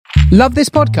Love this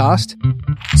podcast?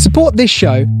 Support this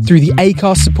show through the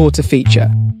Acast supporter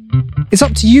feature. It's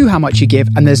up to you how much you give,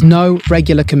 and there's no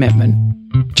regular commitment.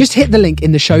 Just hit the link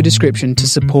in the show description to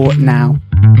support now.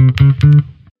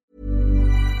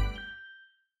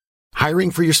 Hiring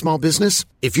for your small business?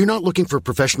 If you're not looking for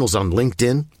professionals on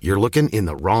LinkedIn, you're looking in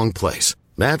the wrong place.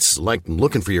 That's like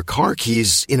looking for your car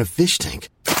keys in a fish tank.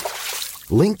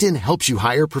 LinkedIn helps you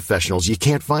hire professionals you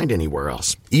can't find anywhere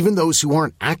else, even those who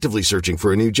aren't actively searching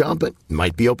for a new job but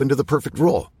might be open to the perfect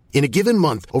role. In a given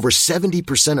month, over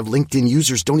 70% of LinkedIn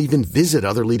users don't even visit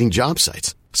other leading job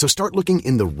sites. So start looking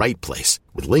in the right place.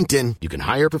 With LinkedIn, you can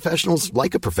hire professionals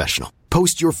like a professional.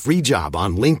 Post your free job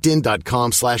on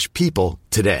linkedin.com/people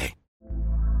today.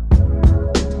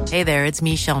 Hey there, it's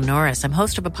Michelle Norris. I'm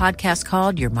host of a podcast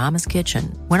called Your Mama's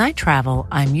Kitchen. When I travel,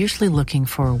 I'm usually looking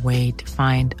for a way to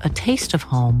find a taste of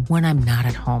home when I'm not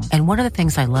at home. And one of the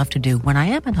things I love to do when I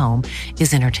am at home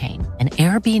is entertain. And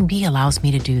Airbnb allows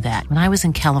me to do that. When I was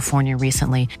in California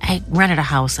recently, I rented a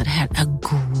house that had a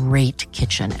great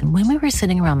kitchen. And when we were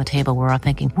sitting around the table, we're all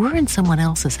thinking, we're in someone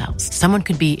else's house. Someone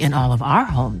could be in all of our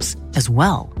homes as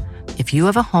well. If you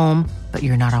have a home, but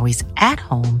you're not always at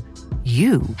home,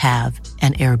 you have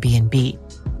an Airbnb.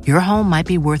 Your home might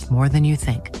be worth more than you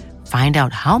think. Find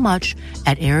out how much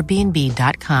at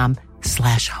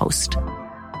airbnb.com/host.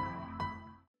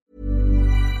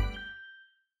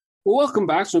 Well, welcome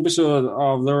back to an episode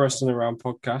of the Wrestling Around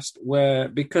podcast, where,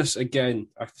 because again,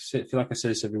 I feel like I say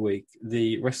this every week,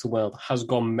 the wrestling world has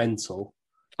gone mental.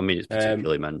 I mean, it's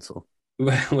particularly mental.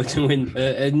 We're doing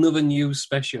another news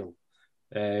special.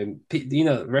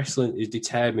 Wrestling is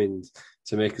determined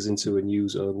to make us into a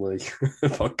news-only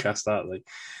podcast, aren't they?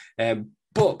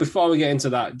 But before we get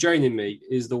into that, joining me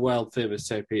is the world-famous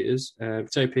Terry Peters.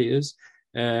 Terry Peters,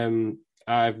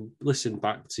 I've listened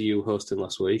back to you hosting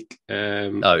last week.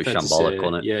 Shambolic,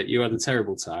 wasn't it? Yeah, you had a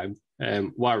terrible time.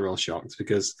 Why we're all shocked,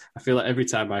 because I feel like every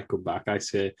time I come back, I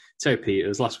say, Terry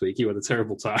Peters, last week you had a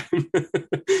terrible time.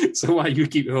 So why you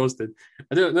keep hosting?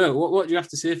 I don't know. What do you have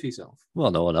to say for yourself? Well,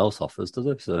 no one else offers, does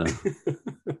it? So.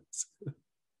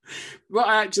 What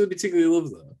I actually particularly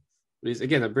love, though, is,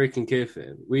 again, I'm breaking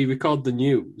kayfabe. We record the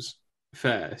news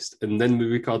first, and then we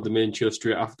record the main show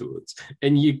straight afterwards.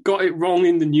 And you got it wrong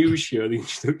in the news show, the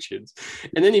introductions.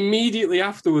 And then immediately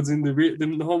afterwards in the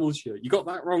normal show, you got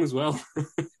that wrong as well.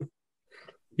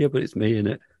 Yeah, but it's me,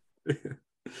 innit?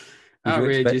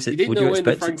 Outrageous. You didn't know when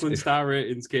the Franklin Star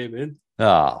ratings came in.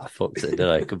 I fucked it, did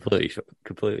I? Completely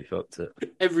fucked it.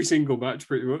 Every single match,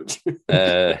 pretty much.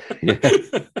 Yeah.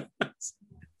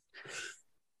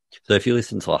 So if you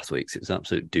listened to last week's, it was an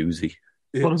absolute doozy.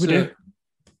 Yeah, what did we do?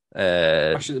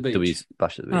 Bash at the Beach.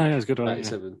 Bash at the Beach. Oh, yeah, it was good.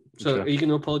 97. Yeah. So are you going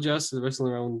to apologise to the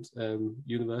Wrestling Around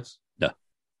universe? No.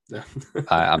 No.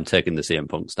 I'm taking the CM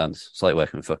Punk stance. It's like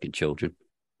working with fucking children.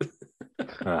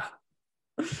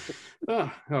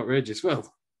 Outrageous.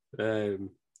 Well,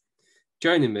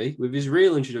 joining me with his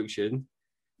real introduction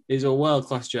is a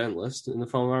world-class journalist in the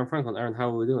form of Aaron Franklin. Aaron,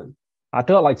 how are we doing? I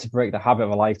don't like to break the habit of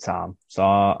a lifetime, so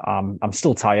I'm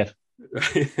still tired.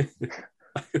 I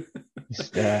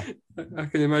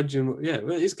can imagine. Yeah,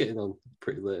 well, he's getting on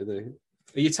pretty late, isn't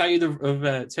he? Are you tired of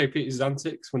Terry Peters'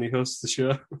 antics when he hosts the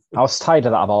show? I was tired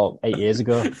of that about 8 years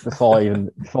ago, before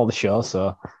the show.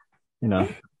 So, you know.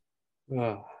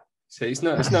 Oh, so it's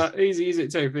not easy, is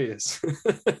it, Terry Peters?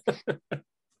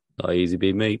 Not easy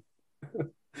being me.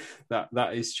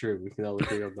 That is true. We can all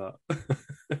agree on that.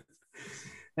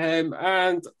 And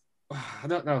I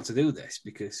don't know how to do this,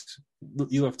 because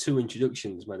you have two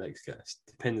introductions, my next guest,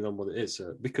 depending on what it is.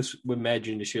 So because we're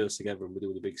merging the shows together and we're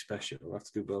doing a big special, we'll have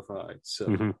to do both sides.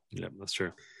 So yeah, that's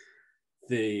true.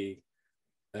 The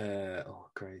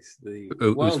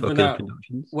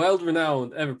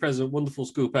world-renowned, ever-present, wonderful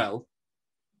Scoop L.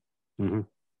 Mm-hmm.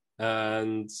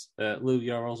 And Lou,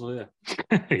 you're also here.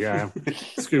 Yeah, I am.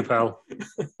 Scoop L.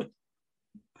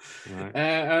 Right.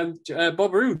 And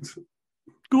Bob Roode.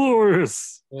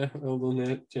 Glorious. Yeah, well done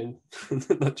there.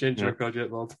 Not change record yet,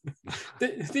 Bob.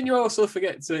 Didn't you also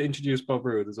forget to introduce Bob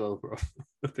Roode as well, bro?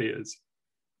 The Peters.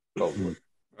 Oh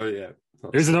yeah.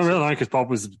 Is it not really like, because Bob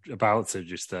was about to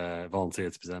just volunteer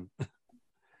to present?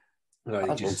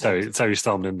 No, Terry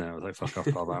stormed in there. I was like, fuck off,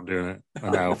 Bob, I'm doing it.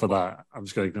 And now for that, I'm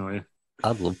just going to ignore you.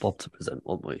 I'd love Bob to present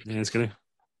one week. Yeah, it's going to.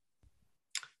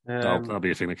 That'll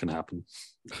be a thing that can happen.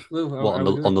 Lou,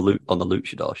 on the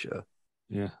Luchador show?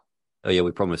 Yeah. Oh yeah,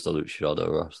 we promised a Luchador,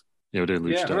 Ross. Yeah, we're doing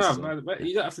Luchador. Yeah,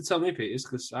 you don't have to tell me, Peters,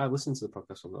 because I listen to the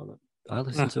podcast on that. I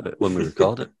listen to it when we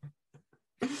record it.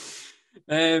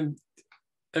 Have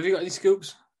you got any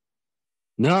scoops?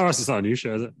 No, it's not a new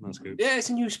show, is it? No scoop. Yeah,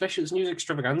 it's a new special. It's a news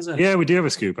extravaganza. Yeah, we do have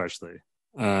a scoop, actually.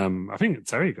 I think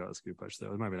Terry got a scoop actually.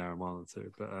 It might be an hour more than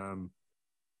two, but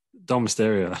Dom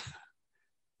Mysterio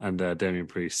and Damian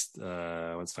Priest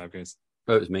went to 5 games.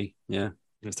 Oh, it was me. Yeah,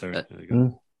 It was Terry. There you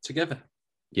go. Together.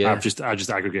 yeah. I just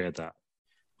aggregated that.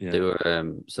 Yeah. They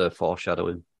were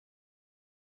foreshadowing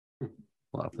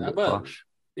what happened at Well, Clash.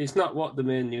 it's not what the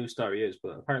main news story is,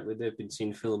 but apparently they've been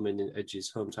seen filming in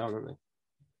Edge's hometown, haven't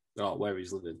they? Or where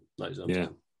he's living, not his hometown. Yeah.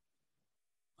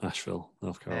 Asheville,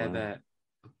 North Carolina.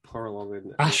 Pour along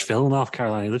in Asheville, North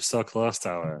Carolina. He lives so close to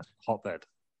our hotbed.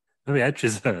 Maybe Edge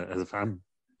is as a fan.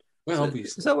 Well, Is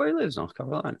obviously. that where he lives, North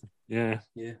Carolina? Yeah.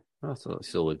 Yeah. I thought he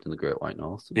still lived in the Great White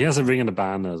North. He has a ring in the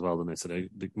band as well, doesn't he? So they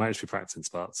might just be practicing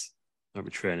spots. Might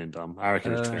be training Dom. I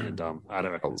reckon it's training Dom. I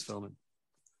don't reckon it's filming.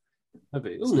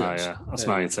 Maybe. That's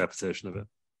my interpretation of it.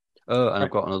 Oh, and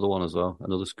I've got another one as well.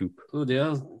 Another scoop Oh,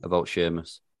 dear. about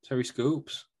Sheamus Terry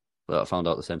Scoops. that I found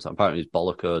out at the same time. Apparently, he's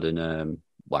bollocked and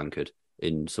wankered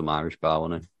in some Irish bar,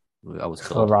 wasn't he? I was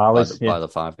told O'Reilly's, by the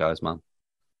Five Guys man.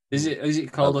 Is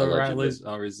it called Allegedly. O'Reilly's?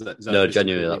 Or is that No, just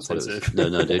genuinely, really that's what it was.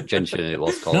 expensive? Genuinely, it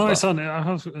was called. No, that. it's on. I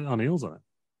have O'Neill's on it.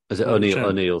 Is it Oh, O'Neill? chain.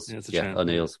 O'Neill's? Yeah, it's a Yeah, chain.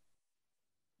 O'Neill's.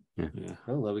 Yeah.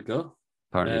 Oh, there we go.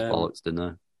 Apparently, it's bollocks, didn't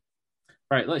they?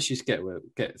 Right, let's just get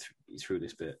through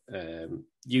this bit.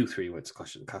 You three went to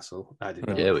Clash at the Castle. I did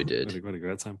not. Yeah, we did. We had a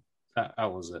great time.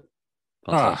 How was it?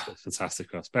 Fantastic.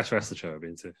 Fantastic. Best wrestling show I've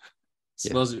been to.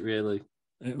 Yeah. Was it really?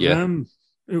 Yeah.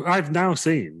 I've now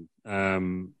seen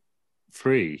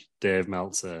 3 Dave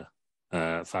Meltzer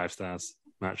 5 stars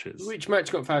matches. Which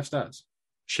match got 5 stars?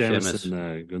 Sheamus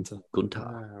and Gunther. Gunter.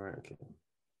 Right, okay.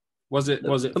 Was it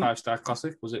 5-star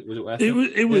classic? Was it worth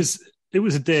It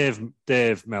was a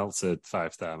Dave Meltzer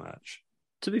 5-star match.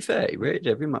 To be fair, he rated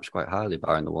every match quite highly,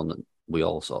 barring the one that we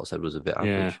all sort of said was a bit average.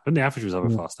 Yeah, and the average was over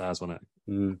 4 stars, wasn't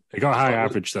it? Mm. It got high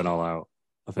average then all out.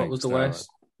 I think. What was the worst?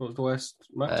 What was the worst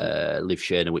match? Liv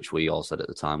Shayna, which we all said at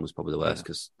the time was probably the worst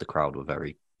because the crowd were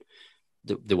very.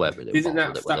 They weren't really. Didn't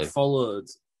involved with that followed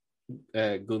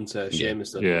Gunther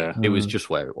Sheamus? Yeah. It was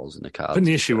just where it was in the card. And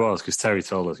the issue was because Terry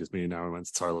told us because me and Aaron went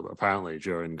to the toilet, but apparently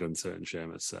during Gunther and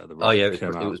Sheamus, the Rock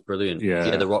it was brilliant.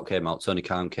 Yeah, The Rock came out. Tony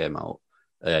Khan came out.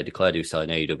 Declared he was selling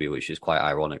AEW, which is quite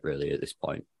ironic, really, at this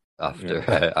point.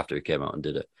 After he came out and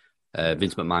did it,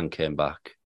 Vince McMahon came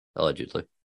back allegedly.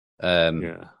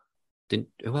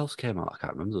 Who else came out? I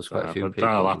can't remember. There was quite a few people.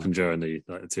 That'll happen during the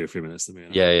 2 or 3 minutes to me.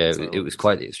 It was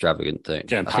quite the extravagant thing.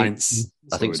 Getting pints.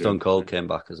 I think Stone Cold came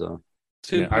back as well.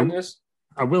 2 pointers.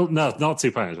 I will not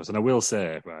 2 pointers, and I will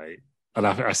say right. And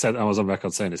I said I was on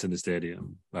record saying this in the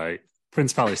stadium, right?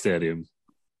 Principality Stadium,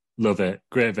 love it,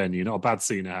 great venue, not a bad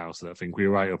seat in the house. I think we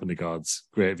were right up in the gods,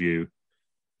 great view,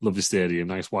 lovely stadium,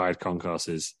 nice wide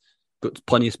concourses, got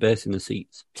plenty of space in the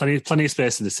seats, plenty of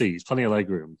space in the seats, plenty of leg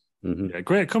room. Mm-hmm. Yeah,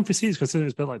 great comfy seats considering it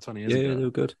was built like 20 years ago. Yeah, they were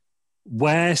good.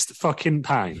 Worst fucking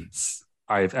pints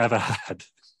I've ever had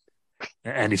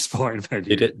at any sporting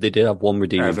venue. They did have one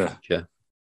redeeming feature.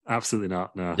 Absolutely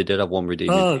not. No, they did have one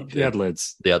redeeming feature.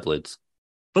 They had lids.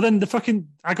 But then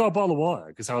I got a bottle of water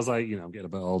because I was like, I'm getting a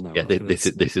bit old now. Yeah, this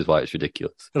is why it's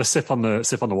ridiculous. Got to sip on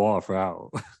the water for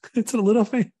out. It's a lid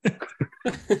off me.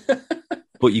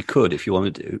 But you could, if you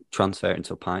wanted to, transfer it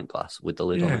into a pint glass with the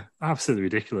lid on it. Absolutely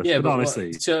ridiculous. Yeah, but honestly,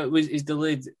 is the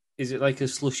lid? Is it like a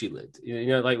slushy lid?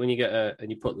 Like when you get and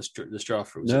you put the straw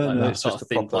through. No, it's just a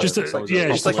thin proper. Just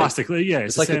like plastic lid. Yeah,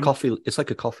 it's like a coffee. It's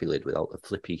like a coffee lid without the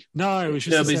flippy. No, it was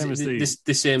just the same as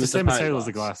the same as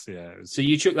the glass. Yeah. So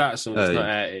you chuck that something that's not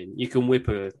airting. You can whip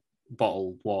a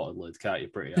bottled water lid, can't you?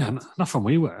 Pretty. Yeah, not from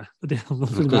we were.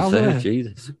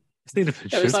 Jesus.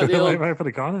 It's like right for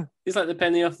the corner. It's like the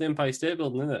penny off the Empire State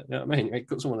Building, isn't it? You know what I mean? It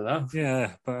cut someone in half.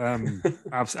 Yeah,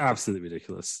 but absolutely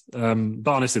ridiculous. But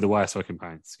honestly, the worst fucking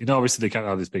pints. Obviously they can't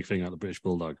have this big thing out the British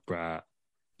Bulldog, Brat.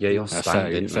 Yeah, you're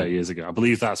 30 years ago. I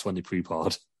believe that's when they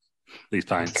pre-poured these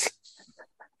pints.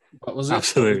 What was it?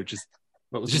 Absolutely.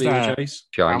 What was the choice?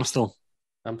 Amstel.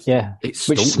 Yeah, which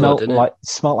smelled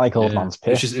like old man's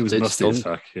piss. It was musty as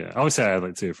fuck. Yeah, I would say I had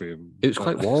like 2 or 3 of them. It was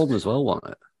quite warm as well,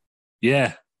 wasn't it?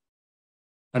 Yeah.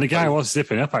 And the guy was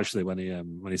zipping up actually when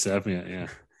he served me it,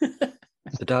 yeah.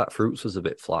 The dark fruits was a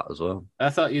bit flat as well. I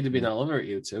thought you'd have been all over it,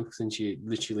 you two, since you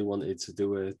literally wanted to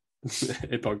do a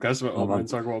podcast about Old Man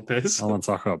Talk About Piss. Old Man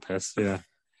Talk About Piss, yeah.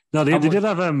 No, they did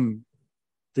have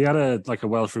they had a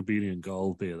Welsh Rubinian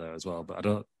Gold beer there as well, but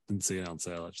didn't see it on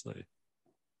sale actually.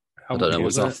 I don't know. It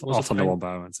was off on the one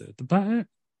bar I went to. The bar?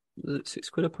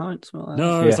 £6 a pint, something like that.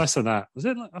 No, it was less than that. Was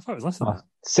it? I thought it was less than that.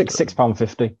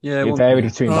 £6.50. Yeah, it varied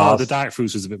between bars. The dark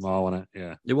fruits was a bit more, wasn't it?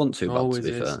 Yeah, it wasn't too bad to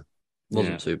be fair.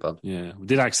 Wasn't too bad. Yeah, we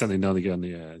did accidentally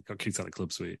nearly got kicked out of the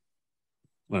club suite.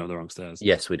 went up the wrong stairs.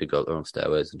 Yes, we did go up the wrong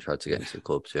stairways and tried to get into the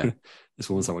clubs. Yeah. This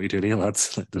woman's like, "What are you doing here, lads?"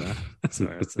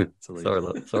 Sorry, it's a leave. Sorry,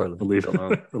 love. Sorry, love. We'll leave. Don't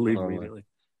worry. We'll leave Don't worry. immediately.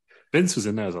 Vince was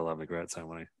in there as well, having a great time,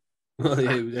 wasn't Well,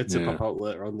 yeah, we had to Yeah. pop out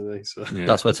later on today. So. he? Yeah,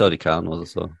 That's where Tony Khan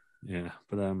was. So yeah.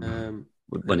 But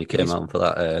when he came out for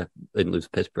that, didn't lose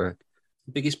piss break.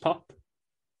 Biggest pop?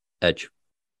 Edge.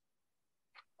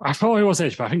 I thought it was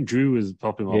Edge, but I think Drew was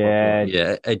popping more. Yeah.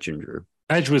 Yeah, Edge and Drew.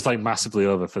 Edge was like massively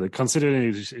over for considering he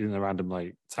was in a random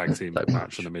like tag team Tag match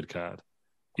match. on the mid card.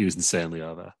 He was insanely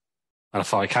over. And I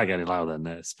thought I can't get any louder than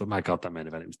this, but my God, that main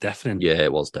event, it was deafening. Yeah,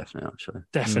 it was definitely actually.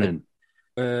 Deafening.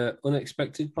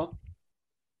 Unexpected pop?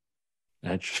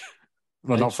 Edge.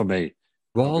 Well, not for me.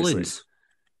 Rollins.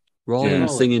 Yeah.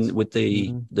 Rollins singing with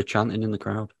the chanting in the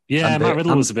crowd. Yeah, And Matt Ba-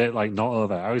 Riddle and- was a bit like not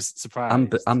over. I was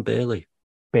surprised. And Bailey.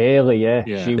 Bailey, yeah.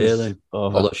 Yeah. She was Bailey.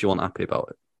 over. Although she wasn't happy about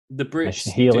it. The Brits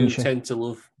She's healing, do she. tend to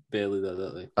love Bailey, though,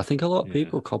 don't they? I think a lot of Yeah.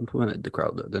 people complimented the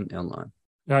crowd, though, didn't they, online?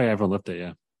 Oh, yeah, everyone loved it,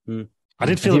 yeah. Hmm. I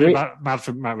did feel Has a he bit mad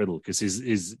for Matt Riddle because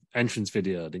his entrance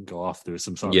video didn't go off. There was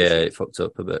some sort of Yeah, issue. it fucked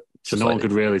up a bit. So Just no like one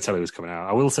could really tell it was coming out.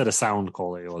 I will say the sound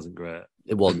quality wasn't great.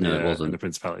 It wasn't. in No, the, it wasn't. in the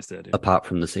Principality Stadium. Apart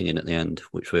from the singing at the end,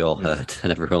 which we all Yeah. heard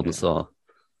and everyone Yeah. saw.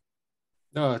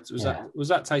 No, Yeah. was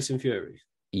that Tyson Fury?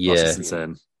 Yeah, That's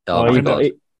insane. Oh, Oh, my he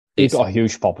God. he's got a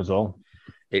huge pop as well.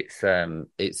 It's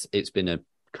been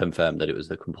confirmed that it was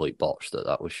a complete botch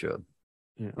that was shown.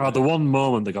 Yeah. Oh, the one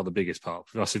moment that got the biggest pop.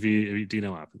 Ross, do you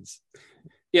know what happens?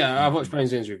 Yeah, I've watched Brian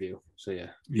Zane's review, so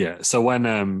yeah. Yeah. So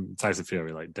when Tyson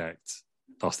Fury like decked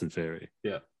Austin Theory,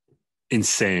 Yeah.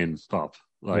 insane pop.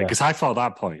 Like, Yeah. because I thought at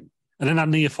that point, and then that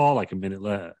near fall like a minute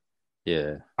later,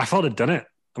 Yeah, I thought I'd done it.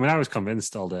 I mean, I was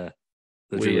convinced all day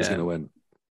that Drew was going to win.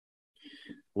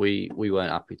 we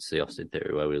weren't happy to see Austin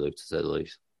Theory where we lived, to say the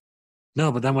least.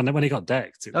 No, but then when he got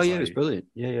decked, it Oh was yeah, like, it was brilliant.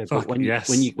 Yeah. Fuck, But when yes.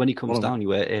 when he comes One of- down, you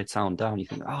wear a town down. You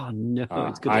think, oh no,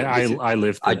 it's good. I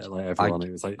lived I- it like everyone.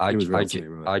 It was like I it was real to me,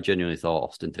 remember? genuinely thought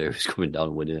Austin Theory was coming down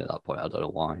and winning at that point. I don't know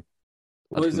why.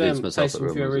 I'd Was convinced myself that Tyson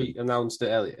Roman was Fury in. announced it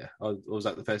earlier, or was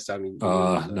that the first time?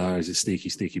 No, he's a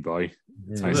sneaky boy,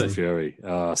 Tyson Really? Fury.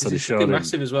 So So they he's showed him.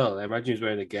 massive as well. I imagine he's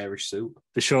wearing a garish suit.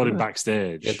 They showed him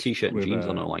backstage. He had t-shirt and with, jeans on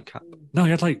and a white cap. No,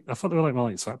 he had like I thought they were like more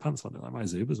like sweatpants on it, like my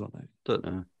Zubas, weren't they? Don't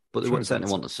know, but they Sure, weren't certainly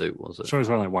it's- want the suit, was I'm it? sure he was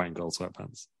wearing like white and gold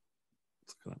sweatpants.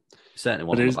 Certainly But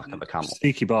one it on was the back of a camel.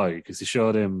 sneaky boy because they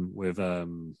showed him with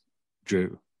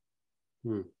Drew,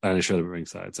 Hmm. and they showed him at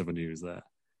ringside, so everyone knew he was there.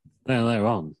 Then later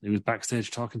on, he was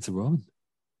backstage talking to Roman.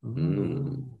 Mm.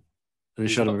 And they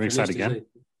showed him at ringside again.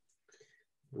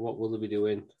 What will they be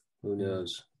doing? Who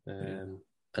knows? And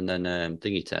then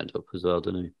Thingy turned up as well,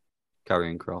 didn't he?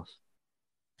 Carrying Cross.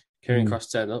 Karrion Cross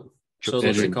turned up. Chuck Solo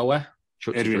Adrian- Sikoa.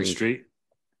 Chuck to Adrian bring, Street.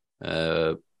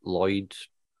 Lloyd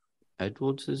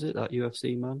Edwards, is it, that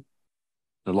UFC man?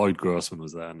 Lloyd Grossman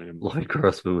was there. And Lloyd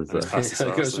Grossman was there. That's the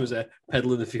Cross sauce, was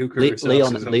peddling a few Leon,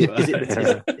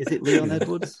 carousels. is it Leon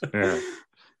Edwards? Yeah.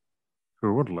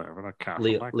 Who would live in a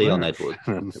castle like Leon that?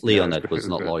 Edwards. Leon Yeah, Edwards,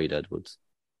 not great. Lloyd Edwards.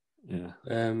 Yeah.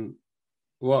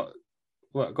 What?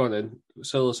 Go on then.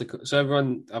 So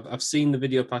everyone, I've seen the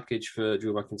video package for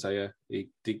Drew McIntyre. He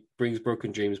brings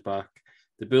Broken Dreams back.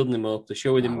 They're building him up. They're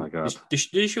showing him. Oh my God. Do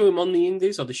they show him on the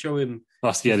Indies, or they show him?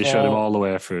 They showed him before- all the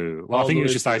way through. Well, I all think the it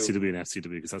was way just through. ICW and FCW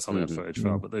because that's all they had Mhm. footage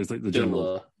for. But there's like the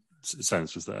general Similar.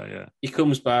 sense was there, yeah. He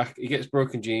comes back. He gets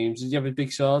Broken Dreams. Did he have a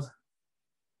big sword?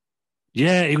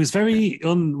 Yeah, it was very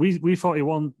we thought he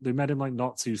won. They made him like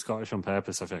not too Scottish on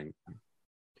purpose, I think.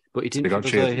 But he They didn't. got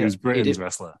feel cheered. like He was Britain's didn't-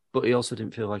 wrestler. But he also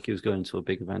didn't feel like he was going to a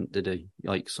big event, did he?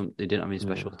 Like they didn't have any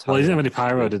special. Well, he didn't have any attire.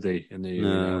 pyro, did he? In the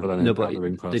No, but then no, at but the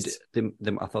ring they, posts.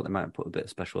 I thought they might have put a bit of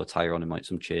special attire on him, like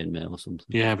some chainmail or something.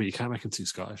 Yeah, but you can't make him too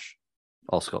Scottish.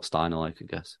 Or Scott Steiner, like, I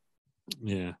guess.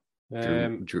 Yeah.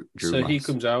 Drew So he Mass.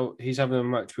 comes out. He's having a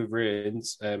match with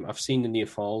Reigns. I've seen the near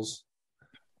falls.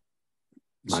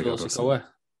 My Solo God, that's- Sikoa.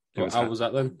 it was How ha- was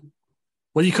that then?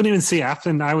 Well, you couldn't even see it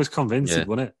happen. I was convinced Yeah. he'd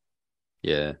won it.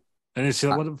 Yeah. And it's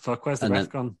like, what the fuck? Where's the And ref then-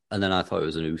 gone? And then I thought it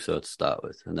was an Uso to start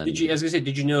with. And then Did you, as I said,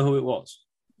 did you know who it was?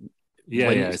 Yeah,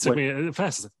 when- yeah. It took when- me at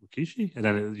first. I was like, Rikishi, and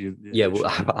then Yeah, well,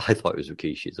 I thought it was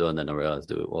Rikishi, so and then I realised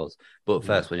who it was. But at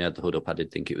first, when he had the hood up, I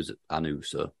did think it was an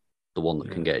Uso, the one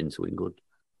that can get into England.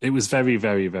 it was very,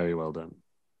 very, very well done.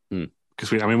 Hmm.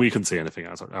 Because we couldn't see anything.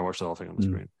 I watched the whole thing on the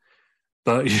screen,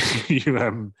 but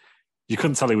you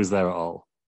couldn't tell he was there at all.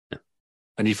 Yeah.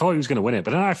 And you thought he was going to win it,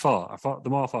 but then I thought the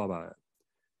more I thought about it,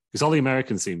 because all the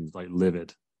Americans seemed like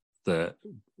livid that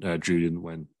Drew didn't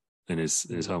win in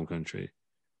his home country.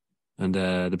 And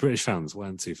the British fans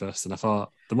went to first. And I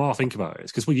thought, the more I think about it,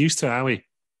 it's because we're used to it, are we? Do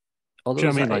you know what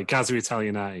I mean? Like Gazza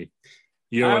Italianati,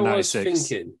 Euro I was 96.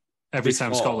 thinking every time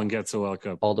Before. Scotland gets a World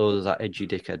Cup. Although there's that edgy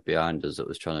dickhead behind us that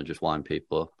was trying to just wind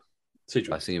people up by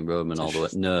Sidgwick. singing Roman all the way.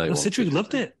 No, No, Sidgwick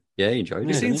loved it. Yeah, he enjoyed Have it.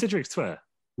 you seen didn't he? Sidgwick's Twitter?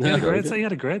 He No,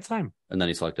 had a great time. And then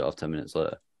he slagged it off 10 minutes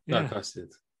later. no, Yeah. of course he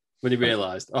did. When he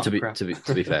realised, to be crap. to be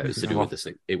fair, it's to do with the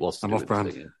sing. It was to I'm do off with the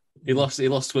brand. singing. He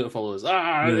lost Twitter followers.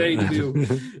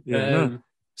 AEW. Yeah, no.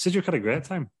 Sidgwick had a great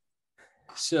time.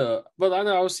 So, but I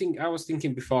know I was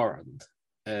thinking beforehand.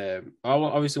 I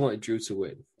obviously wanted Drew to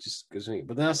win, just because.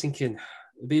 But then I was thinking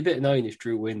it'd be a bit annoying if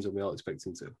Drew wins and we all expect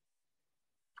him to.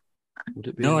 Would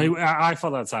it be? No, I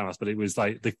thought that time, but it was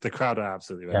like the crowd are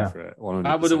absolutely ready for it. 100%.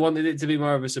 I would have wanted it to be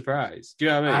more of a surprise. Do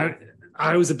you know what I mean?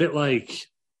 I was a bit like,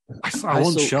 I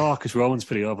wasn't still- sure because Roman's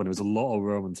pretty over and there was a lot of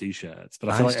Roman t-shirts, but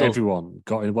I I feel like still- everyone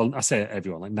got in. Well, I say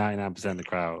everyone, like 99% of the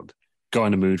crowd got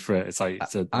in the mood for it. It's like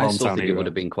it's a I still hometown think it hero. would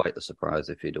have been quite the surprise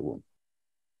if he'd have won.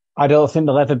 I don't think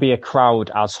there'll ever be a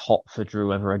crowd as hot for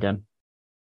Drew ever again.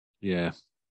 Yeah,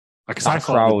 because I That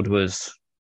thought crowd was.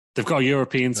 they've got a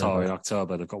European tour in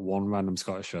October. They've got one random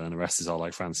Scottish show, and the rest is all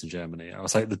like France and Germany. I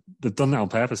was like, they've done that on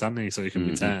purpose, haven't they? So you can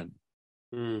return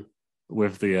Mm.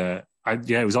 with the.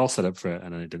 It was all set up for it,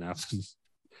 and then it didn't happen.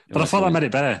 But I thought that made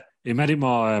it better. It made it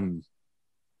more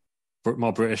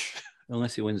British.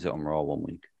 Unless he wins it on Raw one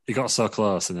week. He got so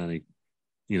close, and then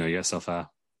he gets so far.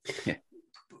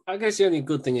 I guess the only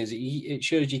good thing is it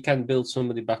shows you can build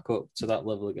somebody back up to that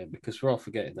level again, because we're all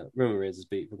forgetting that Roman Reigns has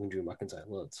beat fucking Drew McIntyre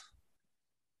loads.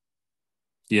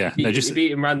 Yeah, He they just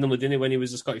beat him randomly, didn't he? When he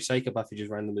was a Scottish psychopath, he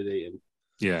just randomly beat him.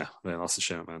 yeah, that's a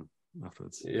shame, man.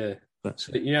 Afterwards, Yeah, but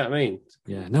so, you know what I mean?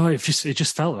 yeah, no, it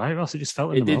just felt right, Ross. It just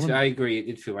felt in It the did. moment. I agree. It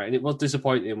did feel right, and it was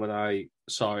disappointing when I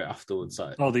saw it afterwards.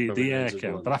 Like, Oh, the Roman air Reigns has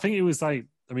kill. won. But I think it was like,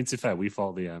 I mean, to be fair, we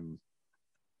thought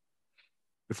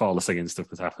before all the singing stuff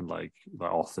had happened, like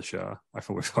off the show. I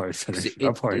thought we thought it 'Cause finished It, at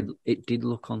that point. it did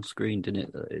look on screen, didn't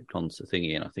it? That it'd gone to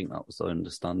thingy, and I think that was the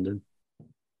understanding.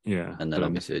 Yeah, And then but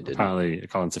obviously it didn't. apparently,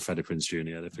 according to Freddie Prinze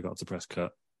Jr., they forgot to press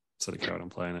cut, so they carried on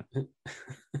playing it.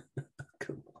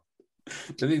 Come on.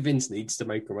 Maybe Vince needs to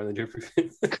micromanage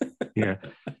everything. Yeah,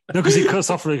 no, because it cuts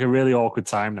off like a really awkward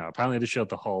time now. Apparently, they showed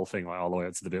the whole thing like all the way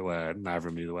up to the bit where neither of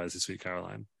them knew the words to Sweet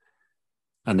Caroline,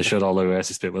 and they showed all the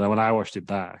racist bit. But then when I watched it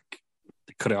back,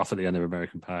 they cut it off at the end of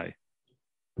American Pie.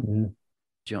 Mhm.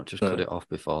 Do you not just But- cut it off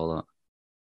before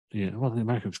that? Yeah, well, the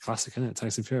American's classic, isn't it?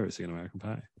 Tyson Fury singing American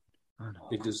Pie.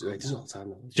 He does all the time.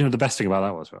 Though. Do you know the best thing about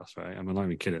that was, Ross, right? I'm not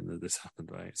even kidding that this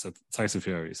happened, right? So Tyson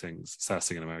Fury starts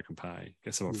singing American Pie,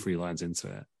 gets about 3 lines into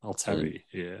it. I'll Terry,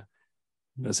 yeah.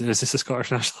 Is this a Scottish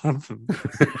national anthem?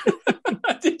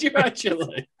 Did you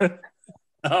actually? Oh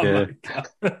Yeah. my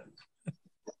god!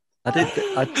 I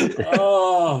did.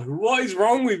 Oh, what is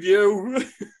wrong with you?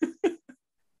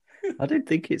 I did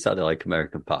think it sounded like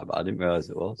American Pie, but I didn't realise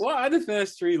it was. What are the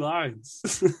first 3 lines?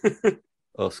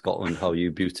 Oh, Scotland, how you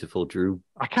beautiful, Drew.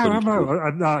 I can't Country.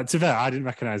 remember. No, to be fair, I didn't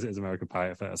recognise it as American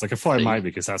Pie at first. Like, I thought it See? might be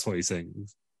because that's what he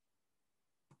sings.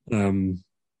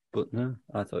 But no,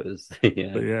 I thought it was.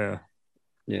 Yeah, But yeah,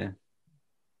 yeah.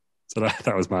 so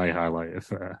that was my highlight of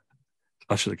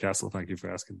Clash of the Castle. Thank you for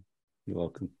asking. You're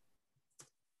welcome.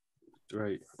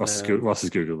 Right. Ross is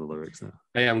Googling the lyrics now.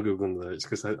 I am googling those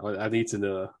because I need to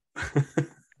know.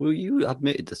 Well, you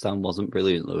admitted the sound wasn't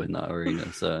brilliant though in that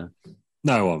arena, so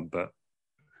No one, but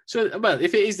So, well,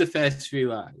 if it is the first 3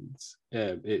 lines,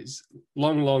 it's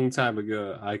long time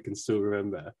ago. I can still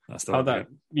remember that's the how one. that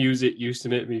music used to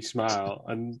make me smile,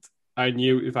 and I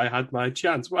knew if I had my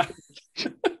chance. What?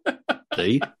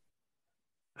 see,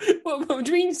 What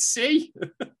do you mean? See?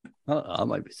 that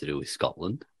might be to do with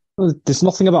Scotland. Well, there's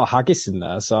nothing about haggis in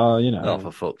there, so you know. Oh,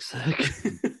 for fuck's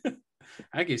sake!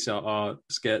 I guess our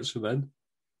skirts for men.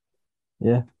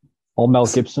 Yeah, or Mel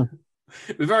Gibson.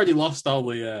 We've already lost all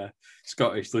the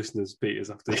Scottish listeners, Peters,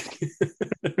 after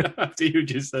after you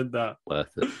just said that.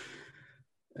 Worth it.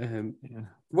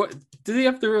 What did he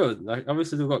have to run? Like,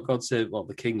 obviously, they've got God Save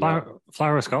the King. now.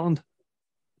 Flower of Scotland.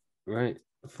 Right.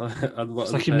 And what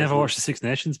It's are like the you've never first watched the Six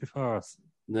Nations before.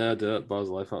 No, Dirt Bars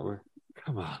Life, aren't we?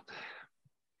 Come on.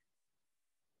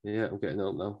 Yeah, I'm getting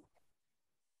up now.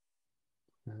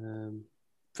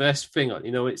 First thing on,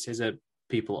 it says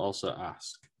people also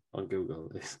ask on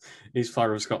Google. Is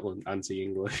Flower of Scotland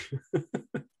anti-English?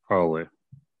 Probably.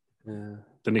 Yeah.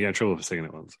 Didn't he get in trouble for singing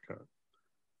it once?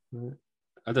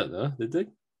 I don't know. Did they?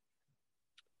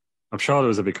 I'm sure there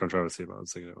was a big controversy about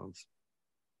singing it once.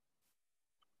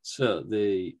 So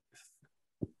the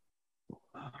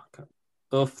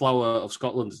Flower of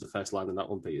Scotland is the first line in that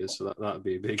one, Peter. So that'd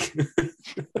be a big.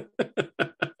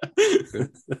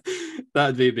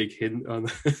 That'd be a big hint on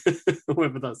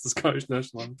whether that's the Scottish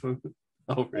national anthem.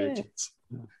 Outrageous.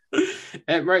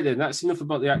 Right then, that's enough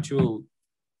about the actual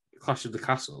Clash of the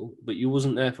Castle, but you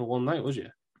wasn't there for one night, was you?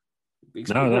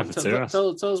 No, there for 2 hours.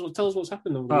 Tell us what's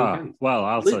happened over the weekend. Well,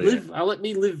 I'll tell you. I'll let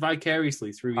me live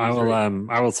vicariously through you.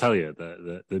 I will tell you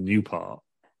that the Newport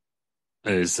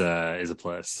is a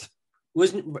place.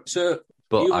 Wasn't so?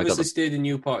 But you I got obviously stayed in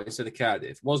Newport instead of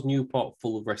Cardiff. Was Newport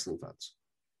full of wrestling fans?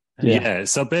 Yeah.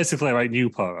 So basically, like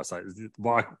Newport, I was like,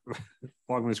 what I'm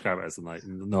going to describe it as, like,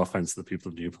 no offense to the people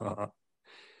of Newport.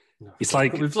 No. It's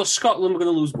like We've lost Scotland. We're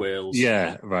going to lose Wales.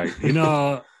 Yeah, right. You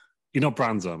know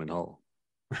Brandsome in Hull.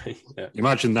 Right. Yeah.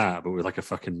 Imagine that, but with like a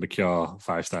fucking Mercure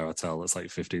 5-star hotel that's like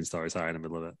 15 stories high in the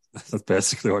middle of it. That's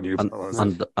basically what Newport was.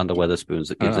 And the Weatherspoons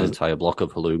that gives an entire block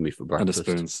of halloumi for breakfast. And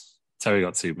the spoons. Terry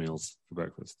got 2 meals for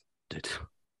breakfast. Did.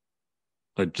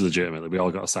 Like, legitimately, we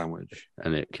all got a sandwich.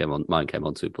 And mine came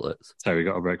on 2 plates. Terry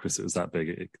got a breakfast. It was that big.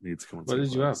 It needs to come on 2 plates. What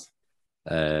did you have?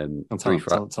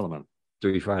 Tell them, man.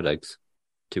 3 fried eggs,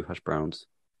 2 hash browns,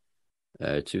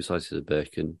 2 slices of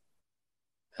bacon,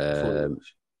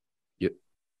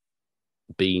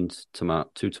 beans,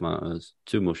 2 tomatoes,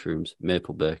 2 mushrooms,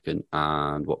 maple bacon,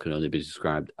 and what can only be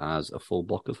described as a full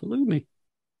block of halloumi.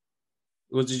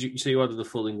 What did you say? You ordered the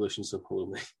full English and some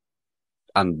halloumi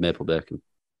and maple bacon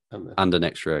and an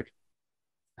extra egg.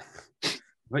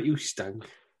 But you stank.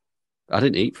 I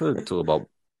didn't eat till about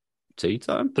tea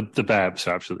time. The Babs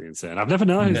are absolutely insane. I've never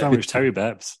noticed how much Terry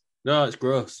Babs. No, it's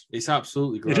gross. It's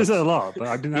absolutely gross. It does it a lot, but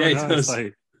I didn't notice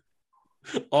like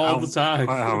all the time.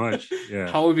 How much? Yeah.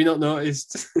 How have you not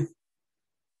noticed?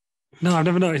 No, I've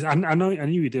never noticed. I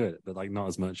knew you do it, but like not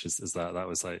as much as that. That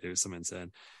was like, it was something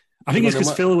insane. I think it's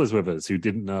because Phil was with us who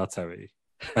didn't know Terry,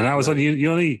 and that was when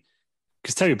you only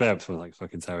because Terry Babs was like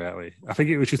fucking Terry Atwee. I think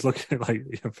it was just looking at like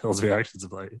Phil's reactions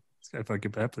of like this guy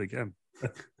fucking Babs again.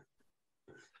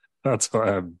 That's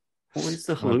what. What is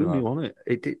the halloumi on it?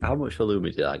 How much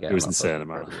halloumi did I get? It was insane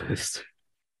amount.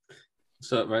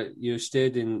 So, right, you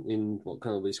stayed in what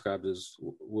can be described as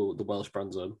the Welsh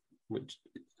Brandsome, which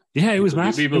it was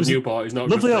massive. People Newport is not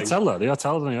lovely hotel though. The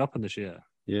hotel's only open this year.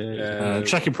 Yeah,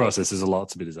 checking process is a lot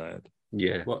to be desired.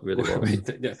 Yeah, really.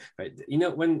 Right. You know,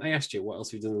 when I asked you what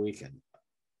else you've done the weekend,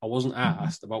 I wasn't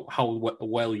asked about how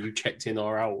well you checked in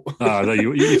or out. Oh, no,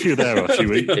 if you're there, Ross, you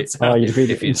would. Jesus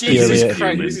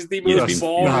Christ, this is the most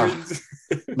boring.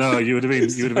 No, you would have been.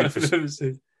 You would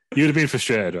have been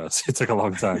frustrated, Ross. It took a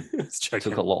long time. It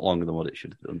took a lot longer than what it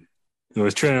should have done. I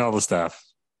was training all the staff.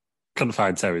 Couldn't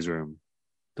find Terry's room.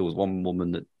 There was one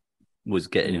woman that was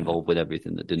getting involved with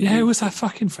everything that didn't. Yeah, it was that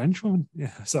fucking French woman.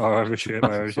 Yeah, so Irish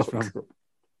is from.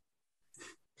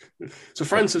 So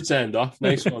France have turned off.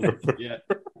 Nice one. Yeah.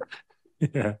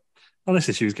 Yeah.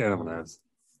 Honestly, she was getting on my nerves.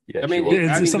 Yeah, I mean,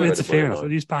 it's some interference. But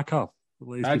you just back off.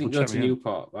 I didn't go to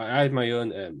Newport. I had my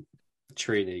own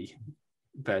trainee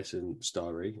person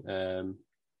story. I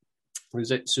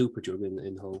was at Superdrug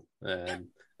in Hull, and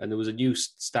there was a new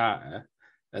starter,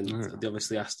 and they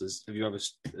obviously asked us, "Have you ever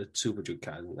a Superdrug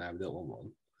card?" And I don't want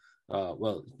one.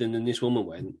 Well, then this woman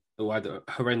went, who had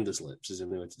horrendous lips, is the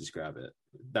only way to describe it.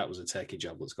 That was a techie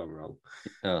job that's gone wrong.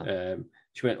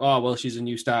 She went, "Oh, well, she's a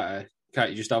new starter. Can't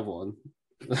you just have one?"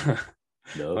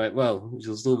 No. Right, well,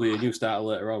 she'll still be a new starter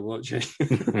later on, won't she?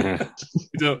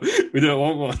 we don't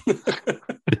want one.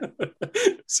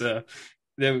 So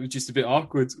it was just a bit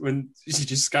awkward when she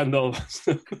just scanned all that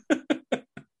stuff.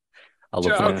 I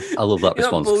love that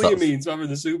response. Bullying me into having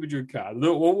the Superdrug card. I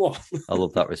don't want one. I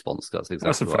love that response. That's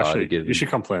exactly what I'd give. You should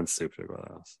complain to Superdrug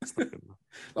about that.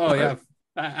 Oh, yeah.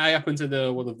 I happen to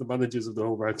know one of the managers of the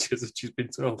whole branches that she's been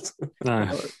told.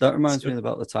 No. That reminds me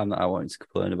about the time that I wanted to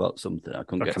complain about something I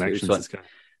couldn't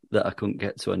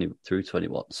get through to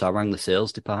anyone. So I rang the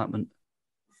sales department,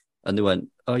 and they went,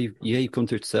 "Oh, you come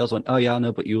through to sales." I went, "Oh yeah, I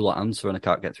know, but you lot answer, and I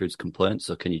can't get through to complaints.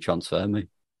 So can you transfer me?"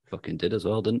 Fucking did as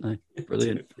well, didn't they?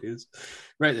 Brilliant.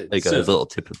 Right, there you go. There's a little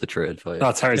tip of the trade for you.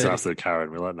 Oh, Terry's an absolute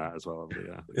Karen. We learned that as well.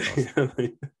 Yeah.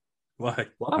 Why?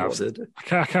 I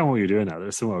can't know what you're doing now.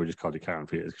 There's somewhere we just called you Karen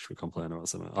Peters for complaining about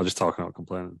something. I'll just talk about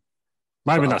complaining.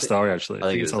 Might have been that story, actually. I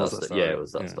think it was that story. Yeah, it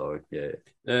was that story. Yeah.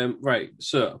 Right.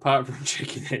 So, apart from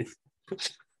checking in,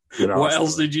 what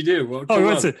else did you do?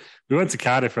 We went to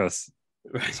Cardiff for us.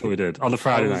 Right. That's what we did on the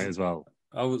Friday night as well.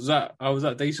 I was that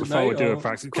decent before night. We do a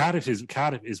practice. Cardiff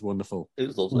is wonderful. It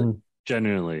was lovely.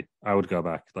 Genuinely, I would go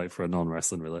back like for a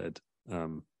non-wrestling related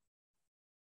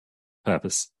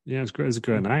purpose. Yeah, it was great. It was a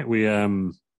great night. We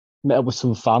met up with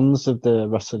some fans of the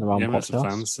Wrestling Around podcast. Met some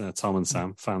fans, Tom and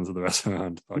Sam, fans of the Wrestling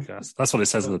Around podcast. That's what it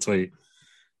says in the tweet.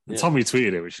 And Tom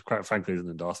retweeted it, which quite frankly is an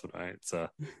endorsement, right? So,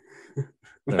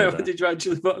 what did you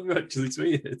actually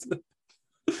tweet it?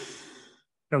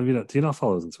 Do you not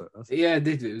follow us on Twitter? Yeah, I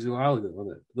did. It was a while ago,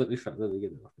 wasn't it? Let me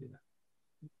get it off here.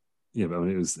 Yeah, but I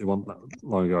mean, it wasn't that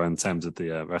long ago in terms of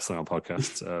the Wrestling on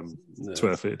Podcast No.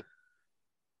 Twitter feed.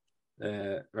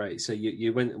 Right, so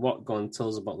you went. What? Go on, tell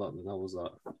us about that. Then how was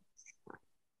that?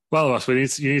 Well, Ross, you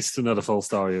need to know the full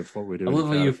story of what we're I doing. love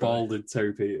how you balded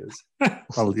Terry Peters.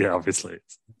 Well, yeah, obviously.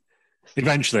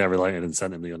 Eventually, I related and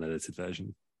sent him the unedited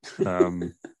version.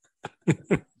 But,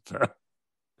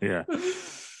 yeah,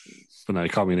 but no,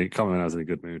 Common was in a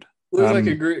good mood. Looks like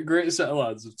a great set of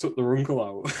lads have took their uncle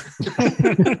out.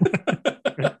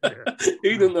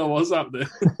 He didn't know what's happening.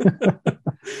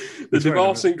 The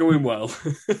divorce ain't going well.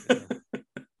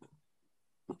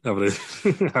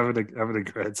 having a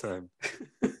great time.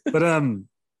 But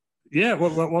yeah,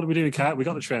 what did we do in Cardiff? We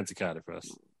got the train to Cardiff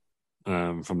first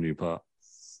from Newport.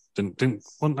 How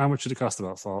much did it cost?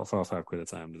 About 4 or 5 quid a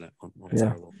time, didn't it? Yeah.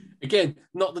 Terrible. Again,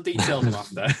 not the details I'm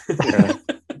after. Yeah.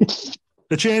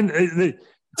 The train it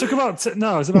took about it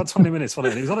was about 20 minutes.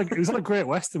 Wasn't it? It was on a Great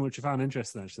Western, which I found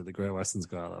interesting actually. The Great Westerns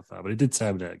go out that far, but it did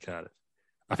terminate at Cardiff.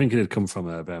 I think it had come from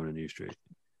Birmingham New Street,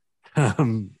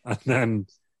 and then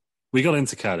we got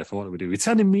into Cardiff. And what did we do? We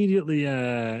turned immediately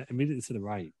to the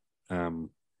right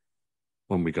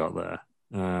when we got there.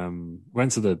 We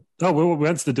went to the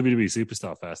WWE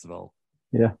Superstar Festival.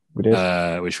 Yeah, we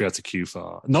did. Which we had to queue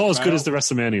for. Not as good as the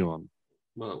WrestleMania one.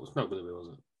 Well, it was not going to be, was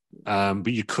it?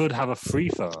 But you could have a free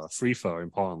for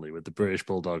importantly with the British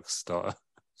Bulldog's daughter.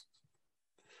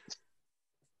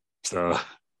 So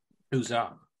who's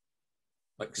that?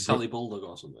 Like Sally Bulldog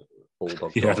or something?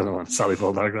 Bulldog. Yeah, I don't know. Sally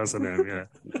Bulldog, that's her name.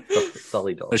 Yeah,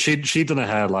 Sally Dog. She'd done her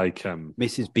hair like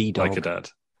Mrs. B Dog. like her dad.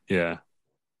 Yeah.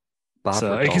 Barbara So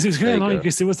Dog. because it was There really you annoying go.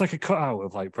 because it was like a cutout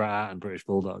of like Bret Hart and British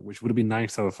Bulldog, which would have been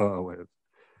nice to have a photo with.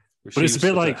 Which But it's a used bit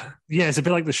to like be. it's a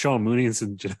bit like the Sean Mooneyans, do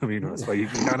you know what I mean? It's like you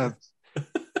can kind of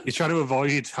you try to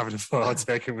avoid having a photo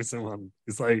taken with someone.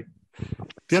 It's like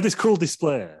they had this cool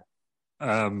display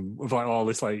with like all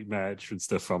this like merch and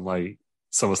stuff from like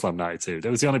SummerSlam '92. That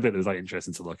was the only bit that was like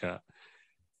interesting to look at.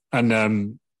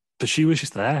 And but she was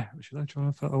just there. She was like,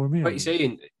 "Trying to photo with me." What are you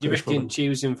saying? Do you British reckon Bulldog. she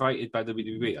was invited by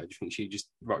WWE? I just think she just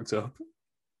rocked up.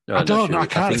 No, I don't she know, I was-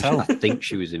 can't think, tell. I think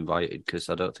she was invited because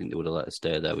I don't think they would have let her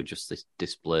stay there with just this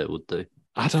display, would they?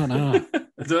 I don't know.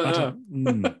 I don't I know.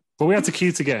 don't, But we had to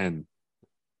queue to get in.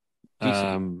 It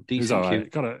was decent all right. queue-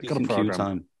 Got a Decent queue program.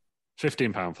 time.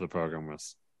 £15 for the program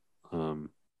was.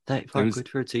 35 It was- quid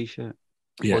for a t-shirt.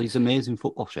 Yeah, All these amazing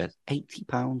football shirts,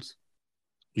 £80.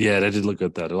 yeah, they did look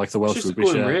good there. They're like the It's Welsh just a rugby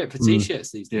going shirt. rate for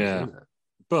t-shirts these days, Yeah. isn't it?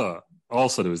 But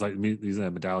also there was like these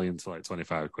medallions for like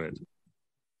 25 quid.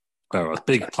 There were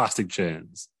big plastic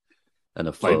chains And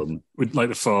a foam. with like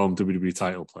the foam WWE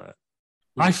title plate.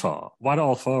 I thought, why don't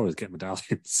all 4 of us get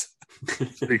medallions?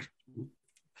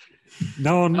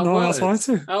 no one else wanted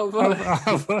to.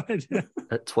 Outvoted. Yeah.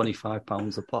 At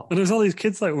 £25 a pop. And there was all these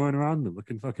kids like running around them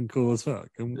looking fucking cool as fuck.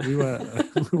 And we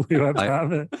weren't part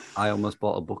of it. I almost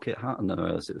bought a bucket hat and then I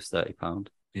realised it was £30.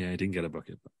 Yeah, he didn't get a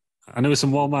bucket. And there was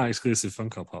some Walmart exclusive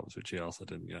Funko Pops, which he also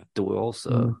didn't get. There were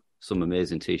also some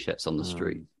amazing t-shirts on the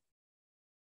street.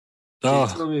 Oh,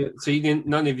 So you didn't?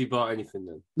 None of you bought anything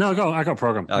then? no, I got a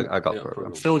program. I got Yeah,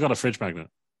 program. Phil got a fridge magnet.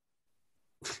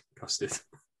 Cost it.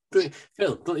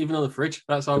 Phil, don't even know the fridge.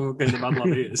 That's how we're getting the man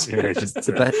like he is. Yeah, just,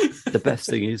 The best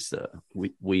thing is that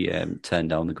we turned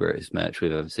down the greatest match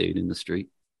we've ever seen in the street.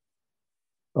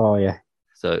 Oh yeah.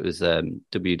 So it was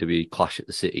WWE Clash at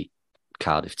the City,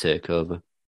 Cardiff Takeover.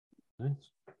 Nice.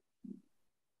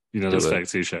 you know, Do those it. fake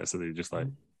t-shirts that you just like,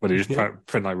 when you just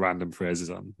print like random phrases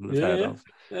on that they've Yeah, heard yeah. of.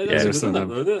 Yeah, Yeah, that's some a good of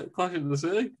one, though, isn't it? Clash of the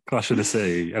City. Clash of the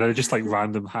Sea, and then just like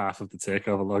random half of the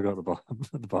takeover logo at the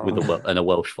bottom. With and a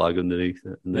Welsh flag underneath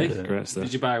it. And, Hey, Great stuff.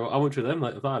 Did you buy how much for them?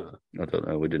 Like a £5? I don't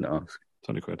know, we didn't ask.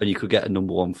 20 quid. And you could get a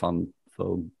number 1 fan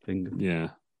foam finger. Yeah.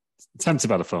 Tempted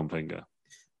by the foam finger.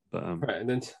 But Right, and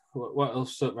then what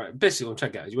else? So, right, basically, what I'm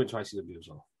trying to get is you went to ICW as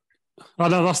well. oh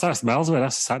no, that's miles away.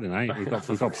 That's a Saturday night. We've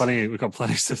got plenty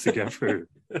of stuff to get through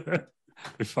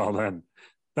before then.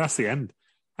 That's the end.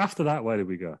 After that, where did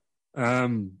we go?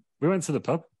 We went to the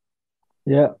pub.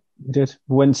 Yeah, we did.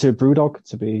 We went to Brewdog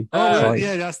to be.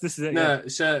 This is it. No,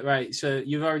 so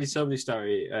you've already told me the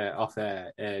story off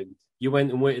air. You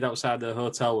went and waited outside the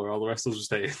hotel where all the wrestlers were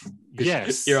staying. 'Cause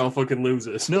Yes. you're all fucking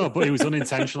losers. No, but it was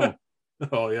unintentional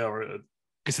Oh yeah, right.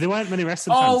 because there weren't many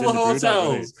wrestling All fans the in the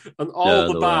Brewdog, hotels and all No,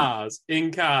 the there bars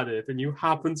in Cardiff, and you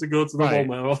happen to go to the Right.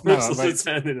 one where all the No, wrestlers right.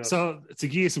 are turning up. So to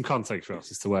give you some context for us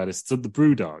as to where this, so the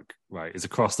Brewdog, right, is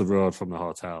across the road from the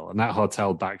hotel, and that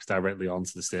hotel backs directly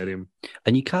onto the stadium.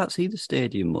 And you can't see the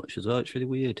stadium much as well. It's really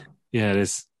weird. Yeah, it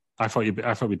is. I thought you'd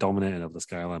be dominating over the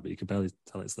skyline, but you can barely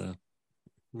tell it's there.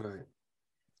 Right.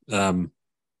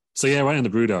 So yeah, right in the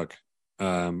Brewdog.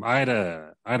 I had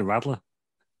a Radler.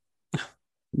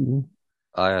 Mhm.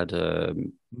 I had what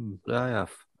did I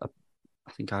have?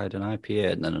 I think I had an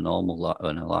IPA and then a normal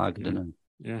and a lager, didn't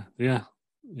Yeah.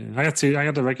 I had two. I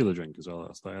had a regular drink as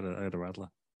well. So I had a Radler.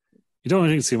 You don't want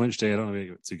to drink too much, day. I don't want to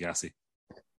get too gassy.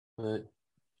 Right.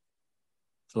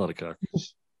 It's a lot of coke.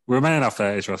 We're a man in our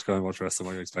 30s, Roscoe, and watch wrestling.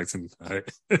 What you're expecting? Right?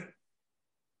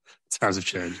 Times have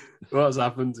changed. What's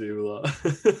happened to you? Lot?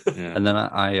 Yeah. And then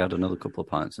I had another couple of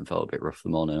pints and felt a bit rough the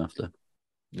morning after.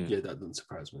 Yeah, that doesn't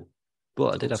surprise me.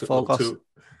 But I did have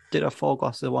four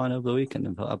glasses of wine over the weekend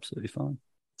and felt absolutely fine.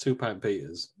 2-pint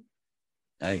Peters.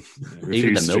 Hey, Yeah, even the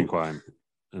refused to drink milk, wine.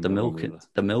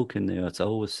 the milk in the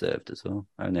hotel was served as well.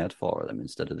 I only had 4 of them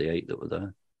instead of the 8 that were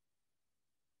there.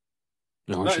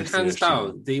 No, That is hands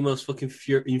down the most fucking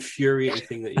infuriating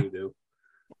thing that you do.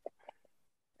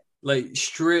 Like,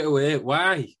 straight away,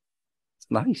 why? It's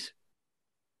nice.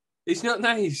 It's not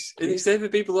nice. And it's there for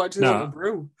people who actually want to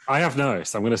brew. I have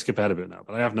noticed, I'm going to skip ahead a bit now,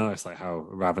 but I have noticed like how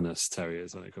ravenous Terry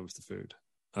is when it comes to food.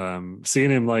 Seeing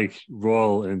him like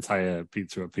roll an entire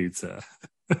pizza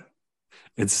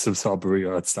into some sort of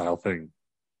burrito style thing.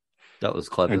 That was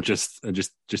clever. And just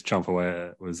chomp away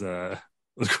at it was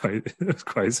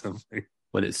quite something.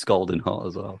 When it's scalding hot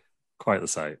as well. Quite the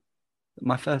sight.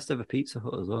 My first ever Pizza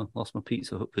Hut as well. Lost my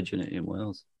Pizza Hut virginity in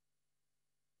Wales.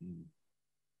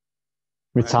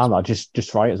 With time, that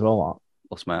just right as well.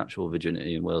 Lost my actual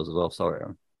virginity in Wales as well. Sorry,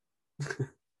 Aaron.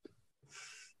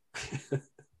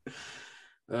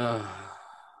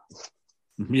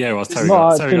 Yeah, well, Terry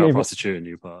No, got a prostitute in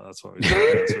Newport. That's what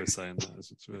we're saying.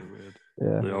 It's really weird. Yeah.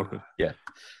 Really awkward. Yeah.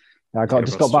 I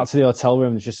just got back to the hotel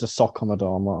room. There's just a sock on the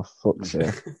door. I'm like, fuck's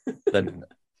sake. Then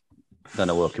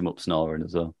I woke him up snoring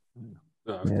as well.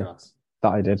 Oh, Yeah.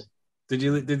 That I did. Did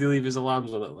you leave his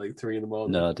alarms on at like 3 a.m?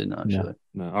 No, I didn't actually.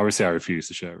 No, obviously I refused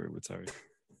to share a room with Terry.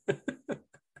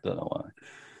 Don't know why.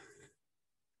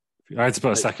 I had to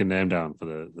put a second name down for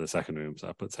the second room, so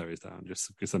I put Terry's down just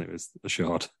because then it was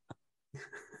assured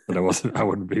that I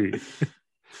wouldn't be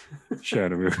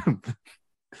sharing a room.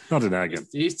 Not in that again.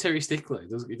 He's Terry Stickler.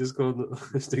 He does go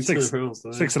and stick to the rules.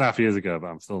 6.5 years ago, but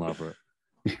I'm still not for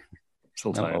it.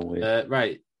 Still tired.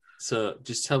 Right. So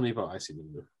just tell me about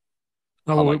ICW.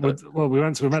 We met the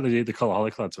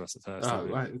Cultaholic lads the first. Oh,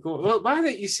 right. Well, why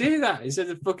didn't you say that instead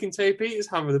of fucking Tay Peters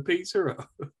having a pizza roll?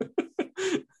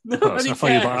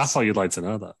 I thought you'd like to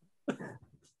know that.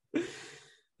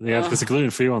 Yeah, because the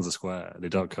gluten-free ones are square. They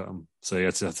don't cut them, so you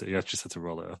just have to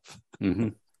roll it up. Mm-hmm.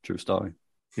 True story.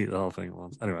 Eat the whole thing at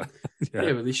once. Anyway,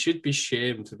 yeah, but they should be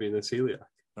shamed for being a celiac.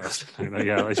 Yeah, that's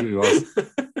what he was.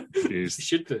 He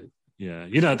should be. Yeah,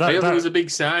 there was a big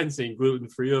sign saying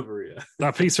gluten-free over here.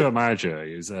 That pizza Hut manager,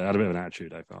 he had a bit of an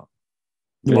attitude, I thought.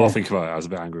 The more I think about it, I was a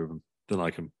bit angry with him. Didn't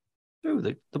like him. Oh,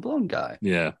 the blonde guy?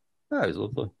 Yeah. Oh, he was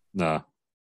lovely. No,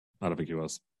 I don't think he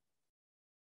was.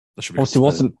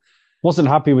 Obviously wasn't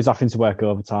happy he was having to work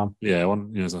overtime. Yeah,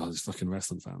 these fucking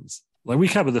wrestling fans. Like, we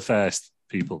can't be the first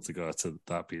people to go to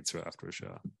that pizza Hut after a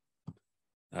show.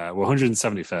 We're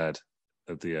 173rd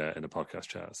in the podcast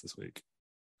charts this week.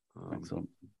 Excellent.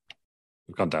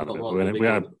 We've gone down a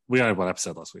bit. We had one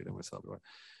episode last week, didn't we?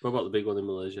 What about the big one in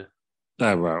Malaysia?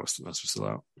 That's still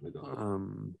out.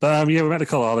 But we met the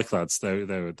Cultaholic lads. They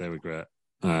were great.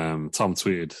 Tom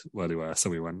tweeted where they were, so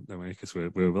we went, didn't we? Because we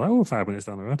were like, 5 minutes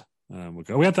down the road. We'll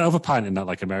go. We had the other pint in that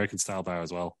like American style bar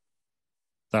as well.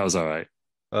 That was all right.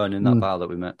 Oh, and in that bar that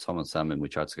we met Tom and Sam in, we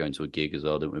tried to go into a gig as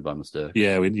well, didn't we, by mistake?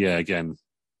 Yeah, again,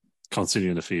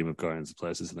 continuing the theme of going into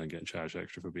places and then getting charged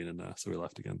extra for being in there, so we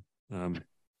left again. That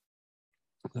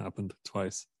happened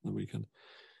twice on the weekend.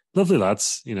 Lovely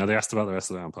lads. They asked about the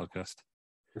rest of the podcast.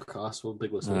 Of course, well,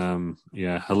 big listeners.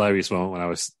 Yeah, hilarious moment when I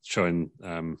was showing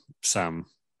Sam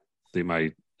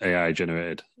my AI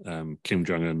generated Kim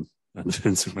Jong Un and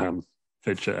Vince McMahon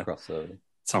picture. Crossover.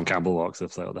 Tom Campbell walks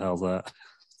up, like, what the hell's that?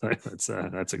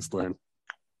 Let's explain.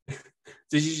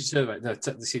 Did you just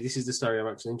see? This is the story I'm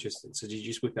actually interested in. So did you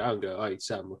just whip it out and go, "Hey,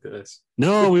 Sam, look at this"?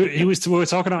 No, we were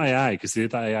talking about AI because he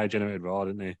did that AI generated Raw,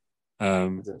 didn't he?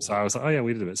 So I was like, "Oh yeah,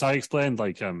 we did a bit." So I explained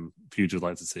like, if you'd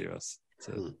like to see us.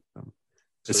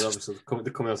 So obviously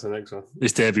they're coming out to the next one.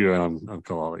 It's debuting on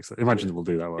Cultaholic. Imagine we'll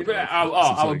do that one.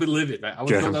 I would be livid, mate. I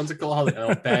would go down to Cultaholic and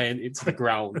I'll burn into the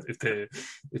ground if you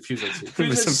don't see. If you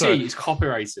don't see, it's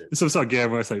copyrighted. Some sort of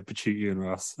game where it's like Pachuki and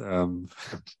Ross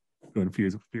going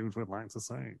fuse with lines to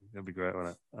say. That'd be great,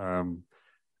 wouldn't it?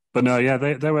 But no, yeah,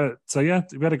 they were. So yeah,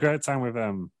 we had a great time with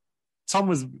Tom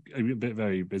was a bit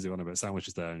very busy on a bit. Sam was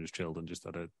just there and just chilled and just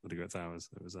had a great time.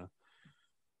 It was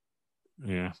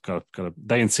yeah, got a.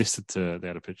 They insisted they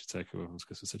had a picture taken with us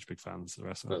because we're such big fans of the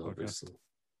rest of the podcast.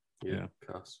 Yeah, of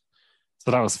course. So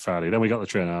that was the Friday. Then we got the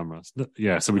train home.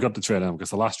 Yeah, so we got the train home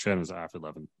because the last train was at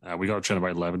 11. We got a train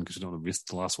about 11 because we don't want to miss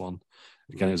the last one.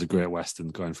 Again, it was a Great Western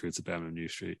going through to Birmingham New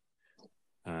Street.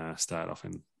 Started off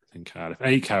in Cardiff.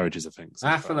 8 carriages, I think. So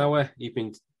half an hour you've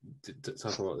been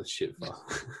talking about this shit for.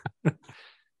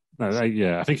 No,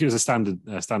 yeah, I think it was a standard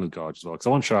gauge as well. Because I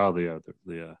wasn't sure how the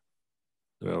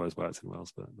railways worked in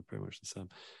Wales, but they're pretty much the same.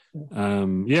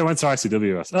 Went to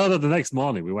ICWS. Oh, no, the next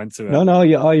morning we went to.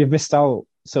 You missed out.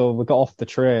 So we got off the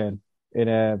train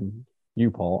in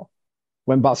Newport,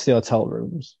 went back to the hotel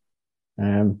rooms.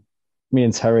 Me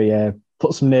and Terry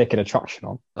put some Naked Attraction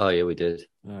on. Oh yeah, we did.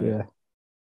 Yeah.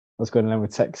 I was going and then we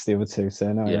text the other two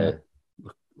saying,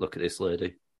 Look at this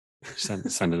lady. Sending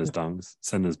us dongs,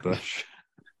 sending us bush.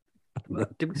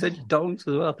 Did we send you dongs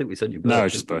as well? I think we sent you bush. No,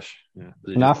 it's just bush. Yeah.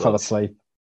 And I fell asleep.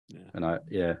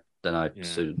 Yeah. Then I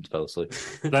soon fell asleep.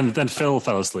 then Phil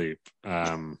fell asleep.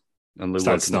 And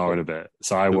started snoring a bit.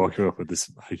 So I woke her up with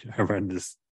this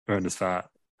horrendous fart.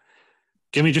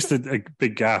 Give me just a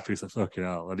big gap. He's like, fucking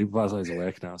hell. And he was always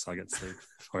awake now, so I get to sleep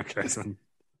before it goes on.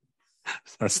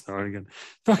 Starts snoring again.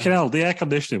 Fucking hell, the air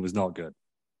conditioning was not good.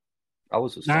 I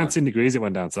was 19 degrees it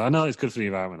went down. So I know it's good for the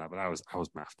environment now, but I was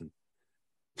mafting.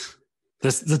 The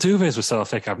duvets were so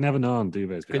thick. I've never known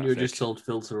duvets. Can you just told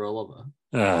Phil to roll over?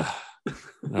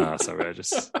 It's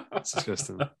outrageous. It's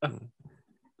disgusting.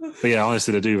 But yeah,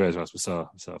 honestly, the duvets were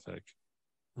so thick.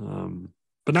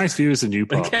 But nice views in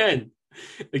Newport.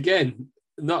 Again,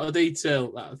 not a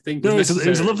detail that I think. No, it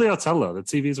was a lovely hotel though. The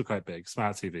TVs were quite big,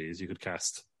 smart TVs you could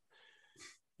cast.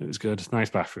 It was good. Nice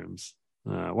bathrooms.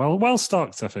 Well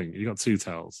stocked. I think you got 2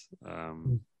 towels,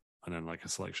 and then like a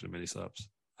selection of mini subs.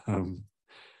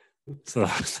 So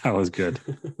that was good.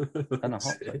 And a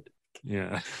hot plate.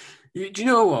 Yeah. Do you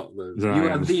know what, Lou? You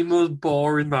are the most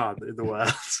boring man in the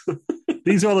world.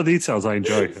 These are all the details I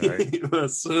enjoy. Right? You are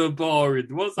so boring.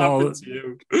 What's happened to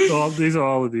you? These are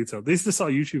all the details. These are the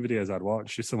sort of YouTube videos I'd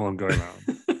watch. Just someone going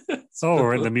around.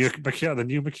 We're in the new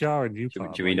Macchiara in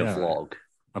Newport. Do you mean a vlog?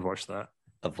 I'd watch that.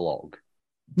 A vlog?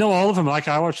 No, all of them. Like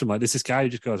I watch them. Like there's this guy who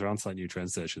just goes around to like new train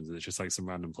stations, and it's just like some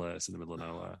random place in the middle of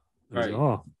nowhere. Right.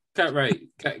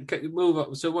 Can't move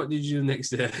up. So what did you do next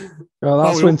day? Well,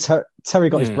 that's when Terry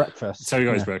got his breakfast. Terry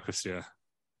got his breakfast, yeah.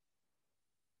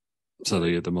 So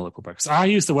the multiple breakfast. I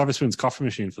used the Wetherspoons coffee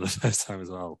machine for the first time as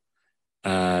well.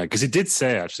 Because it did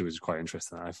say, actually, which was quite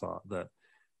interesting, I thought, that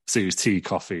so it was tea,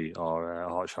 coffee, or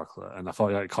hot chocolate. And I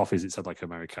thought, like, coffees, it said like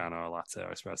Americano or latte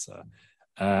or espresso.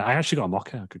 I actually got a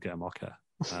mocha. I could get a mocha.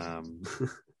 And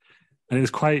it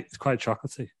was quite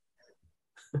chocolatey.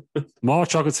 More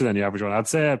chocolatey than the average one. I'd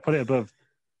say I'd put it above,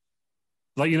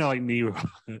 like Nero.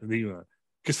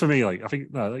 Because for me, like I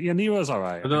think Nero's all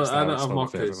right. I don't have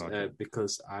mochas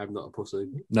because I'm not a pussy.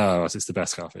 No, it's the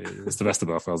best coffee. It's the best of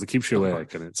both worlds. It keeps you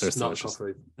awake, and it's not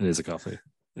coffee. It is a coffee.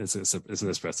 It's an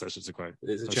espresso.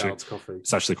 It's a child's coffee.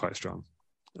 It's actually quite strong.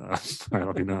 I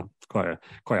let you know. It's quite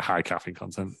a high caffeine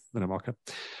content in a mocha.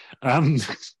 But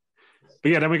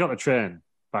yeah, then we got the train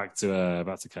back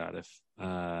to Cardiff,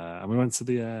 and we went to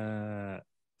the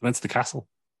castle.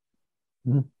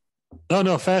 Mm.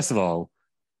 No. First of all,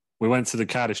 we went to the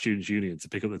Cardiff Students' Union to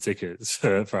pick up the tickets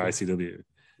for ICW,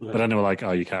 but then they were like,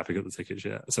 "Oh, you can't pick up the tickets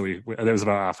yet." So there was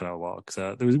about a half an hour walk.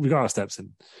 So we got our steps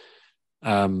in.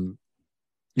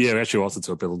 We actually walked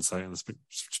into a building site and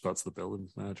spoke to the building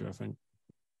manager, I think,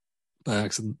 by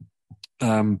accident.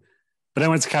 But then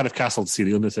went to Cardiff Castle to see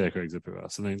the Undertaker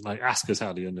exhibit. So they ask us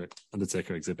how the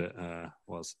Undertaker exhibit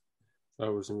was.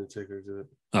 That was Undertaker exhibit.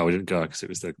 Oh, we didn't go because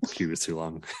the queue was too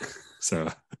long. So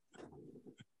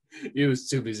he was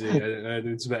too busy. I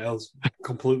doing something else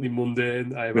completely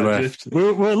mundane. I we imagine. left.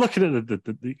 We're looking at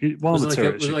the one of the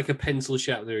turrets. It was like a pencil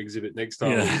sharpener exhibit next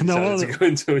time. Yeah, one of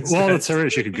the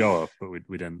turrets you could go up, but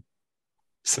we didn't.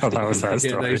 So that was that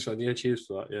story. Nice one. Yeah, cheers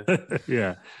for that. Yeah.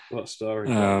 Yeah. What a story.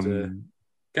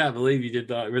 Can't believe you did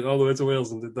that. You went all the way to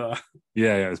Wales and did that.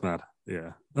 Yeah, it was mad.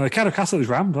 Yeah. Cardiff Castle was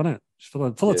rammed, wasn't it? Just full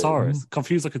of tourists.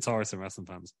 Confused looking tourists and wrestling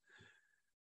fans.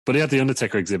 But he had the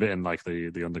Undertaker exhibit in like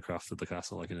the undercraft of the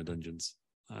castle, like in the dungeons.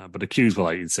 But the queues were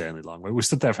like insanely long. We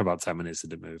stood there for about 10 minutes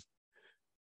and didn't move.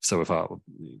 So we thought,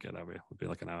 we'd get over here. It would be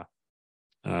like an hour.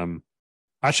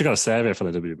 I actually got a survey for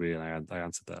the WWE and I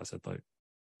answered that. I said, like,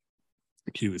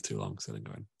 the queue was too long, so I didn't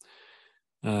go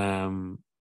in.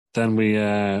 Then we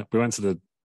went to the.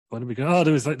 Where did we go? Oh,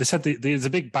 there was they said there's a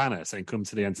big banner saying "Come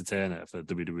to the Entertainer" for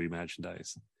WWE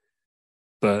merchandise,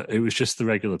 but it was just the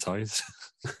regular toys.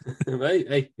 Right,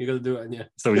 hey, you got to do it, and yeah.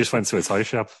 So we just went to a toy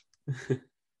shop.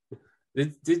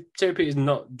 Did Terry Peters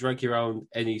not drag you around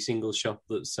any single shop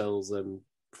that sells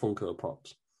Funko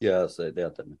Pops? Yeah, so they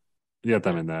had them. You had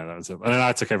them in there. That was it. And then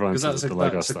I took everyone to Because the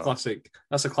Lego that's a store. classic.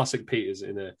 That's a classic Peters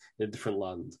in a different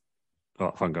land.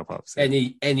 Oh, Funko Pops.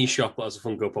 Any shop that has a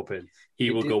Funko Pop in,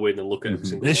 he will go in and look at every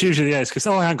single It's one. usually, it's because,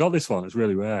 I haven't got this one. It's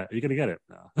really rare. Are you going to get it?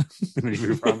 No. And then you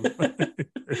move on.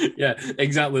 Yeah,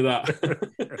 exactly that.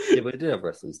 Yeah, but it did have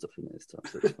wrestling stuff in it this time,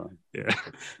 so it's fine. Yeah.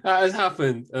 That has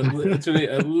happened to me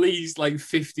at least like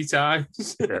 50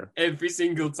 times. Yeah. Every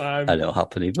single time. And it'll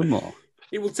happen even more.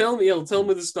 He'll tell me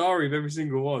the story of every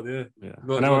single one, yeah. Yeah.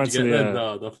 But And I what went did to you get the, then?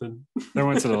 No, nothing. then I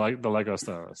went to the Lego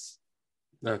stores.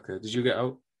 Okay, did you get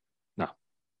out? No.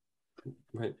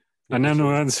 Right. And then we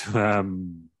went to,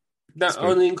 That Spoon.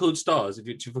 only includes stars if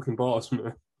you fucking bought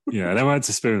something. yeah, then we went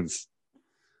to Spoons.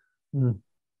 Mm.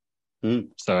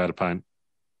 So I had a pint.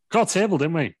 Got a table,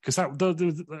 didn't we? Because there was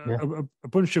Yeah. a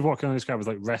bunch of what can I describe as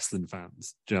like wrestling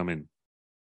fans. Do you know what I mean?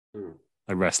 Mm.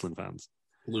 Like wrestling fans.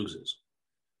 Losers.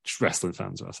 Just wrestling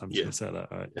fans, Ross. I'm just Yeah. going to say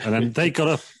that, right? And then they got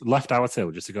up, left our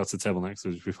table just to go to the table next to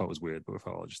us, which we thought was weird, but we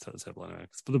thought, I'll just take the table anyway.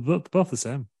 But they're both the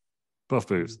same. Both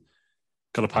booths.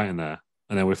 Got a pint in there.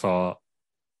 And then we thought,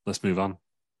 let's move on.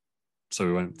 So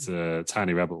we went to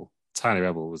Tiny Rebel. Tiny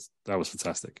Rebel was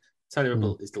fantastic. Tiny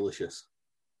Rebel is delicious.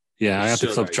 Yeah, I had So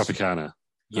the Club nice. Tropicana.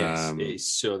 Yes, it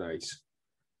is so nice.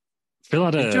 Phil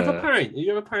had Did you have a pint? Did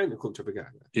you have a pint in the Club Tropicana?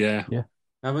 Yeah.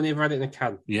 I've only ever had it in a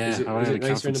can. Yeah, Is it, I is had it a can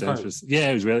nicer from in the pint? Sainsbury's. Yeah,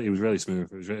 it was really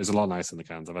smooth. It was a lot nicer in the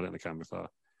cans. I've had it in the can before.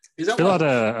 Is that Phil what?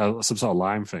 had some sort of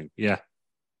lime thing. Yeah.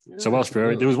 So Welsh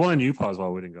Brewery. There was one in Newport as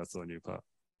well. We didn't go to the Newport.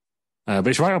 But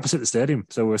it's right opposite the stadium.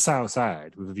 So we're sat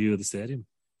outside with a view of the stadium.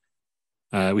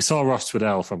 We saw Ross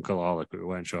Twiddell from Culaholic, but we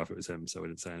weren't sure if it was him, so we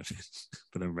didn't say anything.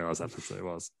 But then we realised after it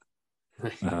was.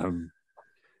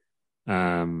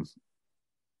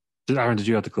 Aaron, did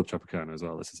you have the Club Tropicana as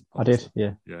well? This is I did,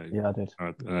 yeah. Yeah. I did. All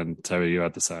right. And Terry, you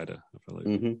had the cider. I feel like.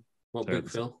 Mm-hmm. What big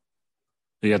Phil?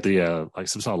 He had the like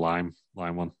some sort of lime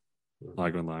one,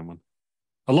 lager and lime one.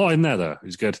 A lot in there though. It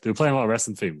was good. They were playing a lot of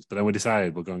wrestling themes, but then we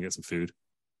decided we'll go and get some food,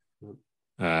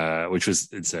 which was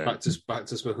insane. Back to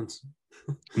Spoons.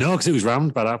 No, because it was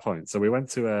rammed by that point. So we went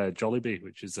to Jollibee,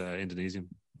 which is Indonesian.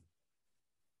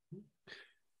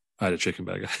 I had a chicken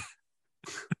burger.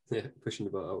 Yeah, pushing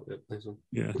the boat out. Yep, nice one.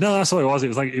 Yeah, no, that's what it was.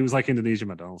 It was like Indonesian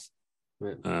McDonald's.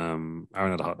 Right. Aaron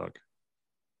had a hot dog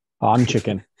And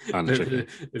chicken. and a chicken.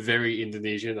 Very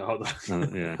Indonesian hot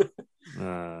dog. Yeah.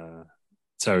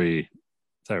 Terry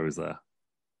was there.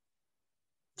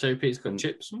 Terry Pete's got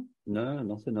chips. No,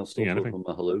 nothing. I'll still Yeah, put anything. on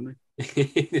my halloumi.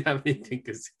 Anything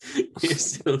because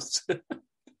he's still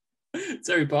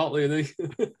Terry Bartley, I think.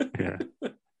 Yeah.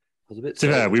 I was a bit To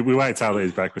be fair, sad. we worked out that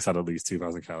his breakfast had at least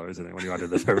 2,000 calories in it when you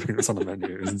added everything that's on the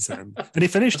menu. It was insane. And he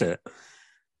finished it.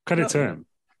 Credit to him.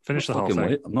 Finished the whole Fucking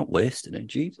thing. I'm not wasting it,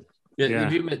 Jesus. Yeah, Yeah.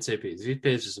 if you met Terry Pete, if he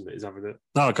pays for something, he's having it.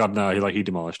 Oh, God, no. He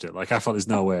demolished it. Like, I thought there's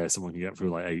no way someone can get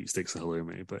through like 8 sticks of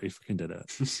halloumi, but he fucking did it.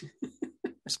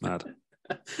 It's mad.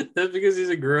 That's because he's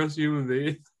a gross human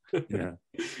being. Yeah.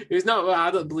 He's not.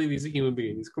 I don't believe he's a human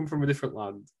being. He's come from a different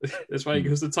land. That's why he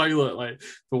goes to the toilet like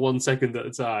for 1 second at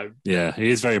a time. Yeah. He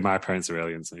is very my parents are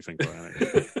aliens, when you think about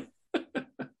it.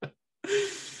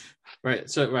 Right.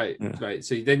 So Yeah. right.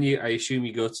 So then I assume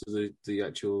you go to the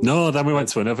actual. No, then we went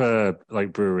to another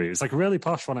like brewery. It was like a really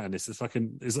posh one, and it's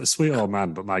a sweet old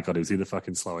man, but my God, he was the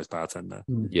fucking slowest bartender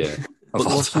Yeah. of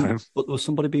all time. But there was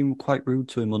somebody being quite rude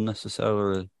to him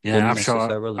unnecessarily. Yeah, I'm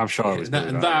sure it was.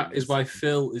 And that is why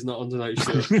Phil is not on tonight's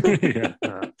show. Yeah.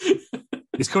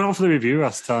 It's coming on for the review. I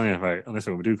was telling you, right? And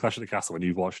listen, when we do Clash at the Castle, when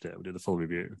you've watched it, we do the full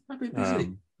review. I'll be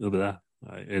busy. It'll be there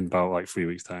in about like 3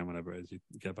 weeks' time, whenever it is you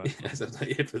get back. Yes, I'm not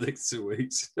here for the next 2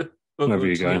 weeks. Whenever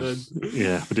you go.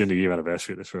 Yeah, we're doing the year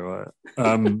anniversary of this for a while.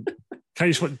 Can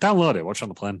you just download it? Watch it on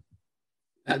the plane.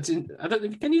 I don't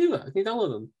know. Can you do that? Can you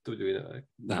download them? Do we do it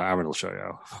No, Aaron will show you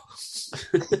how.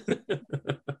 now?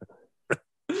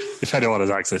 If anyone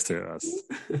has access to it, that's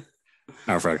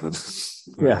Aaron Franklin.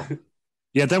 Yeah.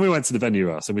 Yeah, then we went to the venue,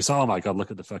 Ross, and we saw, oh my God,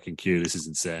 look at the fucking queue. This is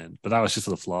insane. But that was just for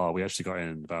the floor. We actually got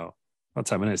in about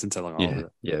 10 minutes. Didn't take long.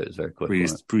 Yeah, it was very quick.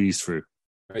 wasn't it? Breezed through.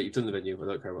 Right, you've done the venue. I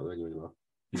don't care about the venue anymore.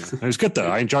 Yeah. It was good,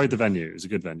 though. I enjoyed the venue. It was a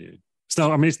good venue.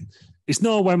 It's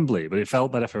not Wembley, but it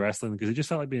felt better for wrestling because it just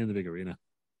felt like being in the big arena.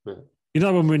 Yeah. You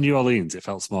know, when we were in New Orleans, it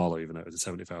felt smaller, even though it was a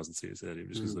 70,000 seat stadium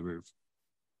just because of the roof.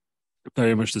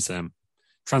 Very much the same.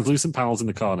 Translucent panels in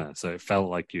the corner, so it felt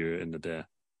like you were in the day.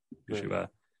 Right. You were.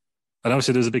 And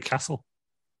obviously, there's a big castle.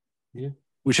 Yeah.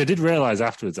 Which I did realise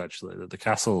afterwards, actually, that the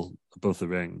castle above the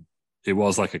ring, it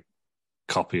was like a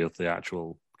copy of the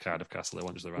actual Cardiff castle. It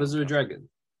wasn't just the Was there a round dragon?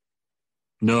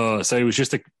 No, so it was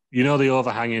just the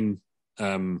overhanging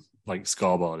like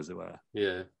scoreboard, as it were.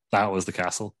 Yeah. That was the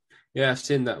castle. Yeah, I've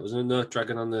seen that. Was there no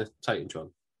dragon on the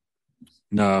Titantron?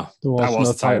 No, There that was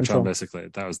no the Titantron, Titantron. basically.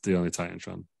 That was the only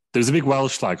Titantron. There was a big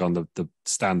Welsh flag on the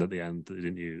stand at the end that they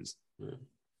didn't use.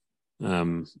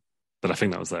 But I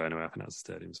think that was there anyway. I think that was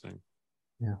the stadium's thing.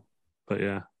 Yeah. But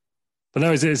yeah. But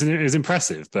no, it was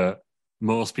impressive, but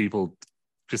most people,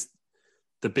 just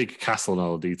the big castle and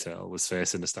all the detail was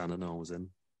facing the stand that no one was in.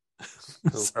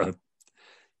 So,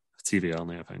 TV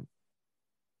only, I think.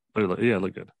 But it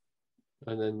looked good.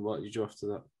 And then what did you do after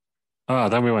that? Oh,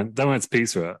 then we went to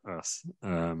pizza at us.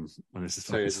 When this is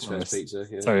Terry's first pizza.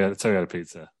 Yeah. Terry had a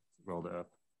pizza, rolled it up.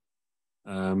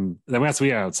 Then we had to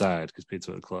eat outside because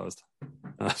pizza had closed.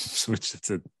 So we just had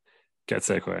to get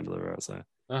a takeaway and deliver outside.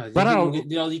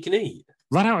 The all you can eat.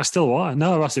 Ran out of still water.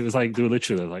 No, Ross, it was like they were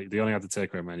literally like they only had the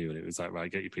takeaway menu, and it was like,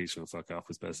 right, get your pizza and fuck off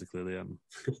was basically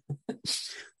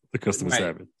the customer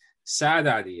service. Sad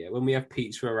idea. When we have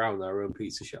pizza around our own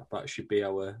pizza shop, that should be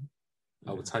our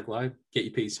tagline: "Get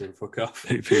your pizza and fuck off."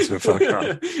 Get your pizza and fuck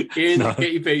off. Ian,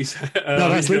 get your pizza. No,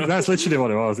 that's literally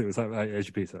what it was. It was like, right, here's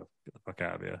your pizza. Get the fuck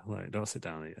out of here. Like, don't sit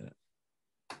down and eat it.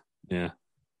 Yeah.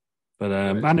 But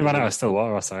Andy ran out of still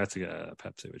water, so I had to get a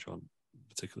Pepsi, which one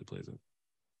particularly pleasing.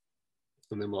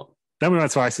 And then what? Then we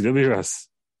went to ICW, Russ.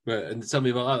 Right, and tell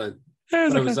me about that then. Yeah,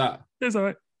 What was that? It was all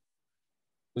right.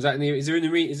 Was that is there an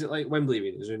arena? Is it like Wembley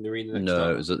Arena? Is there an arena next No,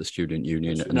 door? it was at the Student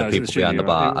Union, and No, the it was people at the behind the Student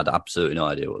bar Union. had absolutely no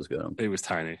idea what was going on. It was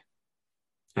tiny.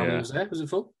 How many Yeah. was there? Was it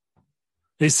full?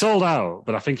 It sold out,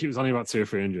 but I think it was only about 200 or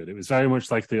 300. It was very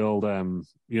much like the old,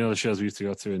 the shows we used to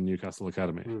go to in Newcastle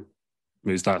Academy. It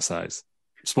was that size.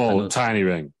 Small, tiny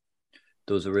ring.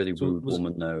 There was a really So rude was it-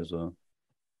 woman there as well.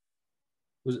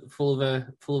 Was it full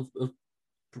of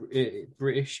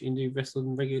British indie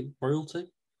wrestling royalty?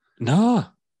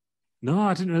 No,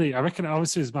 I didn't really. I reckon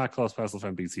obviously it's my close personal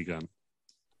friend BT Gunn.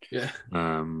 Yeah.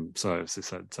 So I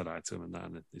said hi to him and that,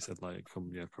 and he said like,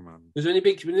 come on. Was there any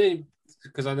big?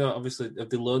 Because I know obviously have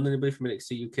they loaned anybody from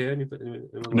NXT UK? Anybody?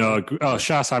 No,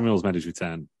 Shah Samuels made his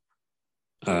return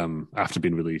after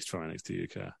being released from NXT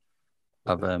UK.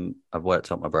 I've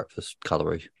worked out my breakfast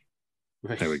calorie.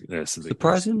 Right. There we go. There's the big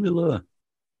Surprisingly low.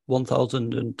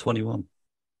 1,021.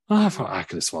 I thought I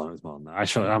could have sworn it was more than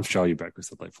that. I'm sure your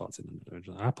breakfast had like 1,400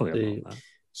 originally. I probably had more than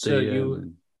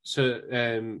that.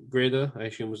 So Grado, I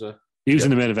assume was a. He was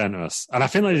in the main event of us, and I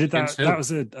think they did that. Against who? That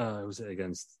was it. Was it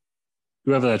against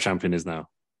whoever their champion is now,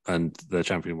 and the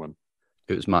champion won.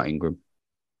 It was Matt Ingram.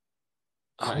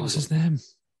 Oh, what's his name?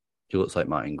 He looks like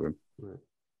Matt Ingram.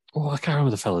 Oh, I can't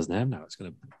remember the fella's name now. It's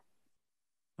going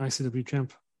to ICW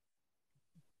champ.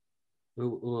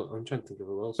 I'm trying to think of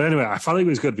who else. But anyway, I felt like it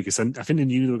was good because I think they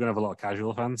knew they were going to have a lot of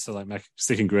casual fans, so like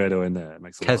sticking Grado in there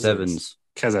makes a lot of Kez sense. Evans.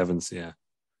 Kez Evans, yeah.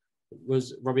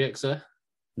 Was Robbie X there?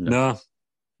 No.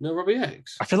 No, Robbie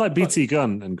X. I feel like BT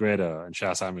Gunn and Grado and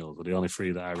Shah Samuels were the only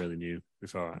three that I really knew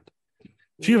beforehand.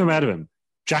 A few of them heard of him.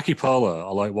 Jackie Polo,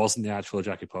 although it wasn't the actual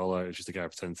Jackie Polo, it was just a guy who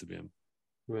pretended to be him.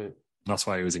 Right. That's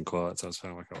why he was in quotes. I was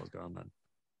feeling like I was gone then.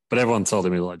 But everyone told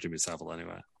him he looked like Jimmy Savile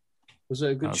anyway. Was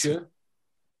it a good show?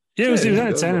 Yeah, it was Yeah,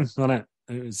 entertaining, wasn't it?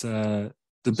 It was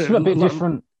It's a bit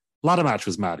different. Ladder match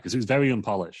was mad because it was very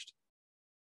unpolished.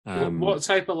 What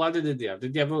type of ladder did they have?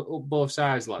 Did they have up both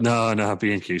sides ladder? No,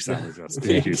 B&Q standards. That's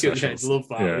B&Q specials. Love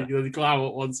that. Yeah. You know, they climb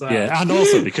up one side. Yeah, and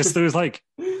also because there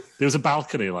was a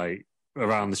balcony like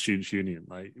around the Students' Union.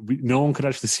 Like no one could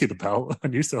actually see the belt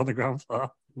when you stood on the ground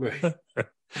floor Right.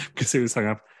 because it was hung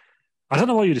up. I don't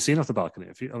know what you'd have seen off the balcony.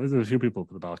 There were a few people up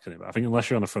the balcony, but I think unless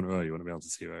you're on the front row, you wouldn't be able to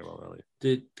see very well, really.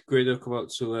 Did Grado come out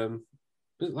to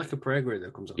was it like a prayer Grado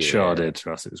comes out? Yeah. Sure did.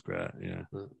 Ross, it was great. Yeah. Yeah.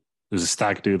 There was a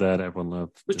stag do there that everyone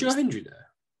loved. Was Joe Hendry there?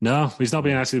 No, he's not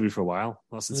been in ICW for a while.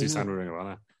 Not since he Yeah. signed with Ring of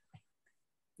Honor.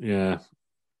 Yeah.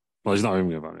 Well, he's not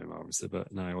Ring of Honor, obviously,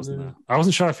 but no, he wasn't Yeah. there. I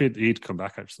wasn't sure if he'd come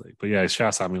back, actually. But yeah, Shah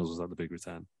Samuels was at the big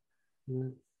return. Yeah.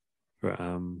 But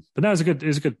no, it was a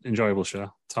good, enjoyable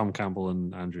show. Tom Campbell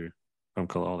and Andrew from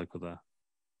Cultaholic were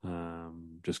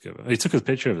there. He took a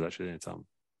picture of it, actually, didn't he, Tom?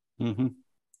 Mm-hmm.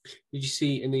 Did you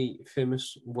see any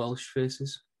famous Welsh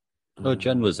faces? Oh,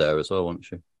 Jen was there as well, wasn't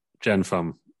she? Jen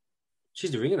from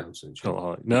She's the ring announcer, isn't she?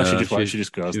 Cultaholic. No, she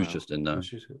just goes She was now. just in there.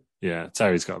 She's Yeah,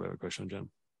 Terry's got a bit of a crush on Jen.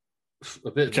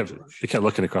 a bit. He kept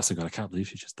looking across and going, I can't believe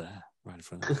she's just there, right in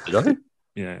front of me. Did I?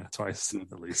 Yeah, twice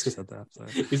at least he said that. So.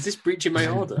 Is this breaching my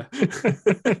order?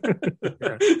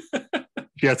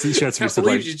 She had to be I can't stood believe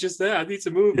like, she's just there. I need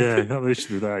to move. yeah, not really should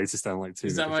be there. He's just down like 2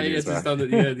 Is that meters why he from has you to as stand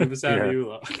well. at the other side Yeah. of you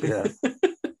lot? Yeah.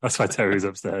 That's why Terry's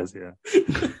upstairs, yeah.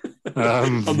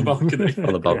 On the balcony.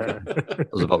 On the balcony. Yeah. I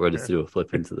was about ready to do a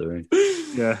flip into the ring.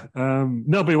 Yeah.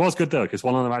 No, but it was good though, because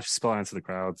one of them actually spilled into the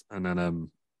crowd, and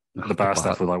then the bar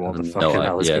staff were like, what the fucking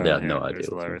hell is going they on had no here? idea. It was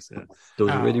hilarious, yeah. There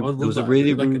was I a love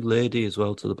really that. rude lady as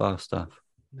well to the bar staff.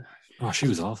 Oh, she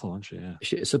was awful, wasn't she?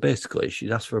 Yeah. So basically,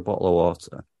 she'd asked for a bottle of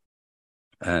water.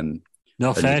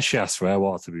 No, fair. She asked for her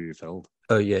water to be refilled.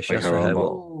 Oh yeah, she Like asked her for own her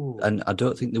bottle. water, and I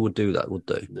don't think they would do that, would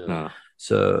they? No.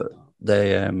 So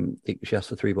she asked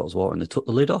for 3 bottles of water, and they took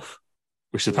the lid off.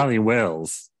 Which apparently in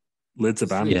Wales, lids are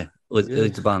banned. Yeah,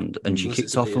 lids are banned, and she Unless kicked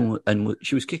it's a off, beer. and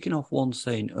she was kicking off one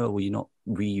saying, "Oh, well, you're not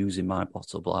reusing my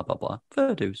bottle, blah blah blah."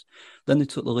 Fair dues. Then they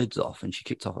took the lids off, and she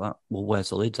kicked off that. Well, where's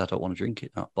the lids? I don't want to drink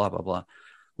it now. Blah blah blah.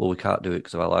 Well, we can't do it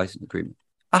because of our license agreement.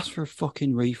 Asked for a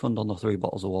fucking refund on the 3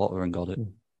 bottles of water and got it.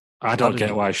 I don't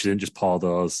get why she didn't just pour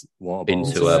those water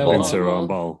bottles Into her bottle. into her own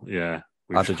bottle. Yeah,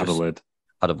 we I'd should have have a lid.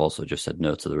 I'd have also just said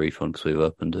no to the refund because we've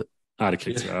opened it. I'd have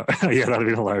kicked it out. Yeah, that'd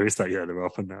be hilarious. That they're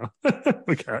open now.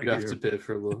 We can't You have get to pay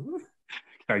for a little.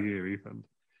 a refund.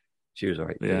 She was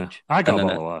alright. Yeah, bitch. I got And a then,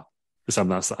 bottle of water. Because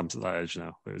I'm to that age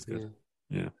now. It was good.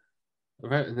 Yeah. All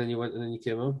right, and then you went and then you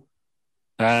came home.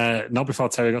 Not before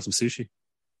Terry got some sushi.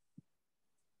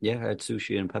 yeah, I had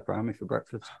sushi and pepperami for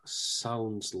breakfast.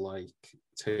 Sounds like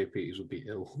Terry Peters would be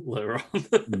ill later on.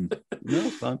 No,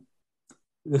 it's fine.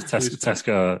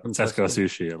 Tesco From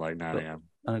sushi at like 9 a.m.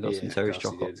 And I got some Terry's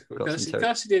chocolate.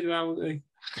 Cassie did, haven't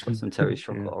Got some Terry's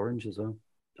chocolate orange as well.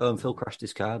 Oh, and Phil crashed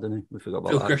his car, didn't he? We forgot about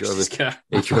Phil that. crashed his car.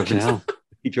 He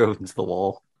drove into the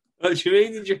wall. What do you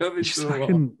mean? Did you have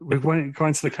it? We're going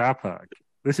to the car park.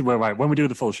 This is where, right, when we do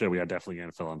the full show, we are definitely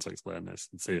going to Phil on to explain this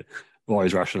and see what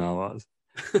his rationale was.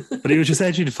 But he was just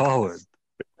edging forward.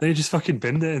 Then he just fucking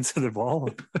binned it into the wall.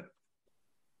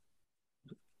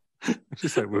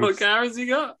 Just like, What car has he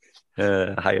got?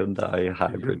 Hyundai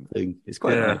hybrid thing. It's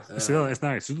quite nice. It's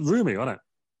nice. It's roomy, wasn't it?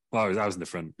 Well, I was in the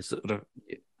front.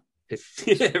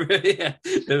 Yeah.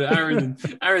 Aaron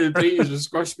and Peters were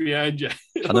squashed behind you.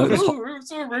 I know it was it's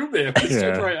so roomy.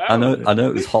 Yeah. Right out. I know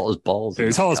it was hot as balls. It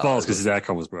was hot as balls because his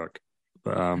aircon was broke.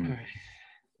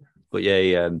 But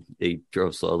yeah, he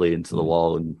drove slowly into the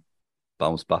wall and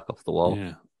bounced back off the wall.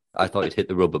 Yeah. I thought he'd hit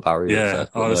the rubber barrier. Yeah,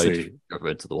 but no, honestly. he just drove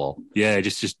into the wall. Yeah,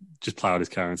 just ploughed his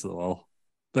car into the wall.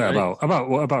 Yeah, Right.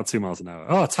 about 2 miles an hour.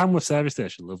 Oh, Tamworth service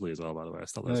station, lovely as well, by the way. I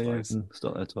stopped there twice.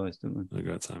 Stopped there twice, didn't we? A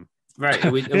great time. Right,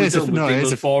 are we done with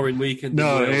the boring weekend?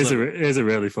 No, in Wales, here's a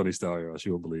really funny story, Ross.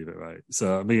 You won't believe it, right?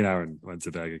 So me and Aaron went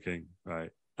to Burger King, right?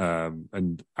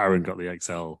 And Aaron got the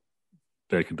XL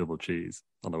bacon double cheese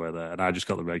on the way there, and I just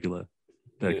got the regular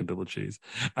bacon double cheese.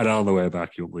 And on the way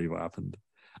back, you won't believe what happened.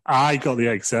 I got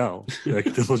the XL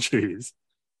bacon double cheese.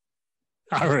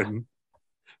 Aaron,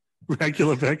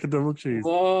 regular bacon double cheese.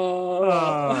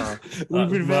 Whoa.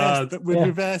 With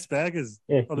reverse burgers.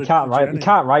 Yeah, on you a can't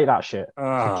write that shit.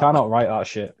 Ah. You cannot write that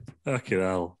shit. Fucking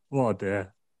hell. What a day.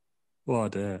 What a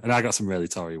day. And I got some really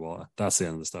Tory water. That's the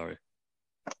end of the story.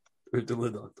 With the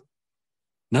lid on.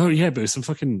 No, yeah, but it was some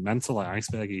fucking mental, like,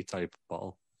 icebergy type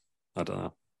bottle. I don't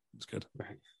know. It was good.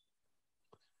 Right.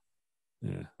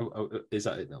 Yeah. Is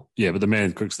that it now? Yeah, but the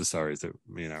main crux of the story is that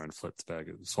me and Aaron swapped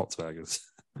burgers.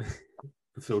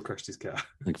 Phil crashed his car.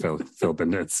 I think Phil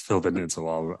binned it into the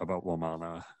wall about 1 mile an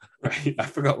hour. Right, I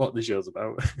forgot what the show's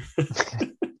about.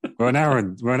 We're an hour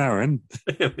in.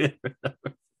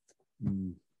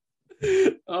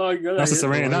 Oh god, That's the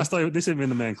serene. This isn't even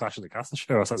the main Clash of the Castle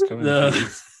show. So that's coming. No.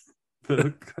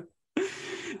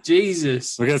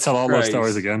 Jesus. We're going to tell all Christ. those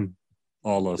stories again.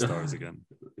 All those stories again.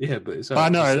 Yeah, but it's. But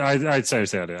no, I'd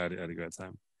seriously had a great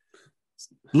time.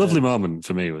 Lovely moment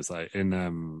for me was like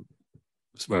in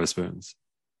Wetherspoons.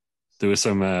 There were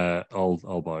some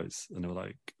old boys, and they were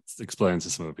like explaining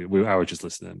to some of the people. I was just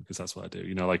listening because that's what I do.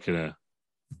 You know, like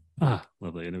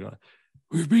lovely. And they were like,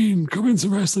 "We've been coming to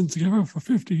wrestling together for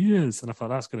 50 years," and I thought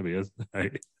that's going to be us.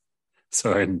 Right?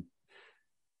 So in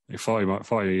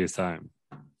 40 years' time,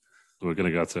 we're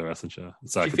going to go to a wrestling show.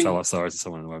 So I can tell that story to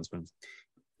someone in the Wetherspoons.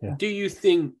 Yeah. Do you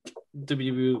think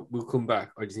WWE will come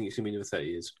back, or do you think it's going to be another 30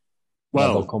 years?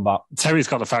 Well, they'll come back. Terry's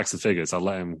got the facts and figures. I'll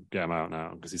let him get them out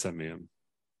now because he sent me them.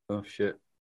 Oh shit!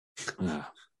 Yeah.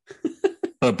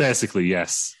 But basically,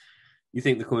 yes. You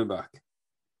think they're coming back?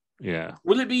 Yeah.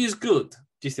 Will it be as good?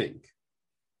 Do you think?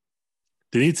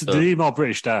 They need more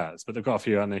British stars, but they've got a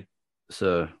few, haven't they?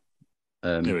 So,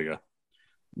 Here we go.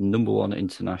 number 1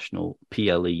 international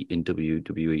PLE in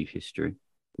WWE history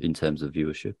in terms of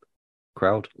viewership.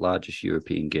 Crowd, largest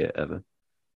European gate ever.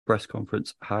 Press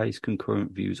conference, highest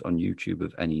concurrent views on YouTube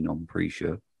of any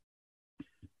non-pre-show.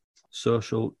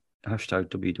 Social, hashtag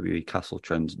WWE Castle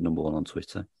Trends, number 1 on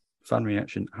Twitter. Fan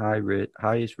reaction,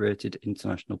 highest rated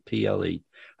international PLE.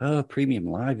 Oh, premium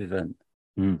live event.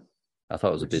 I thought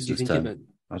it was a business term.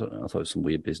 I don't know. I thought it was some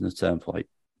weird business term for like,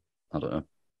 I don't know.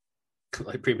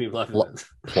 Like premium live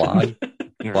Ply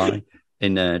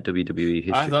in WWE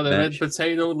history. I thought they meant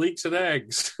potato leeks and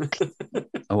eggs.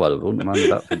 Oh, well, I wouldn't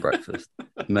mind that for breakfast.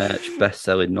 Merch,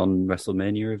 best-selling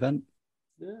non-WrestleMania event.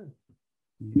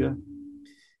 Yeah.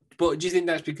 But do you think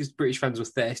that's because British fans were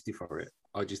thirsty for it,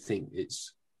 or do you think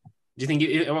it's? Do you think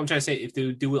what I'm trying to say? If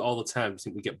they do it all the time, do you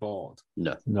think we get bored?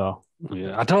 No.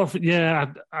 Yeah, I don't.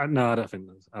 Yeah, no, I don't think.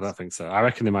 I don't think so. I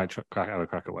reckon they might have a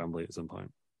crack at Wembley at some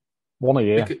point. One a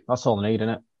year. That's all they need, isn't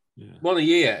it? Yeah. One a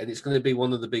year, and it's going to be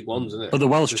one of the big ones, isn't it? But the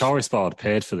Welsh Tourist Board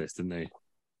paid for this, didn't they?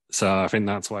 So I think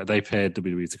that's why they paid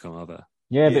WWE to come over.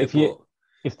 Yeah, but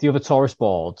if the other tourist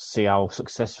boards see how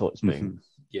successful it's been,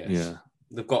 yes,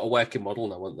 they've got a working model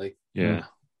now, haven't they? Yeah.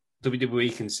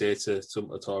 WWE can say to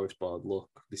a tourist board, look,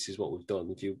 this is what we've done.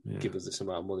 If you give us this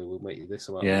amount of money, we'll make you this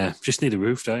amount of money. Just need a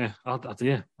roof, don't you? I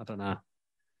don't know.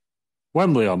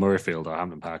 Wembley or Murrayfield or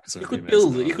Hampton Park. You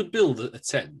could build a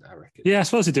tent, I reckon. Yeah, I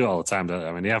suppose they do it all the time, don't they?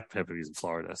 I mean, they have pay-per-views in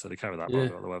Florida, so they carry that ball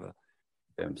all the weather.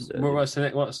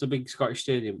 What's the big Scottish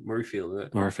stadium? Murrayfield, isn't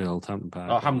it? Murrayfield, Hampton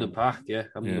Park. Oh, Hampden Park, yeah.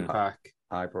 Hampden Park.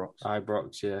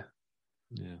 Ibrox, yeah.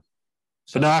 Yeah.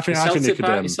 But no, I think they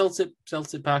could.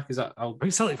 Celtic Park, is that? I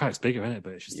think Celtic Park's bigger, isn't it?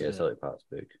 But it's just Celtic Park's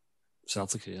big.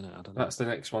 Celtic, isn't it? I don't know. That's the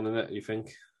next one, isn't it? You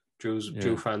think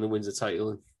Drew finally wins the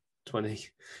title in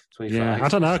 2025? Yeah, I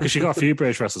don't know because you got a few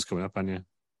British wrestlers coming up, haven't you?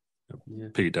 Yeah.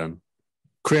 Pete Dunne,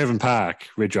 Craven Park,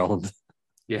 Ridge Holland.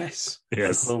 Yes.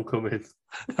 Homecoming.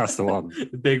 That's the one.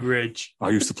 The Big Ridge. I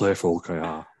used to play for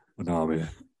OKR when I'm here,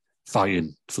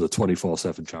 fighting for the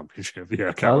 24/7 championship. Yeah,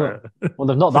 I can't wait. Well,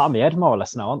 they've knocked that on the head more or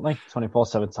less now, haven't they?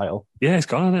 24/7 title. Yeah, it's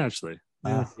gone on it, actually.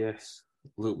 Yes.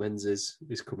 Luke Menzies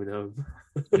is coming home.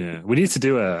 Yeah, we need to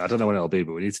do I don't know when it'll be,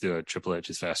 but we need to do a Triple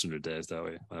H's First 100 Days, don't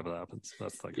we? Whenever that happens.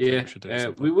 That's like we should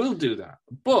do. We will do that.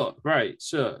 But, right,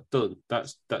 so, done.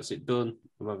 That's it, done.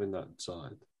 I'm having that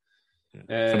side.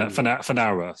 Yeah. For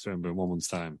now, Ross, remember, in 1 month's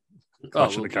time.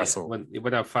 Clash at the Castle.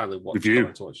 When I finally watch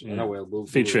it, I will.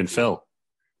 Featuring Phil.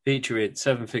 Featuring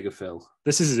 7-figure Phil.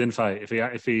 This is his invite. If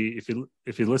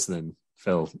you're listening,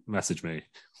 Phil, message me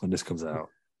when this comes out.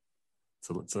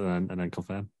 And then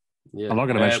confirm. Yeah. I'm not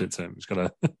going to mention it to him. He's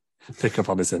got to pick up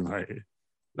on this invite.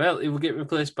 Well, it will get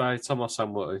replaced by Thomas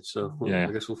Samway, so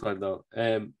I guess we'll find out.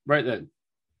 Right then.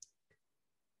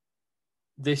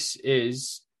 This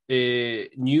is a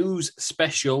news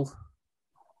special.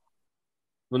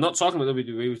 We're not talking about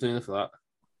WWE, we're doing it for that.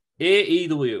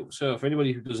 AEW. So, for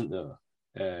anybody who doesn't know,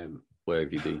 where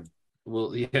have you been?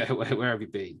 Well, yeah, where have you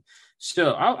been?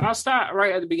 So, I'll start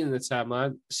right at the beginning of the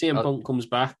timeline. CM Punk comes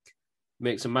back,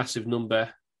 makes a massive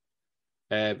number,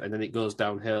 and then it goes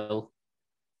downhill.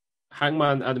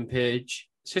 Hangman Adam Page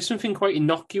says something quite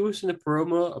innocuous in a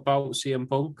promo about CM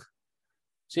Punk.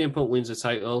 CM Punk wins the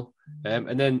title,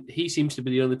 and then he seems to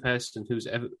be the only person who's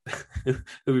ever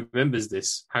who remembers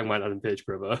this Hangman Adam Page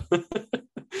promo.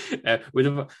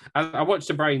 I watched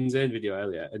the Brian Zane video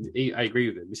earlier, and I agree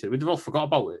with him. He said, we'd have all forgot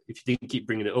about it if you didn't keep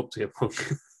bringing it up to CM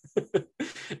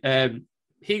Punk.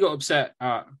 He got upset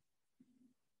at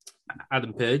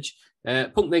Adam Page.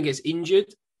 Punk then gets injured,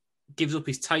 gives up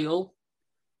his title.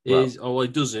 He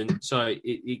doesn't.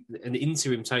 Sorry, an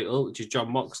interim title, which is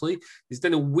John Moxley. There's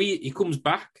then he comes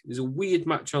back. There's a weird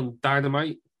match on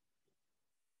Dynamite.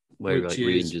 Where he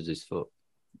re-injures his foot.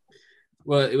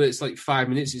 Well, it's like 5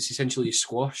 minutes. It's essentially a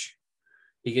squash.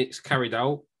 He gets carried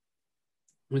out.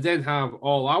 We then have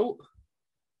All Out.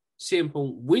 CM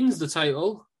Punk wins the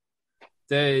title.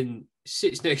 Then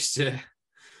sits next to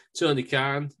Tony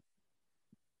Khan.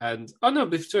 And,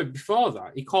 before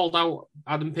that, he called out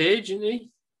Adam Page, didn't he?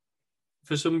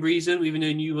 For some reason, even though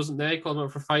he knew he wasn't there, he called him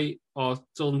out for a fight or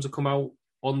told him to come out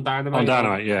on Dynamite. On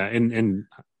Dynamite, yeah, in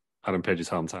Adam Page's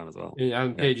hometown as well. In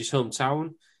Adam Page's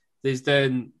hometown. There's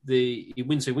then he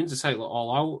wins the title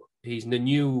All Out. He's the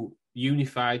new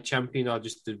unified champion or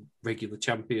just the regular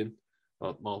champion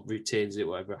or retains it,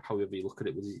 however you look at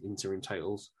it with his interim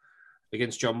titles.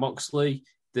 Against John Moxley.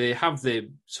 They have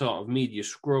the sort of media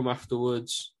scrum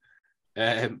afterwards.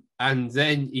 And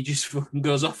then he just fucking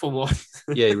goes off on one.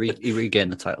 Yeah, he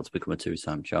regained the title to become a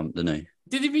 2-time champ, didn't he?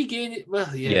 Did he regain it? Well,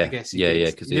 I guess he did.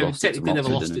 Yeah, because he technically never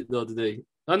lost it, though, did he?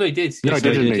 Oh, no, he did. No, he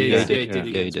did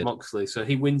against Moxley. So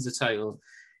he wins the title.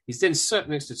 He's then sat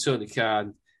next to Tony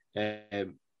Khan.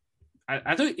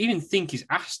 I don't even think he's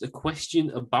asked a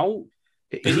question about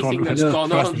anything that's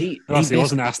gone on. He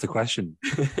wasn't asked a question.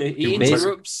 He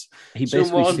interrupts. He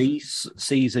basically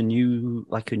sees a news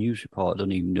report,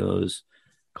 doesn't he? Knows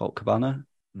Colt Cabana.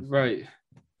 Right.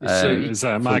 It's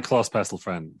my close personal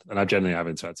friend, and I generally have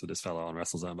interacted with this fellow on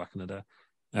WrestleZone back in the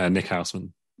day. Nick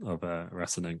Houseman of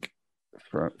Wrestling Inc.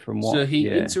 From what? So he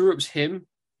interrupts him,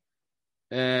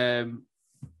 and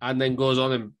then goes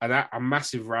on and a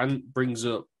massive rant, brings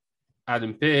up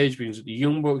Adam Page, brings up the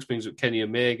Young Bucks, brings up Kenny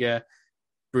Omega,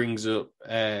 brings up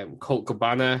Colt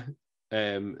Cabana,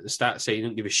 start saying you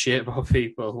don't give a shit about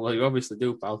people. Well, you obviously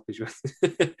do, pal, because you're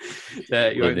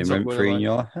Living rent-free in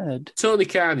your head. Tony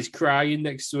Khan is crying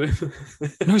next to him.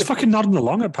 No, he's fucking nodding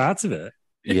along at parts of it.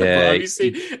 Yeah. Have you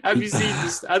seen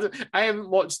this? I haven't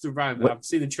watched the rant. I've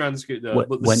seen the transcript though,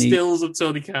 but the stills of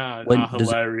Tony Khan are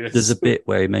hilarious. There's a bit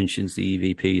where he mentions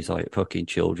the EVPs like fucking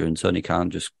children. Tony Khan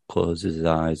just closes his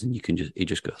eyes and he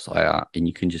just goes like that, and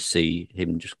you can just see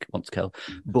him just want to kill.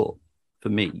 But for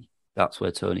me, that's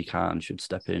where Tony Khan should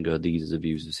step in and go, these are the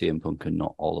views of CM Punk and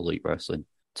not All Elite Wrestling.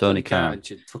 Tony Khan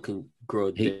should fucking grow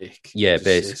a dick. Yeah,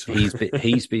 basically,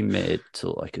 he's been made to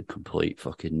like a complete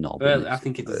fucking knob. Well, I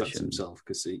think he does that to himself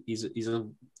because he's a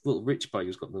little rich boy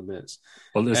who's got no mates.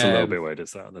 Well, there's a little bit where it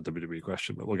is that on the WWE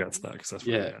question, but we'll get to that because that's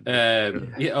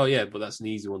but that's an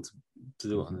easy one to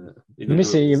do on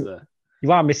it.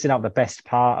 You are missing out the best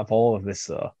part of all of this,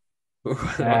 though.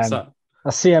 What's that?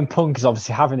 CM Punk is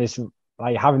obviously having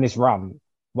this rant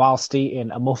whilst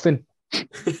eating a muffin.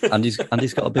 and he's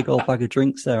got a big old bag of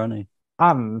drinks there, hasn't he?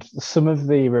 And some of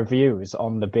the reviews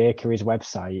on the bakery's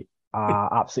website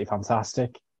are absolutely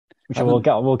fantastic, which we'll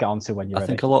get onto when you're ready. I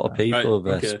think a lot of people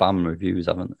have spam reviews,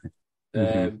 haven't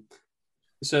they?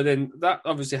 So then that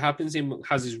obviously happens. He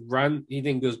has his rant. He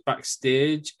then goes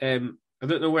backstage. I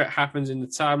don't know where it happens in the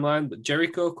timeline, but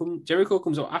Jericho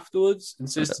comes up afterwards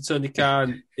and says to Tony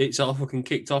Khan, it's all fucking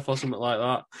kicked off or something like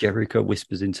that. Jericho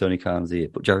whispers in Tony Khan's ear,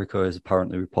 but Jericho is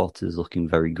apparently reported as looking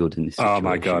very good in this situation. Oh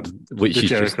my God. Which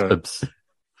is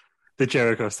the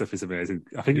Jericho stuff is amazing.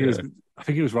 I think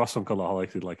it was Ross from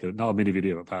Cultaholic did like not a mini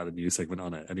video, but part of the news segment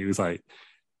on it. And he was like,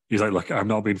 look, I'm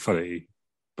not being funny,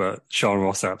 but Sean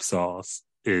Ross Sapp's source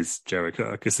is Jericho.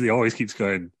 Because he always keeps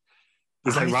going,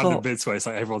 there's like random bits where it's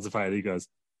like everyone's a fight, and he goes,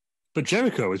 but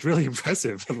Jericho was really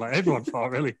impressive, and like everyone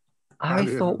thought really. I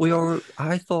thought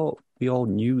we all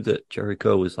knew that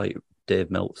Jericho was like Dave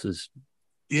Meltzer's.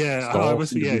 Yeah,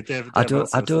 Dave I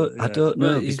don't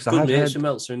know because I've heard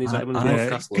Meltzer and he's like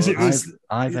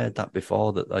I've heard that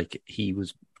before, that like he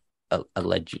was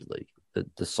allegedly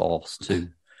the source to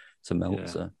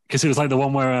Meltzer, because it was like the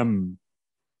one where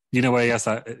where he has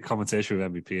that conversation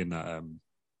with MVP in that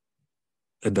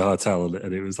in the hotel,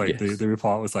 and it was like the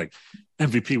report was like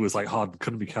MVP was like hard,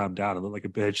 couldn't be calmed down and looked like a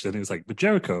bitch. Then it was like, but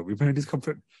Jericho remained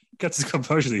gets his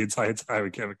composure the entire time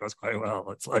and came across quite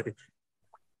well. It's like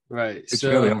it's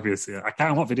really obvious. Yeah, I can't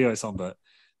remember what video it's on, but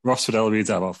Ross Fidel reads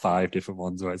out about 5 different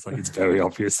ones where it's like it's very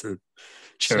obvious that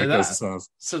Jericho's the source.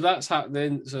 So that's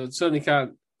happening. So Tony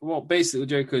Khan, what basically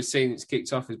Jericho is saying it's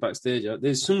kicked off is backstage.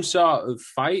 There's some sort of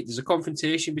fight. There's a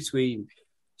confrontation between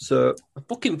a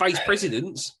fucking vice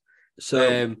presidents.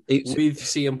 So with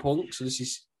CM Punk, so this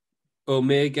is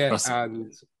Omega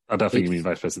and... I don't think you mean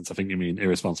vice presidents. I think you mean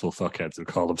irresponsible fuckheads who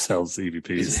call themselves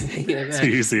EVPs to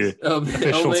use the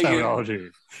official terminology.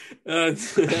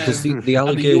 Because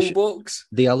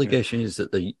the allegation is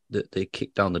that they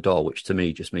kicked down the door, which to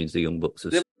me just means the Young Bucks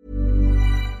have...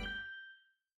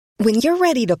 When you're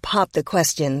ready to pop the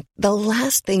question, the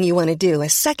last thing you want to do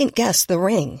is second-guess the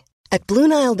ring. At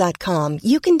BlueNile.com,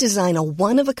 you can design a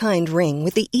one-of-a-kind ring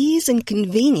with the ease and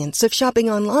convenience of shopping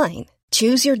online.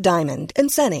 Choose your diamond and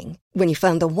setting. When you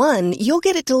find the one, you'll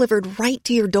get it delivered right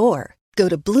to your door. Go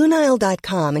to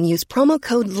BlueNile.com and use promo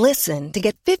code LISTEN to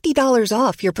get $50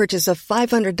 off your purchase of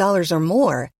 $500 or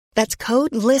more. That's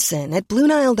code LISTEN at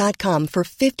BlueNile.com for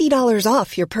 $50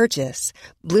 off your purchase.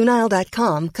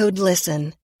 BlueNile.com, code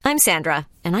LISTEN. I'm Sandra,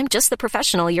 and I'm just the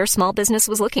professional your small business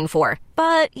was looking for.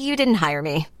 But you didn't hire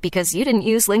me because you didn't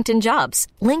use LinkedIn Jobs.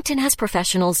 LinkedIn has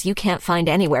professionals you can't find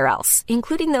anywhere else,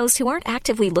 including those who aren't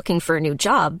actively looking for a new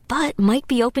job, but might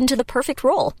be open to the perfect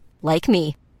role, like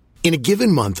me. In a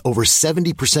given month, over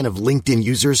 70% of LinkedIn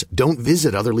users don't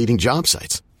visit other leading job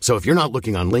sites. So if you're not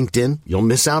looking on LinkedIn, you'll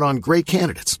miss out on great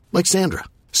candidates like Sandra.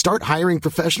 Start hiring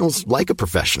professionals like a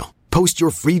professional. Post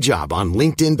your free job on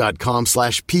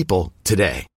linkedin.com/people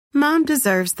today. Mom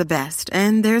deserves the best,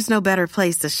 and there's no better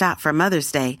place to shop for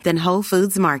Mother's Day than Whole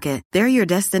Foods Market. They're your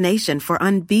destination for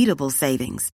unbeatable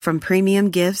savings, from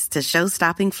premium gifts to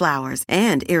show-stopping flowers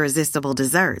and irresistible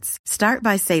desserts. Start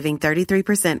by saving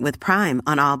 33% with Prime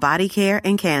on all body care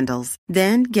and candles.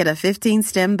 Then get a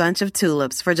 15-stem bunch of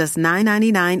tulips for just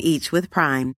 $9.99 each with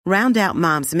Prime. Round out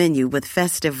Mom's menu with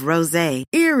festive rosé,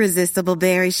 irresistible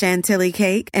berry chantilly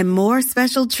cake, and more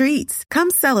special treats. Come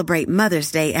celebrate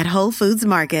Mother's Day at Whole Foods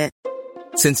Market.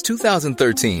 Since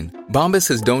 2013, Bombas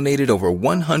has donated over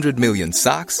 100 million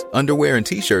socks, underwear, and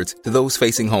T-shirts to those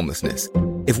facing homelessness.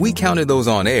 If we counted those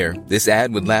on air, this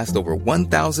ad would last over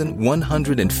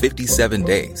 1,157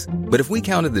 days. But if we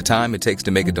counted the time it takes to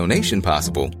make a donation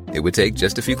possible, it would take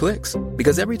just a few clicks.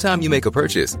 Because every time you make a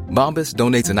purchase, Bombas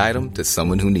donates an item to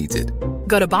someone who needs it.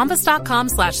 Go to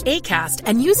bombas.com/ACAST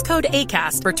and use code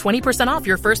ACAST for 20% off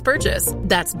your first purchase.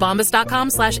 That's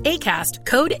bombas.com/ACAST,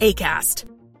 code ACAST.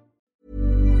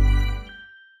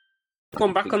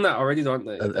 Come back on that already, don't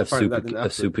they? A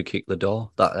super kick the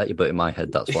door. But in my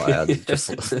head, that's what I had. Just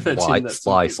slap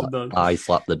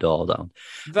the door down.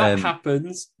 That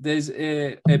happens. There's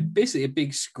basically a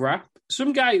big scrap.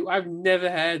 Some guy who I've never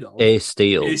heard of. Ace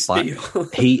Steel. He's one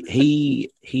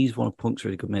of Punk's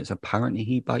really good mates. Apparently,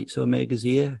 he bites Omega's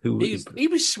ear. He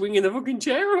was swinging a fucking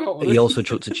chair out. He also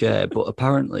chucked a chair, but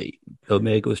apparently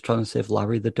Omega was trying to save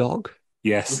Larry the dog.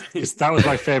 Yes, that was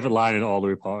my favourite line in all the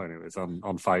reporting. It was on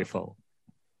Fightful.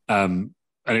 And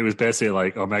it was basically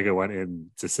like Omega went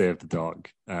in to save the dog,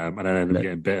 and then ended up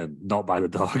getting bitten, not by the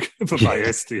dog, but by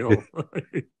Ace Steel.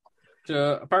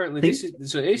 So apparently,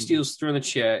 Ace Steel's thrown a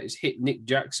chair. It's hit Nick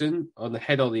Jackson on the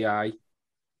head or the eye.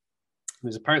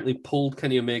 He's apparently pulled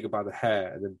Kenny Omega by the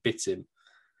hair and then bit him.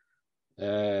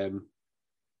 And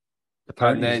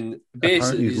then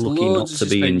basically, he's lucky not to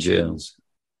be in jail.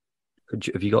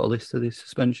 Have you got a list of these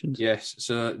suspensions? Yes.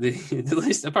 So the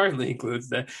list apparently includes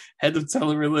the head of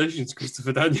talent relations,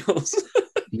 Christopher Daniels.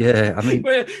 Yeah, I mean,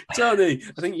 Tony,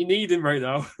 I think you need him right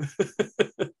now.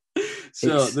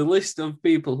 So the list of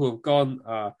people who have gone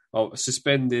or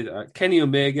suspended are Kenny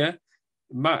Omega,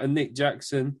 Matt and Nick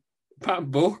Jackson,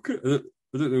 Pat Buck. I don't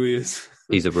know who he is.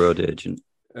 He's a road agent.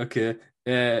 Okay.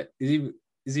 Is he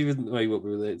even? Well, he won't be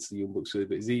related to the Young Bucks,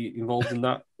 but is he involved in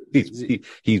that?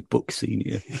 He's Buck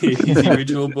Senior. He's the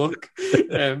original Buck.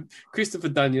 Christopher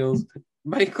Daniels,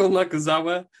 Michael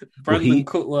Nakazawa, Brandon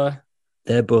Cutler.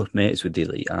 They're both mates with the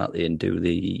Elite, aren't they? And do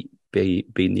the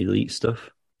being the Elite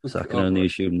stuff. So I can only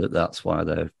assume that that's why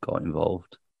they've got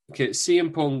involved. Okay,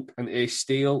 CM Punk and Ace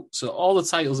Steel. So all the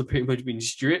titles have pretty much been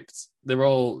stripped. They're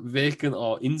all vacant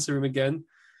or interim again.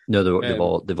 No,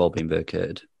 they've all been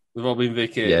vacated. They've all been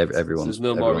vacated. Yeah, everyone's. So there's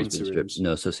no more interims.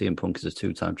 No, so CM Punk is a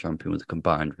 2-time champion with a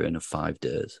combined reign of 5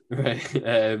 days. Right.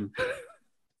 The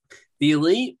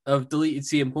Elite have deleted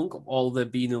CM Punk of all their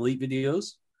Being Elite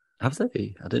videos. Have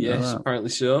they? I didn't know that. Yes, apparently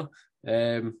so.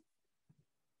 CM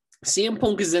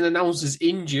Punk is then announced as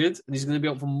injured, and he's going to be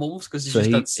out for months because he's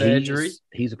just had surgery.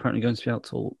 He's apparently going to be out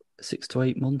till 6 to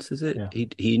 8 months. Is it? Yeah.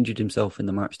 He injured himself in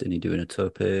the match, didn't he? Doing a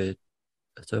tope dive,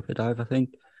 I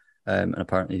think. And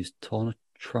apparently he's torn a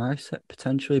tricep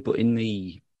potentially. But in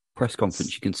the press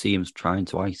conference, you can see him trying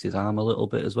to ice his arm a little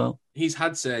bit as well. He's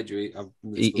had surgery.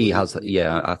 He has.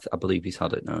 Yeah, I believe he's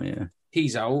had it now. Yeah,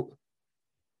 he's out.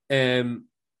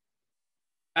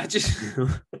 I just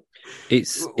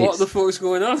what the fuck's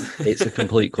going on? It's a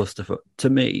complete clusterfuck. To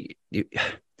me,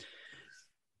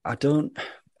 I do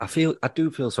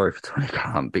feel sorry for Tony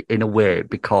Khan in a way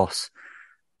because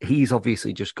he's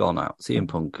obviously just gone out. CM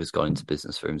Punk has gone into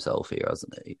business for himself here,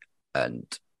 hasn't he? And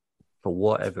for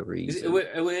whatever reason,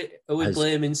 are we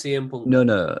blaming CM Punk?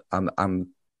 No, I'm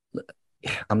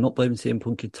not blaming CM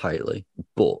Punk entirely,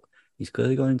 but he's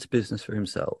clearly gone into business for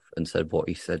himself and said what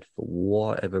he said for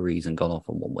whatever reason, gone off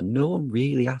on one when no one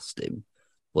really asked him.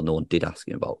 Well, no one did ask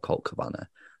him about Colt Cabana.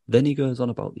 Then he goes on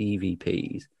about the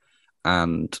EVPs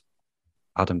and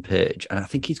Adam Page. And I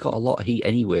think he's got a lot of heat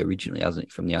anyway, originally, hasn't he,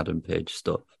 from the Adam Page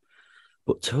stuff.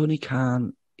 But Tony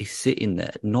Khan is sitting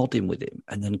there, nodding with him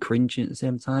and then cringing at the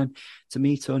same time. To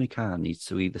me, Tony Khan needs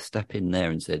to either step in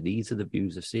there and say, these are the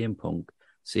views of CM Punk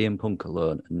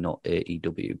alone, and not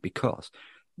AEW, because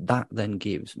that then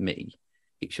gives me,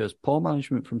 it shows poor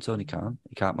management from Tony Khan.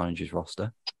 He can't manage his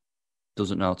roster,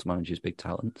 doesn't know how to manage his big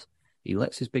talents. He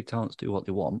lets his big talents do what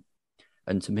they want.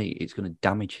 And to me, it's going to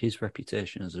damage his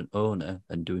reputation as an owner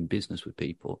and doing business with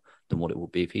people than what it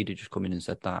would be if he'd have just come in and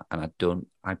said that. And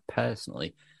I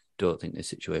personally don't think this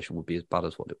situation would be as bad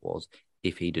as what it was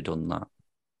if he'd have done that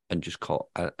and just caught.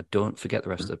 Don't forget the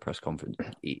rest of the press conference.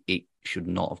 It should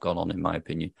not have gone on, in my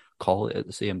opinion. Call it at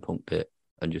the CM Punk pit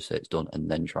and just say it's done, and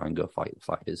then try and go fight the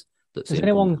fighters. Does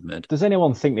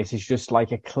anyone think this is just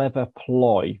like a clever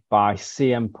ploy by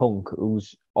CM Punk,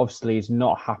 who's obviously is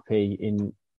not happy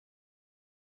in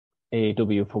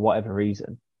AEW for whatever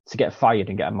reason, to get fired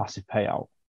and get a massive payout?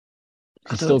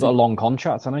 He's still got a long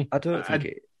contract, hasn't he? I don't know if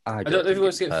he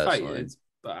wants to get fired,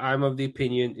 but I'm of the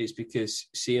opinion it's because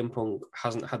CM Punk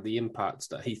hasn't had the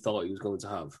impact that he thought he was going to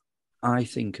have. I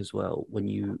think as well,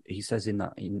 he says in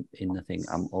the thing,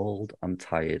 I'm old, I'm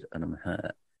tired, and I'm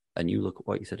hurt. And you look at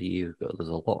what he said a year ago, there's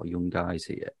a lot of young guys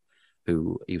here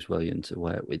who he was willing to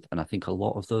work with. And I think a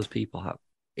lot of those people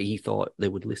he thought they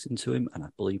would listen to him. And I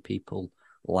believe people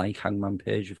like Hangman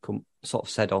Page, have sort of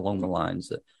said along the lines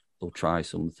that they'll try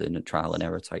something, a trial and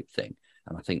error type thing.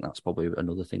 And I think that's probably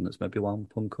another thing that's maybe wound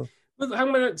Punk up. Well,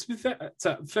 Hangman, to be fair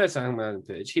to Hangman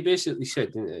Page, he basically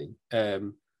said, didn't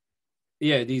he?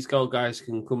 Yeah, these guys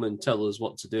can come and tell us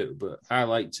what to do, but I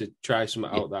like to try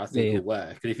something out that I think will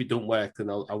work. And if it don't work, then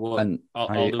I won't.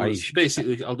 I'll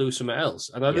do something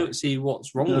else. And I don't see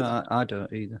what's wrong with it. I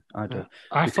don't either. I don't.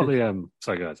 I thought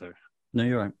sorry, go ahead, sorry. No,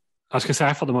 you're right. I was going to say,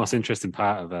 I thought the most interesting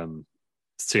part of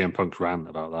CM Punk's rant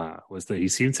about that was that he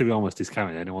seemed to be almost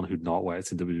discounting anyone who'd not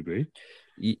worked in WWE.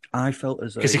 I felt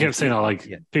as though... Because he kept saying,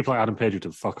 people like Adam Page would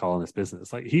have fuck all in this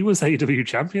business. Like, he was AEW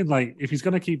champion. Like, if he's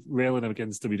going to keep railing him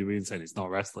against WWE and saying it's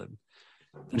not wrestling,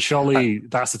 then surely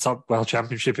that's the top world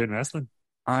championship in wrestling.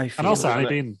 He's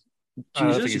been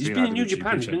in New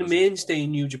Japan. He's been a mainstay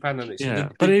in New Japan. And it's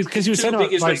but because you were saying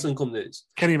biggest wrestling companies.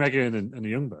 Kenny Omega and the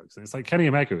Young Bucks. And it's like Kenny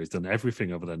Omega has done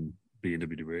everything other than being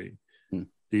WWE.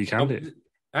 You can do.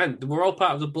 And we're all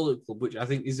part of the Bullet Club, which I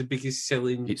think is the biggest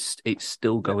selling. It's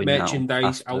still going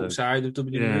merchandise outside of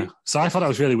WWE. Yeah. So I thought that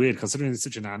was really weird, considering he's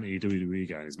such an anti-WWE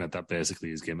guy. He's made that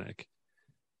basically his gimmick.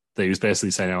 That he was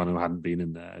basically saying anyone who hadn't been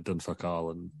in there done fuck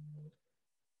all, and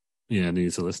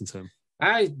needed to listen to him.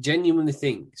 I genuinely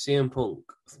think CM Punk,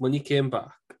 when he came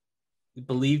back, he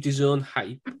believed his own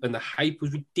hype, and the hype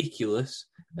was ridiculous.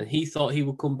 And he thought he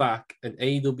would come back, and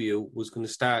AEW was going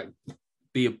to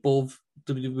be above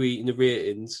WWE in the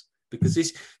ratings,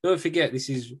 because don't forget, this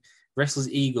is wrestlers'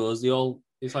 egos.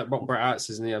 It's like Brock Bret Hart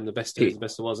says, I'm the best the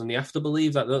best there was, and they have to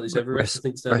believe that, don't they? Every wrestler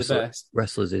thinks they're the best.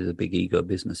 Wrestlers is a big ego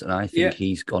business, and I think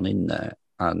he's gone in there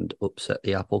and upset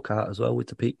the apple cart as well with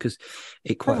the peak, because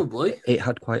it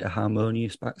had quite a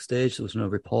harmonious backstage. There was no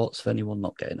reports of anyone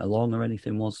not getting along or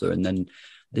anything, was there? And then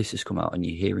this has come out, and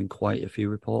you're hearing quite a few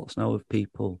reports now of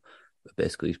people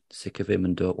basically sick of him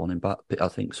and don't want him back. But I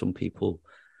think some people,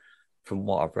 from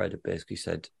what I've read, have basically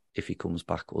said if he comes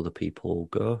back, other people will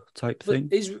go type thing.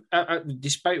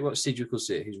 Despite what Sidgwick will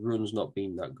say, his run's not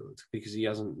been that good because he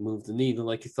hasn't moved the needle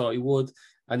like he thought he would.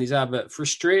 And he's either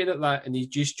frustrated at that, and he's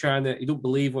just he don't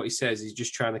believe what he says. He's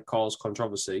just trying to cause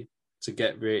controversy to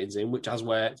get ratings in, which has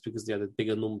worked because they had a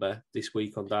bigger number this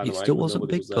week on Dynamite. It still wasn't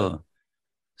big, though.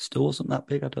 Still wasn't that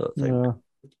big, I don't think. Yeah.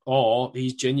 Or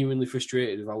he's genuinely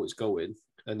frustrated with how it's going,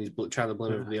 and he's trying to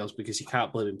blame everybody else because he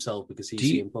can't blame himself because he's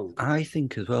CM Punk. I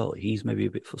think as well, he's maybe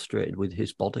a bit frustrated with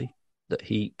his body,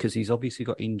 because he's obviously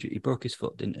got injured. He broke his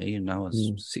foot, didn't he? And now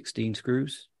has 16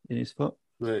 screws in his foot.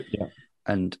 Right. Yeah.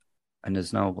 And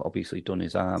has now obviously done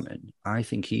his arm. And I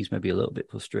think he's maybe a little bit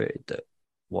frustrated that,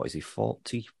 44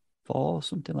 or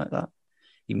something like that?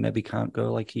 He maybe can't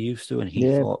go like he used to. And he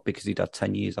thought because he'd had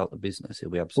 10 years out of the business, he'll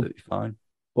be absolutely fine.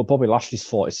 Well, Bobby Lashley's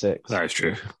 46. That is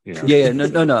true.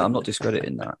 No. I'm not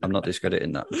discrediting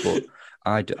that.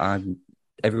 But I'm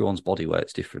everyone's body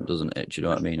weight's different, doesn't it? Do you know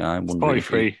what I mean? I'm wondering.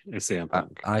 43 is CM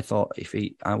Punk. I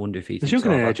wonder if he. He's younger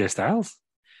than AJ Styles.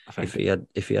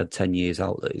 If he had 10 years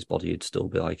out, that his body would still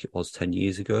be like it was 10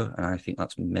 years ago, and I think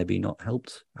that's maybe not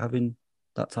helped having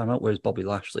that time out. Whereas Bobby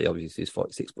Lashley, obviously, is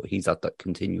 46, but he's had that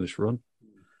continuous run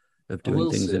of doing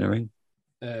things in a ring.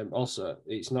 Also,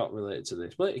 it's not related to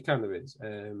this, but it kind of is.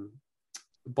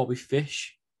 Bobby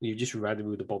Fish, you just reminded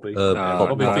me with the Bobby.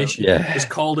 Bobby Fish has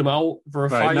called him out for a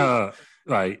fight. No,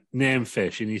 right. Name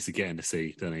Fish. He needs to get in the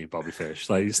sea, doesn't he, Bobby Fish?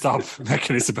 Like, stop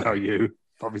making this about you.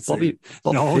 Bobby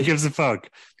no one gives a fuck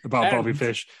about Bobby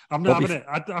Fish. I'm not having it.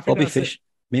 I think Bobby Fish.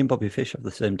 Me and Bobby Fish have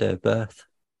the same day of birth.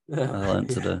 I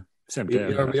learned to same day.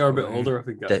 You're a bit older, I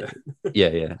think.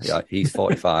 Yeah. He's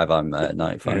 45. I'm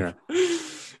 95. Yeah.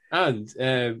 And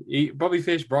Bobby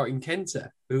Fish brought in Kenta,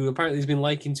 who apparently has been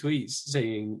liking tweets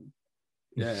saying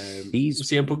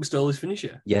CM Punk stole his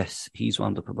finisher. Yes, he's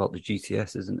wound up about the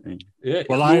GTS, isn't he? Yeah.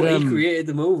 Well, he created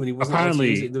the move, and he wasn't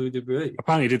apparently able to use it in WWE.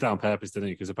 Apparently, he did that on purpose, didn't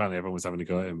he? Because apparently, everyone was having to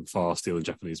go at him for stealing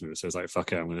Japanese moves. So it's like,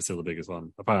 fuck it, I'm going to steal the biggest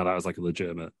one. Apparently, that was like a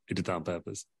legitimate. He did that on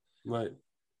purpose. Right.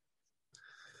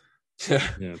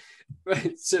 Yeah.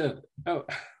 Right. So, right.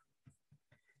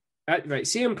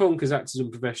 CM Punk has acted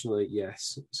unprofessionally.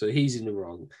 Yes. So he's in the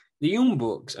wrong. The Young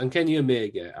Bucks and Kenny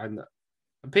Omega and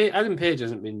Adam Page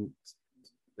hasn't been.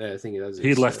 Thinking as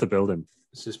he'd left the building.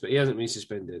 He hasn't been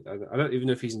suspended. I don't even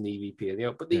know if he's an EVP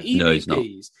anyhow. But the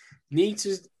EVPs need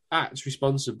to act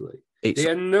responsibly. They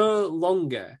are no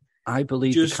longer, I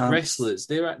believe, just wrestlers.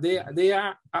 They are at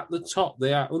the top.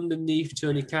 They are underneath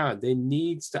Tony Khan. They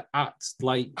need to act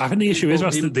like. I think the issue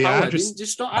is they are just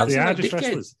stop acting like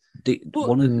wrestlers.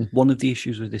 One of the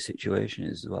issues with this situation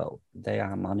is, well, they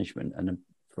are management, and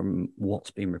from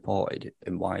what's been reported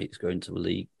and why it's going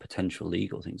to potential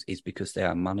legal things is because they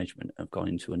are management have gone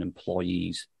into an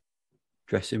employee's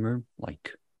dressing room,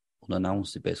 like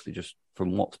unannounced. They basically just,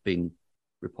 from what's been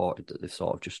reported, that they've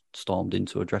sort of just stormed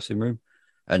into a dressing room.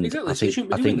 And Exactly, I so you think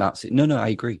shouldn't be doing that's it. No, I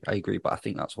agree. But I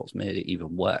think that's what's made it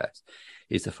even worse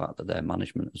is the fact that their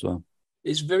management as well.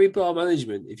 It's very poor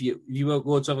management. If you won't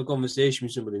go to have a conversation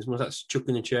with somebody, someone that's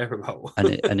chucking a chair about.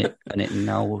 and it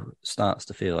now starts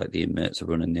to feel like the inmates are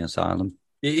running the asylum.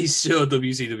 It is so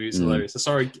WCW. It's hilarious.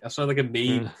 I saw like a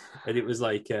meme, and it was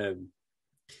like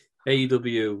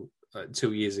AEW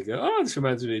 2 years ago. Oh, this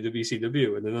reminds me of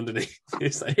WCW, and then underneath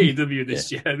it's like AEW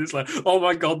this year, and it's like, oh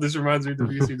my god, this reminds me of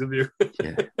WCW.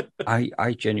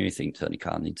 I genuinely think Tony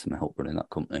Khan needs some help running that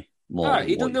company.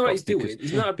 He doesn't know what he's doing.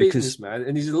 He's not a businessman,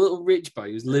 and he's a little rich boy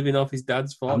who's living off his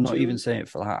dad's fortune. I'm not even saying it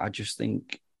for that. I just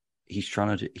think he's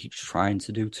trying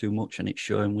to do too much, and it's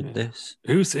showing with this.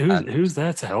 Who's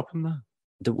there to help him there?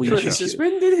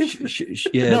 Suspended him.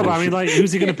 No, but I mean, like,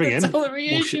 who's he going to bring in?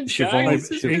 Siavone.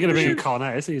 He's going to bring in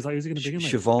Cornette, is he? He's like, who's he going to bring in?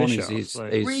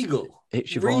 Siavone Regal.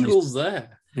 Regal's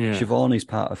there. Yeah. Siavone's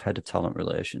part of head of talent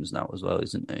relations now as well,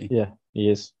 isn't he? Yeah, he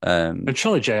is. And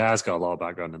surely JR's got a lot of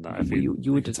background in that. If you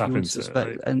would suspect,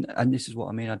 it, and this is what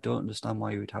I mean. I don't understand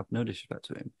why you would have no disrespect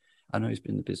to him. I know he's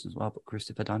been in the business a while, but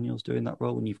Christopher Daniels doing that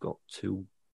role when you've got two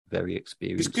very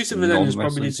experienced. Because Christopher Daniels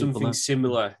probably did something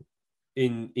similar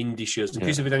in indie shows. And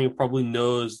Christopher Daniels probably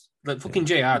knows. Like fucking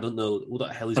JR, I don't know what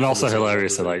the hell is. And also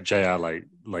hilarious that like JR like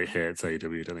hates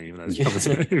AEW, doesn't he? Even though he's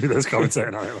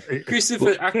commentating on it. Like.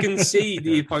 Christopher, I can see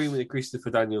the appointment of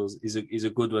Christopher Daniels is a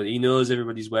good one. He knows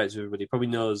everybody's works with everybody. He probably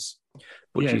knows.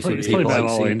 But he's probably been on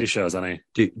all indie shows, hasn't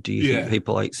he? Do you think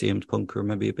people like CM Punk are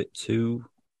maybe a bit too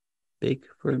big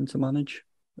for him to manage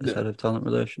as head of talent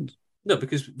relations? No,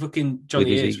 because fucking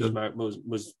Johnny Ace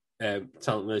was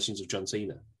talent relations of John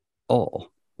Cena. Or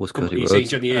was Cody Rhodes? I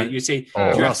think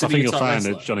you'll find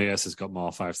that Johnny Ace has got more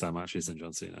 5-star matches than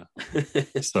John Cena.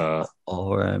 So,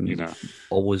 or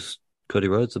was Cody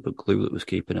Rhodes the big glue that was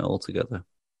keeping it all together?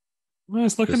 Well,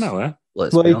 it's looking that way.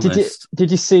 Let's be honest.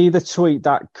 Did you see the tweet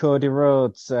that Cody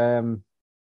Rhodes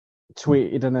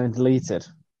tweeted and then deleted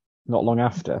not long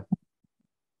after?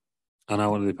 I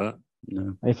know, what did he put?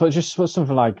 No. He just put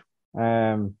something like,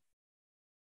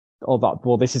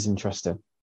 this is interesting.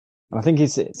 And I think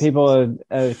people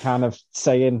are kind of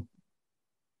saying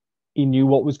he knew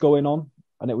what was going on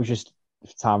and it was just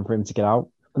time for him to get out.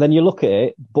 But then you look at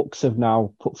it, Bucks have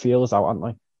now put feelers out, haven't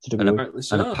they?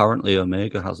 And apparently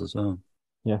Omega has as well.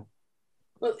 Yeah.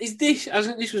 Well, this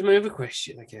was my other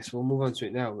question, I guess. We'll move on to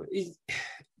it now.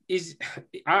 Is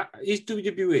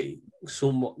WWE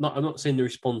somewhat, I'm not saying they're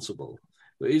responsible,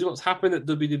 but is what's happened at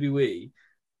WWE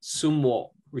somewhat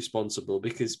responsible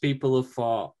because people have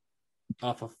thought,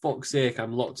 oh, for fuck's sake,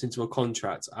 I'm locked into a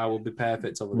contract. I will be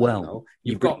perfect over there now.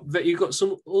 You've got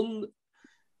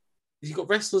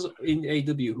wrestlers in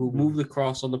AEW who move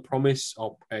across on the promise,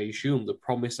 or I assume the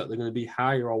promise that they're going to be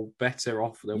higher or better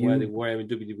off than where they were in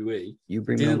WWE.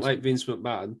 Didn't like Vince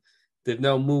McMahon. They've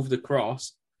now moved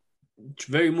across.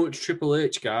 Very much Triple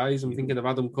H guys. I'm thinking of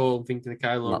Adam Cole. I'm thinking of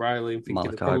Kyle O'Reilly. I'm thinking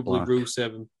of probably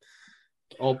Rusev. And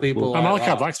all people.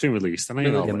 Malachi Black's been released. I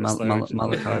know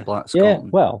Malachi Black's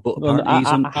gone. Well, but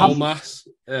Almas,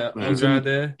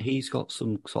 Andrade. He's got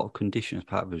some sort of condition as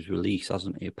part of his release,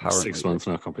 hasn't he? Apparently, 6 months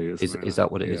now. Completely. Is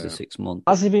that what it is? A 6 month?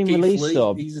 Has he been released?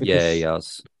 Though? Yeah, he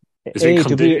has.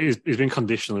 He's been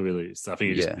conditionally released. I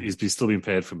think he's still being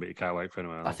paid for him, but he can't wait for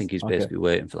anyone else. I think he's basically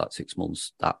waiting for that 6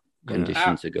 months. That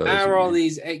condition to go. Are all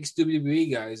these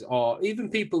ex-WWE guys, or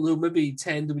even people who maybe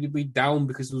turn WWE down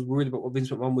because they was worried about what Vince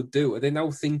McMahon would do, are they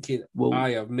now thinking,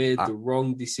 I have made the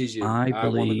wrong decision, I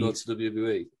want to go to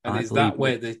WWE? And is that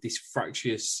where this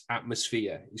fractious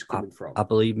atmosphere is coming from? I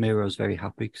believe Miro's very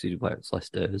happy because he works less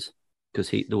days. Because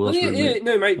there was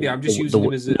no, maybe I'm just using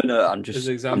him as an example.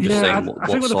 I'm just saying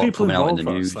what's sort of coming out in the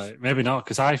news. Maybe not,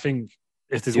 because I think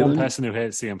if there's one person who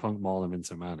hates CM Punk more than Vince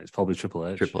McMahon, it's probably Triple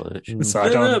H. So I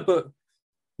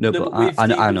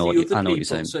know what you're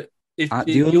saying. So if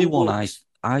the only one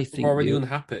I think already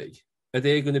unhappy, are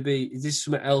they going to be? Is this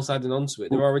something else adding on to it?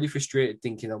 They're already frustrated,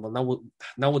 thinking, "Oh well,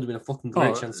 now would have been a fucking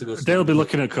great chance to go." They'll be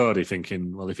looking at Cody,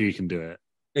 thinking, "Well, if he can do it,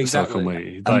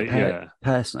 exactly."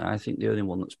 Personally, I think the only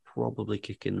one that's probably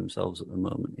kicking themselves at the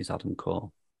moment is Adam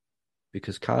Cole,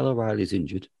 because Kyle O'Reilly's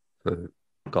injured for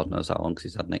God knows how long because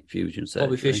he's had neck fusion surgery.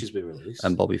 Bobby Fish has been released.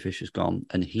 And Bobby Fish has gone.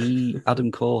 And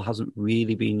Adam Cole hasn't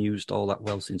really been used all that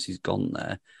well since he's gone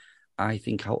there. I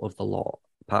think out of the lot,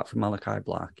 apart from Malachi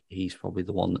Black, he's probably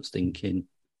the one that's thinking,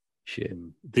 shit.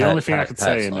 The only thing I could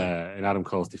say in Adam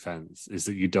Cole's defense is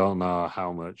that you don't know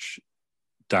how much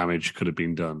damage could have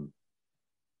been done.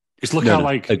 Just look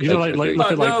nobody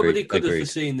could have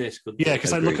foreseen this. Yeah,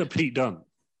 because look at Pete Dunne.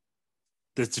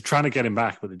 they're trying to get him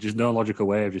back, but there's just no logical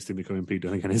way of just him becoming Pete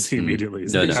Dunne immediately.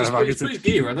 No, no. It's pretty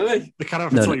gear, aren't they? They kind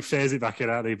of have to like phase it back in,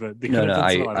 aren't they? But they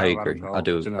I agree. I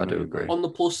do agree. On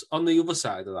the other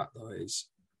side of that though is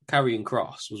Karrion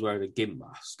Kross was wearing a gimp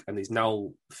mask and is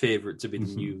now favourite to be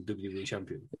the new WWE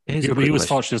champion. But he was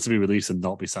fortunate to be released and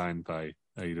not be signed by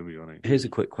AEW. Here's a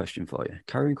quick question for you: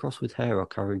 Karrion Kross with hair or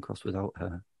Karrion Kross without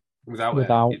hair?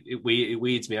 Without. It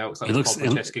weeds me out. It looks a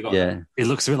bit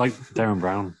like Darren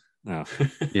Brown. No.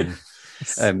 Yeah.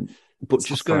 But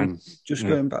just going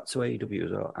back to AEW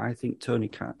as well, I think Tony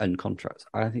Khan and contracts.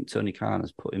 I think Tony Khan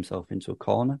has put himself into a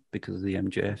corner because of the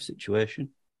MJF situation.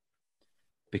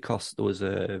 Because there was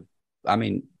I'll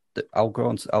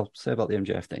say about the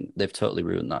MJF thing. They've totally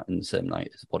ruined that in the same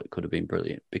night as what it could have been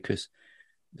brilliant because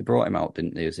they brought him out,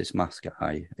 didn't they, as this mask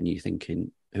guy, and you're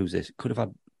thinking, who's this? Could have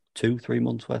had 2-3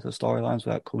 months worth of storylines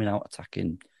without coming out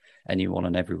attacking anyone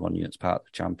and everyone as part of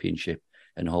the championship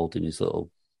and holding his little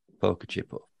poker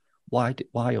chip up. Why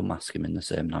unmask him in the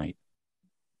same night?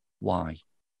 Why?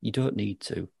 You don't need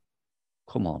to.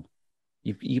 Come on.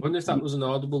 I wonder if that was an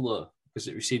audible though, because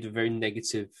it received a very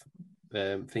negative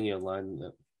thingy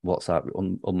online. What's that?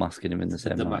 Unmasking him in the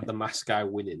same night? The mask guy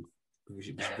winning,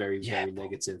 which was very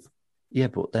negative. Yeah,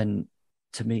 but then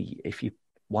to me, if you're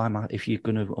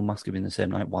going to unmask him in the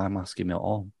same night, why mask him at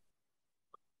all?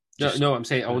 No, I'm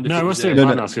saying I wonder. No, it was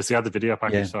because he had the video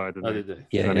package side.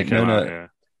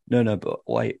 No, but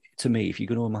why? To me, if you're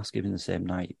going to unmask him in the same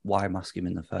night, why mask him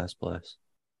in the first place?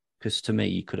 Because to me,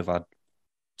 you could have had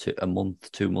 2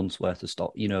 months worth of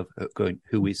stock. Going,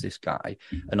 who is this guy?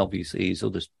 And obviously, his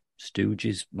other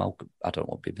stooges, Malcolm. I don't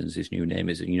know what Bivens' new name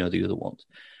is, and the other ones,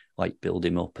 like build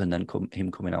him up and then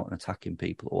him coming out and attacking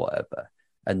people or whatever,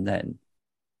 and then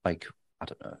like I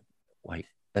don't know, like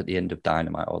at the end of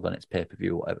Dynamite or the next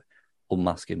pay-per-view or whatever,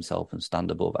 unmask himself and stand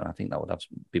above. And I think that would have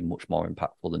been much more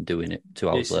impactful than doing it 2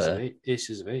 hours later.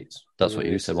 Aces of eights. That's what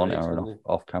you said 1 hour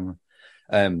off camera.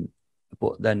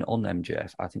 But then on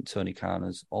MJF, I think Tony Khan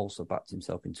has also backed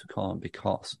himself into a corner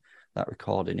because that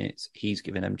recording he's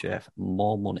giving MJF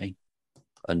more money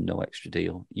and no extra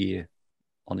year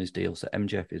on his deal. So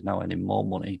MJF is now earning more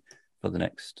money for the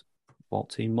next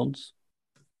 14 months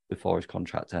before his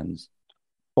contract ends.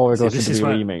 This is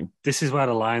where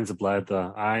the lines are blurred,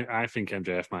 though. I think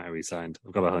MJF might have re-signed.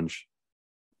 I've got a hunch.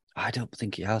 I don't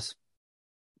think he has.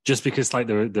 Just because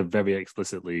they're very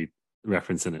explicitly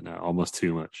referencing it now, almost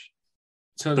too much.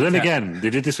 But then again, they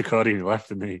did this recording and he left,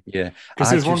 didn't they? Yeah. Because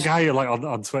there's one guy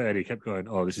on Twitter and he kept going,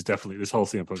 "Oh, this whole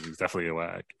CM Punk is definitely a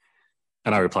work."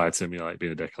 And I replied to him,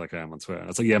 being a dick like I am on Twitter. I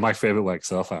was like, yeah, my favourite work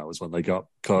so far was when they got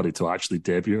Cody to actually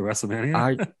debut at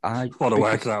WrestleMania. What a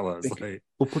work that was.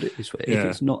 We'll put it this way.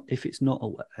 Yeah. If it's not a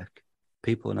work,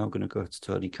 people are now going to go to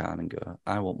Tony Khan and go,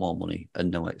 I want more money and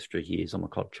no extra years on my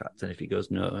contract. And if he goes,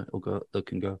 no, they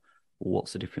can go, well,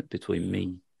 what's the difference between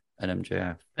me and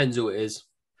MJF? Depends who it is.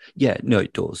 Yeah, no,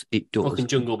 it does. It does. Fucking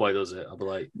Jungle Boy does it. I'll be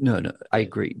like... No, I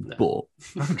agree. No.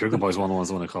 But... I think Jungle Boy's one of the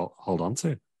ones I want to hold on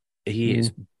to. He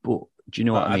is, but... Do you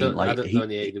know what I mean? I don't know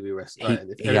any AEW wrestler.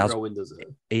 Eric Rowan does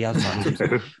it. He has backed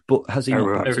himself, but has he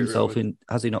not backed himself in?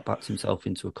 Has he not backed himself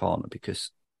into a corner?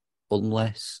 Because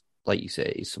unless, like you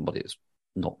say, he's somebody that's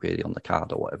not really on the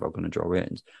card or whatever, are going to draw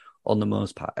ratings. On the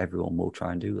most part, everyone will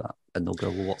try and do that, and they'll go,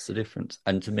 "Well, what's the difference?"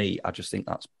 And to me, I just think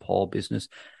that's poor business.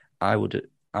 I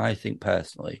think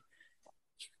personally,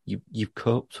 you've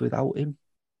coped without him,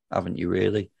 haven't you?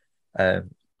 Really,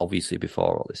 obviously,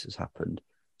 before all this has happened.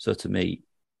 So to me,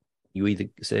 you either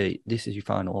say, this is your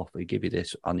final offer, I give you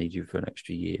this, I need you for an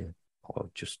extra year, or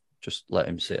just let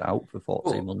him sit out for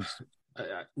 14 months.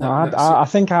 I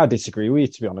think I disagree with you,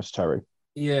 to be honest, Terry.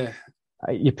 Yeah.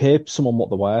 You pay someone what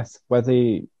they're worth,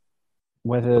 whether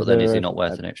But then is he not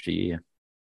worth an extra year?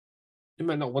 He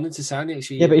might not want to sign the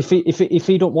extra year. Yeah, but if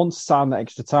he don't want to sign the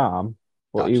extra time,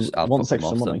 but he wants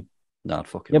extra money. No, I'd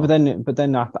fuck him off. But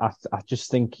then I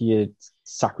just think you're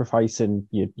sacrificing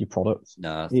your product.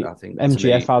 No, I think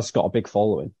MJF has got a big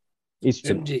following. He's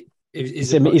a main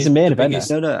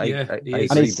eventer.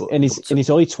 No, and he's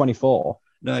only 24.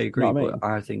 No, I agree. You know but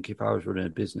I think if I was running a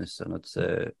business, and I'd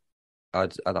say,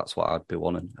 that's what I'd be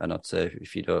wanting, and I'd say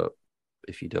if you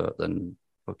don't, then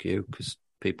fuck you, because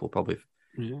people probably.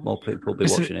 More people will be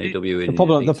watching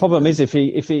AEW. The problem is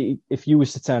if you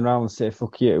was to turn around and say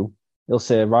fuck you, he'll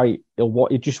say right, he'll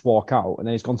just walk out, and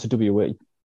then he's gone to WWE.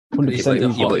 100%.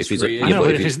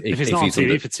 If he's not on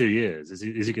TV for 2 years, is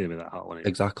he going to be that hot?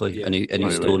 Exactly, yeah.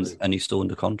 and he's still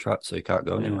under contract, so he can't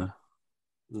go anywhere.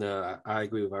 No, I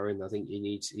agree with Aaron. I think he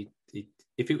needs.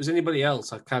 If it was anybody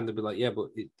else, I'd kind of be like, yeah,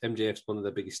 but MJF's one of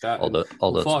the biggest stars.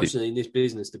 Unfortunately, in this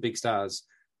business, the big stars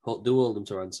do hold them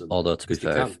to ransom. Although to be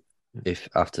fair, if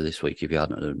after this week, if you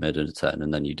hadn't made an attempt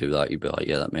and then you do that, you'd be like,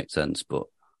 yeah, that makes sense. But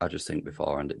I just think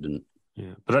beforehand it didn't.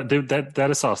 Yeah, but they're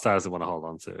the sort of stars I want to hold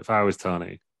on to. If I was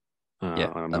Tony,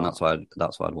 and that's why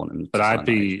I'd want him. But I'd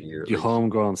be your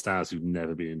homegrown stars who've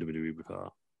never been in WWE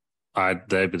before.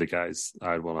 They'd be the guys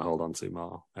I'd want to hold on to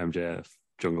more. MJF,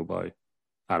 Jungle Boy,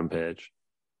 Adam Page,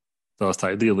 those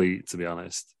type, the elite. To be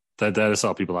honest, they're the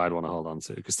sort of people I'd want to hold on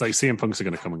to because like CM Punks are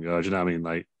going to come and go. Do you know what I mean?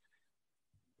 Like,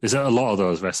 there's a lot of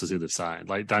those wrestlers who they've signed,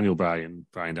 like Daniel Bryan,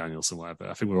 Brian Danielson, whatever.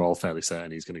 I think we're all fairly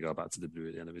certain he's going to go back to WWE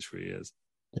at the end of his 3 years.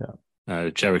 Yeah.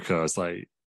 Jericho is like,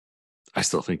 I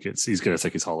still think he's going to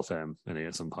take his Hall of Fame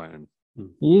at some point. And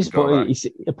he is, but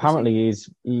apparently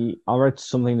I read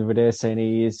something the other day saying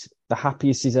he is the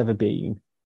happiest he's ever been,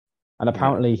 and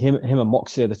apparently him and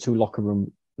Moxley are the two locker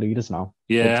room leaders now.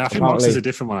 Yeah, I think Moxley's a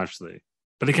different one actually.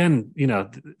 But again, a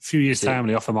few years time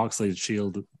they offer Moxley the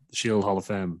Shield Hall of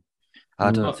Fame.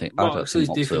 I don't think Moxley's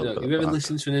different. Moxley, Have you ever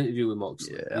listened to an interview with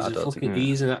Moxley? Yeah,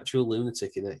 he's an actual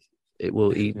lunatic, isn't he? He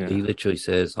literally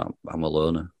says, "I'm a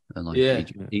loner," and like,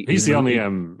 he's the only.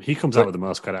 He comes out with the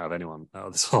most credit out of anyone out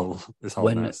of this whole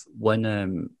mess.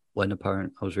 When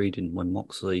apparently I was reading when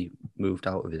Moxley moved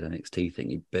out of his NXT thing,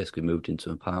 he basically moved into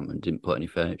an apartment, didn't put any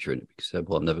furniture in it because he said,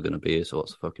 "Well, I'm never going to be here, so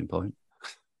what's the fucking point?"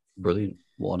 Brilliant!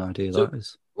 What an idea that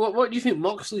is. What do you think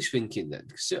Moxley's thinking then?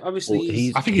 Because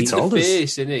obviously, I think he told us.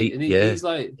 Face, isn't he? He's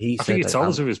like, I think he told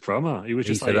us with his promo. He was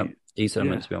just he said I'm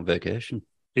meant to be on vacation.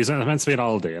 He's meant to be on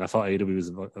holiday, and I thought AEW was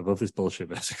above this bullshit,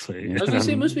 basically. I was going to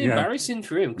say, it must be embarrassing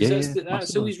for him, because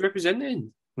that's who he's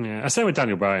representing. Yeah, I say with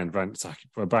Daniel Bryan,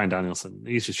 Brian Danielson,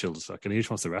 he's just chilled as fuck, and he just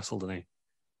wants to wrestle, doesn't he?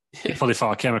 He probably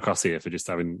thought I came across here for just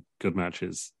having good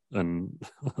matches, and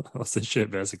that's the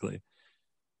shit, basically.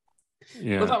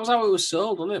 Yeah. But that was how it was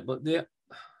sold, wasn't it? But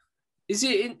is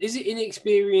it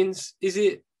inexperience? Is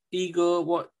it ego?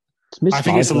 What? I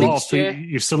think it's a lot of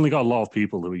you've suddenly got a lot of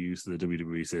people who are used to the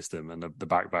WWE system and the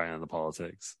backbiting and the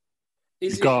politics.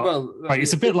 It's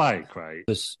a bit like, right?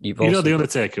 The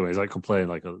Undertaker is like complaining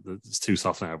like it's too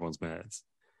soft now, everyone's mates.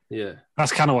 Yeah.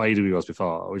 That's kind of what AEW was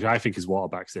before, which I think is what a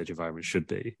backstage environment should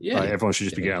be. Yeah. Like, everyone should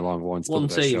just be getting along. One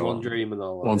team, one dream and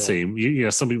all that. One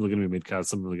team. Some people are going to be mid-card,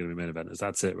 some people are going to be main eventers.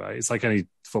 That's it, right? It's like any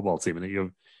football team.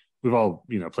 And we've all,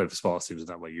 played for sports teams in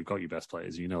that way. You've got your best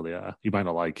players. You know they are. You might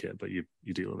not like it, but you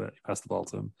deal with it. You pass the ball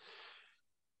to them.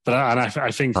 But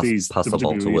I think these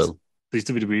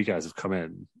WWE guys have come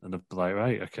in and they're like,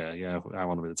 right, okay, yeah, I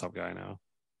want to be the top guy now.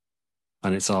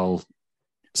 And it's all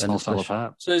fell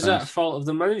apart. So is that a fault of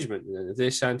the management then? If they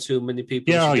sign too many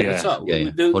people the top?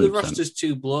 The roster's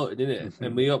too bloated, isn't it?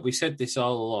 Mm-hmm. And we said this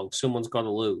all along. Someone's got to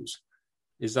lose.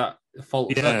 Is that a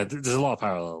fault? Yeah, there's a lot of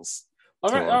parallels.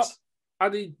 All right. Are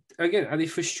they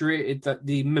frustrated that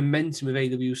the momentum of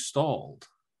AEW stalled?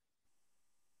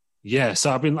 Yeah,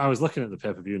 so I was looking at the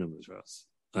pay-per-view numbers, Ross,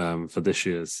 for this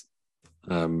year's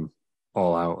All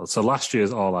Out. So last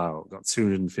year's All Out got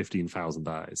 215,000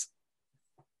 eyes.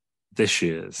 This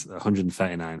year's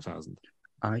 139,000.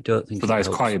 I don't think. So that is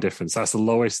quite a difference. That's the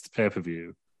lowest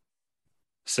pay-per-view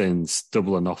since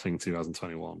Double or Nothing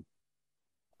 2021.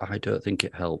 I don't think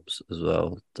it helps as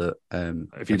well that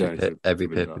every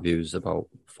pay-per-view is about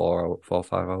 4 or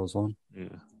 5 hours long.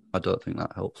 Yeah, I don't think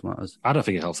that helps matters. I don't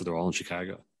think it helps that they're all in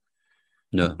Chicago.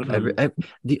 No,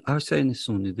 I was saying this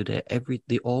someone the other day.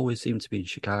 They always seem to be in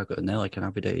Chicago, and they're like an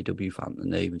avid AEW fan,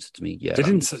 and they even said to me, "Yeah, they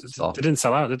didn't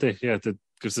sell out, did they? Yeah,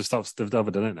 because they've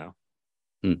overdone it now.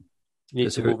 You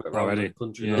need to move it around the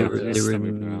country. Yeah,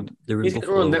 they're in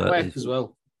Buffalo network as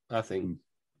well. I think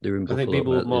they're in Buffalo. I think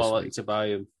people would more likely to buy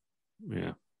them.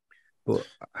 Yeah, but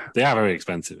they are very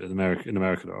expensive in America. They're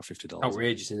 $50.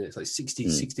 Outrageous, isn't it? It's like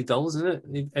 $60, isn't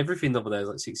it? Everything over there is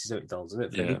like $60, $70,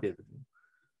 isn't it? Yeah.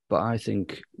 But I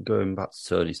think going back to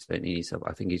Tony saying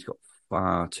I think he's got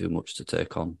far too much to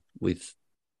take on with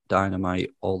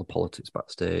Dynamite, all the politics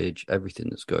backstage, everything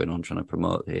that's going on, trying to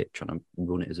promote it, trying to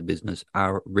run it as a business.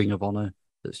 Our Ring of Honor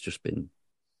that's just been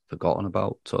forgotten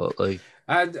about totally.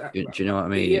 Do you know what I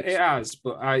mean? It has,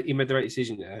 but he made the right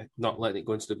decision there, not letting it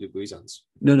go into WWE's hands.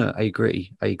 No, I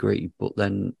agree. But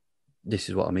then this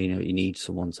is what I mean. He needs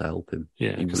someone to help him.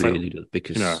 Yeah, he really does.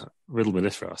 Because riddle me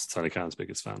this for us, Tony Khan's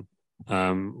biggest fan.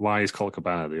 Why is Colt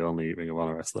Cabana the only Ring of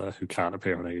Honor wrestler who can't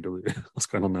appear on AEW? What's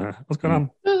going on there? What's going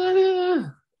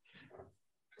on?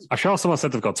 I'm sure someone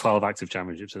said they've got 12 active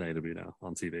championships in AEW now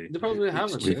on TV. They probably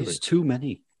haven't. It's too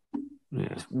many. Yeah.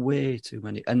 It's way too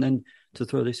many. And then to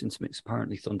throw this into mix,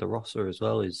 apparently Thunder Rosa as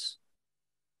well is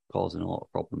causing a lot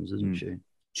of problems, isn't she?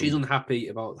 She's unhappy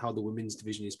about how the women's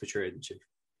division is portrayed, isn't she?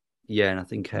 Yeah, and I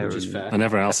think Which is fair. And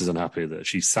everyone else is unhappy that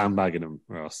she's sandbagging them,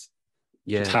 Ross.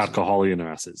 Yeah, hardcore Holly in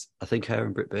her asses. I think her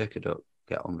and Britt Baker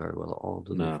get on very well at all,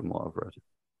 does No. he, from what I've read?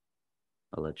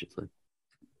 Allegedly.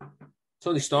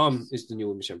 Tony Storm is the new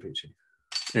women's championship.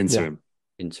 Interim.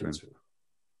 Interim.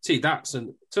 See,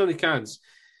 Tony Khan's,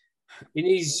 in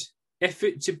his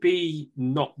effort to be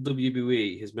not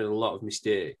WWE, has made a lot of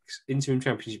mistakes. Interim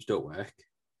championships don't work.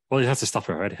 Well, you have to stop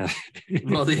it already.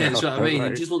 Well, yeah, that's what I mean.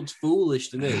 Right. It just looks foolish,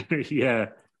 doesn't it? Yeah.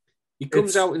 He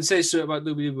comes out and says something about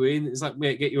WWE, and it's like,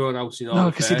 mate, get your own house in order. No,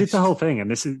 because he did the whole thing,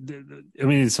 and this is. I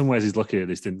mean, in some ways, he's lucky that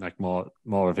this didn't like more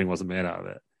of a thing wasn't made out of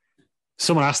it.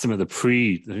 Someone asked him at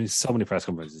the so many press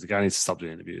conferences. The guy needs to stop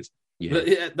doing interviews.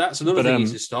 Yeah, that's another thing he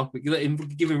needs to stop. Let him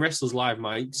giving wrestlers live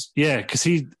mics. Yeah, because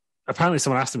apparently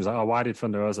someone asked him, he's like, "Oh, why did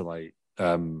Thunder Rosa like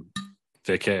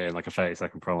vacating like a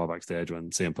 30-second promo backstage when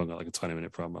CM Punk got like a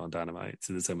 20-minute promo on Dynamite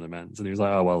to the similar men's?" And he was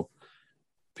like, "Oh well,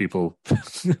 people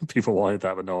wanted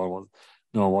that, but no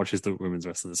one watches the women's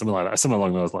wrestling." Something like that, something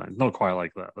along those lines. Not quite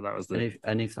like that, but that was the.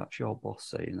 And if that's your boss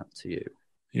saying that to you,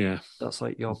 yeah, that's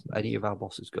like any of our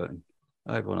bosses going,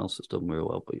 everyone else has done really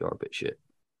well, but you're a bit shit.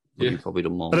 But you've probably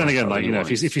done more. But then again, like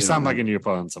if you sandbagging your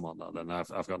opponents and whatnot, then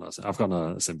I've got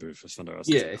no sympathy for Thunder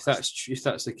Rosa. Yeah, if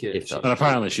that's the case. And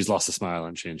apparently she's lost a smile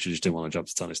and she just didn't want to job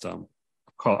to Tony Storm.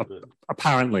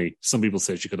 Apparently, some people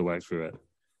say she could have worked through it.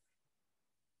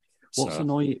 What's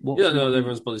annoying?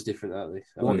 Everyone's body's different, aren't they?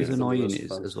 What is annoying is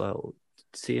as well,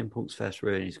 CM Punk's first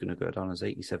reign is going to go down as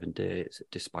 87 days,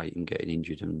 despite him getting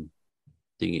injured and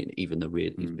thinking, even though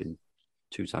he's been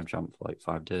 2-time champ for like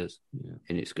 5 days,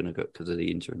 and it's going to go because of the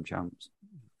interim champs.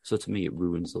 So to me, it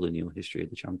ruins the lineal history of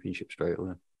the championship straight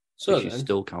away. So she's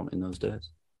still counting those days.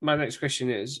 My next question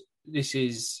is: this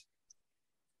is,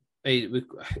 I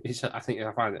think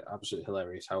I find it absolutely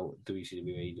hilarious how WCW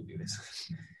AEW is.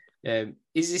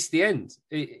 Is this the end?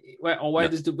 Where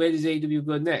does AEW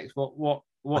go next?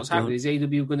 What's happening? Is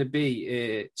AEW going to be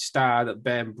a star that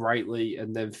burned brightly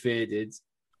and then faded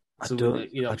to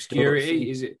obscurity?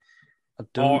 Is it?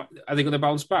 Or are they going to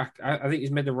bounce back? I think he's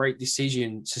made the right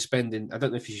decision suspending. I don't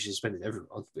know if he should suspend everyone,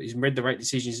 but he's made the right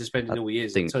decision suspending all he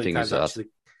is. I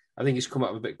think he's come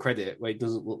out with a bit of credit where it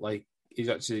doesn't look like he's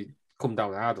actually come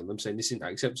down hard on them, saying this isn't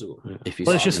acceptable. Yeah.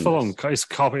 It's just full on. It's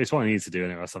corporate. It's what he needs to do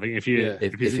anyway. So I think if you're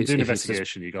doing an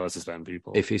investigation, you got to suspend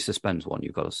people. If he suspends one,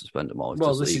 you've got to suspend them all.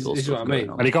 Well, this is what I mean.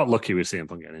 And he got lucky with CM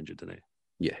Punk getting injured, didn't he?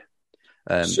 Yeah.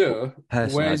 So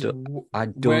personally, I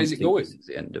don't where's it think going? this is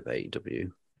the end of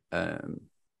AEW. I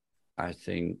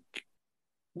think.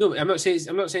 No, I'm not saying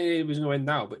it was going to end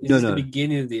now, but it's the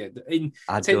beginning of the end. In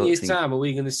 10 years' time, are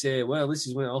we going to say, well, this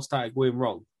is when it all started going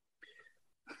wrong?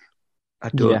 I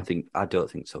don't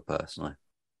think so personally.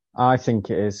 I think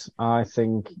it is. I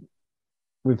think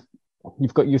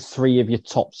you've got your 3 of your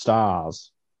top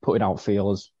stars putting out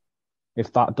feelers.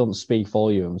 If that doesn't speak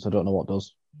volumes, I don't know what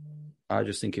does. I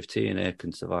just think if TNA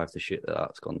can survive the shit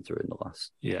that's gone through in the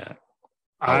last. Yeah.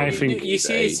 I think you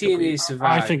see TNA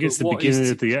survive. I think it's the beginning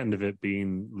of the end of it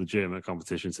being legitimate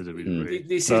competition to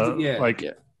WWE. Like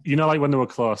when they were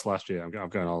close last year. I'm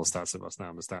going all the stats at us now.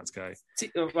 I'm a stats guy.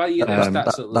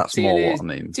 That's more what I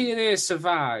mean. TNA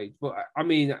survived, but I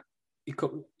mean,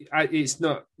 it's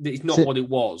not what it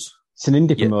was. It's an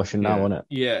indie promotion now, isn't it?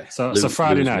 Yeah. So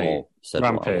Friday night,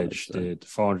 Rampage did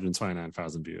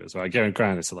 429,000 viewers. Right,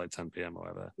 granted it's at like 10 p.m. or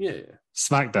whatever. Yeah.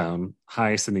 SmackDown,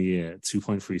 highest in the year,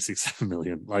 2.367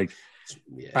 million. Like,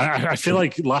 I feel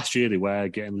like last year they were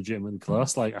getting legitimately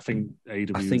close. Like, I think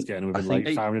AEW was getting within like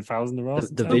 500,000 a row.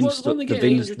 The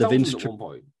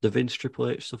Vince Triple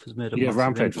H stuff has made a massive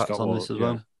Rampage impact on this as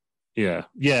well. Yeah.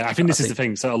 I think this is the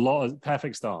thing. So a lot of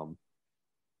Perfect Storm.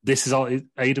 This is all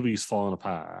AEW's falling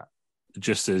apart.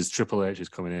 Just as Triple H is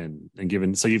coming in and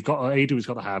giving, so you've got AEW's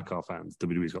got the hardcore fans,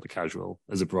 WWE's got the casual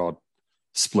as a broad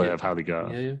split of how they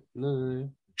go. Yeah. No.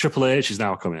 Triple H is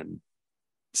now coming,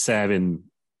 serving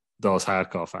those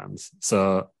hardcore fans.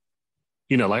 So,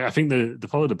 I think the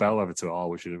probably the bellwether to it all,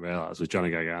 which you didn't realize, was Johnny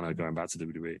Gargano going back to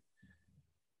WWE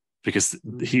because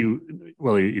he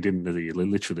didn't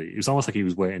literally. It was almost like he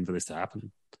was waiting for this to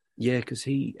happen. Yeah, because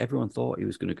everyone thought he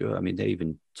was going to go. I mean, they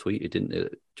even tweeted, didn't they,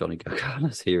 that Johnny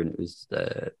Gargano's here, and it was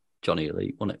Johnny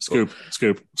Elite, wasn't it?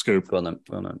 Scoop. Go on then.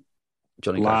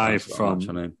 Johnny live from.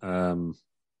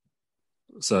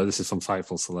 So this is from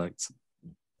Fightful Select.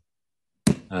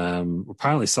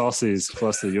 Apparently, Saucy's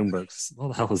close to the Young Bucks. What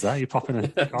the hell was that? You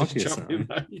popping a corky or something?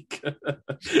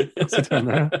 What's he doing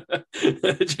there?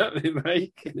 Johnny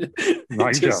Mike.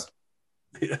 Right job.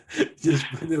 Yeah, just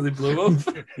nearly blew up.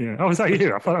 Yeah. Oh, was that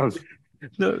you? I thought it was.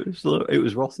 No, it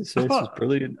was Ross's face. It was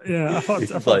brilliant. Yeah, I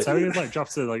thought Terry had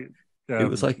dropped to like. It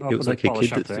was like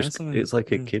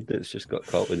a kid that's just got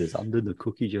caught with his hand in the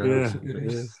cookie jar. Yeah.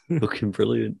 Looking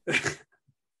brilliant.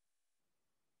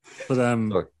 But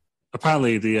Sorry.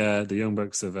 apparently the Young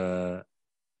Bucks have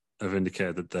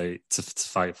indicated that they to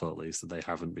Fightful at least that they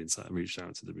haven't been reached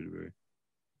out to the WWE.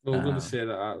 Well, we're going to say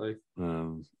that, aren't they?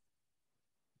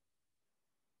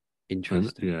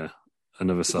 Interesting. Yeah,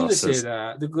 another They're going to source say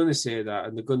that. They're going to say that,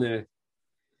 and they're going to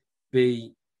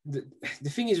be. The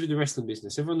thing is with the wrestling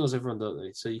business, everyone knows everyone, don't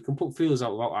they? So you can put feelers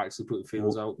out without actually putting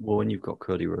feelers out. Well, when you've got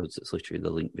Cody Rhodes, it's literally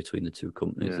the link between the two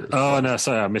companies. Yeah. Oh no,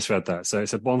 sorry, I misread that. So it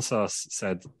said one source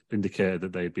indicated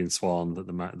that they'd been sworn that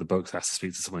the Bucks has to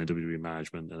speak to someone in WWE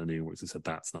management, and the New York said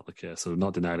that's not the case. So they've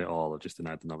not denied it all; they've just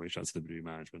denied the not reaching out to WWE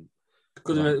management.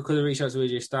 Could have reached out to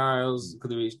AJ Styles.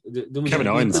 Could have reached Kevin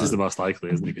Owens is the most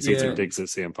likely, isn't he? Because he took digs at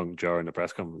CM Punk during the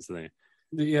press conference today.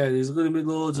 Yeah, there's going to be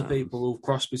loads of people who've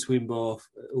crossed between both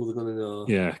who they're going to know.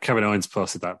 Yeah, Kevin Owens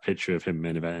posted that picture of him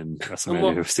main eventing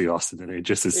WrestleMania with Steve Austin, didn't he?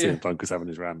 Just as CM Punk was having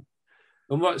his rant.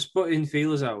 And what's putting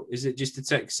feelers out? Is it just a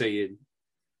text saying,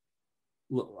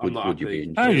 "Look, I'm not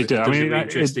happy"? Oh, you do. I mean,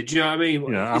 interested. Do you know what I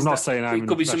mean? Yeah, I'm not saying I'm. It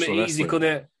could be something easy, could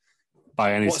it?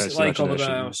 By any sense of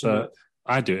imagination, but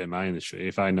I do it in my industry.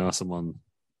 If I know someone,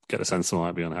 get a sense someone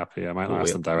might be unhappy, I might not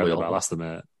ask them directly, but I'll ask them,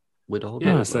 mate. We'd all,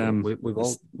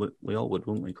 we all would,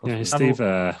 wouldn't we? Yeah, Steve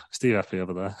happy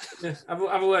over there. Yeah, have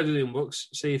a word with the Young Bucks.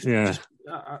 See if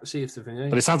see if the thing.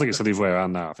 But it sounds like it's the other way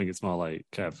around now. I think it's more like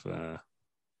Kev. Do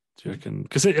you reckon?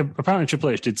 Because apparently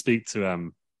Triple H did speak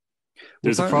to.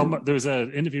 There was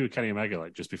an interview with Kenny Omega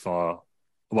like just before,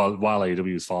 while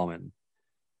AEW was forming,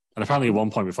 and apparently at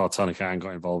one point before Tony Khan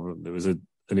got involved, there was an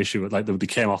issue with, like they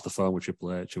came off the phone with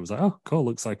Triple H and was like, "Oh, cool,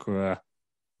 looks like we're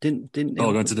didn't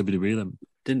going to WWE then."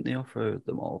 Didn't they offer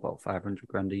them all about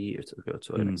 $500,000 a year to go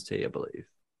to NXT? I believe.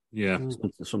 Yeah,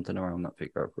 something around that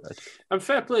figure I've read. And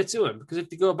fair play to him, because if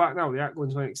they go back now, they aren't going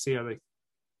to NXT, are they?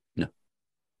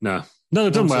 No,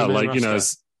 they've done well. Like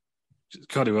as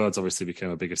Cody Rhodes obviously became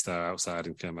a bigger star outside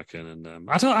and came back in, and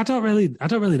I don't really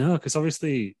know, because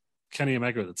obviously Kenny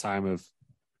Omega at the time of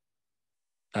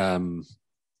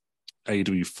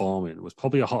AEW forming was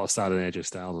probably a hotter star than AJ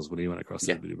Styles when he went across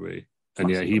to WWE, and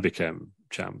he became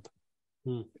champ.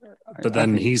 But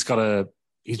then he's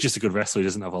just a good wrestler. He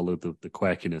doesn't have all the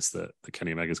quirkiness that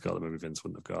Kenny Omega's got that maybe Vince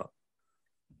wouldn't have got.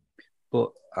 But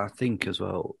I think as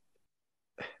well,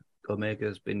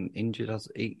 Omega's been injured.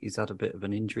 He's had a bit of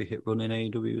an injury hit run in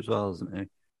AEW as well, hasn't he?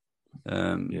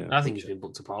 I think he's been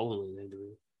booked to Parliament in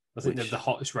AEW. I think they're the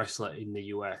hottest wrestler in the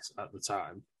US at the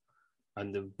time,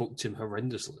 and they've booked him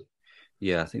horrendously.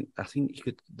 Yeah, I think you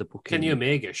could. The booking. Kenny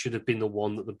Omega should have been the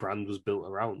one that the brand was built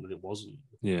around, and it wasn't.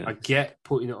 Yeah, I get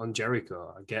putting it on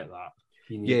Jericho. I get that.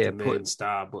 He needs the main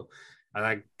star, and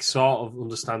I sort of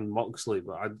understand Moxley,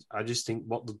 but I just think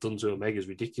what they've done to Omega is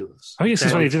ridiculous. I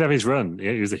guess when he did have his run,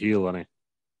 he was a heel, wasn't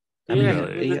he?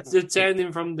 They're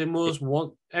turning from the most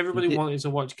everybody wanted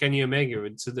to watch Kenny Omega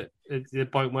to the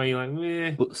point where you're like,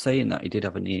 meh. But saying that, he did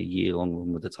have a near year-long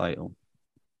run with the title.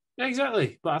 Yeah,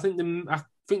 exactly. But I think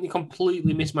they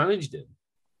completely mismanaged it.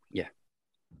 Yeah.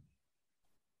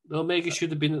 Omega should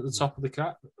have been at the top of the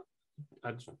cat.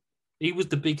 He was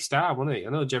the big star, wasn't he? I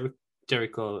know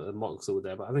Jericho and Moxley were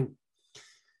there, but I think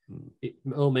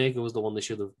Omega was the one they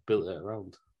should have built it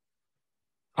around.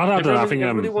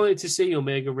 Everybody wanted to see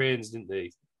Omega Reigns, didn't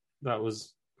they? That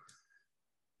was.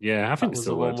 Yeah, I think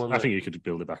still would. I think you could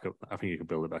build it back up. I think you could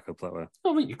build it back up that way.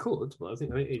 I think you could,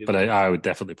 but I would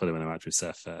definitely put him in a match with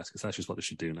Seth first, because that's just what they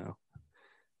should do now.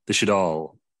 They should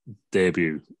all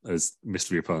debut as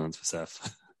mystery opponents for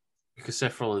Seth. Because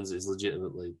Seth Rollins is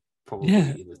legitimately probably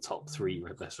in the top 3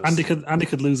 best wrestlers. And he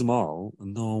could lose them all,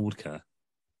 and no one would care.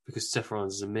 Because Seth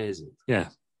Rollins is amazing. Yeah.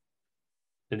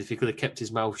 And if he could have kept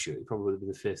his mouth shut, he probably would have been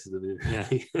the face of the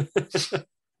WWE. Yeah.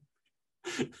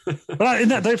 But I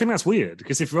don't think that's weird,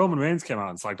 because if Roman Reigns came out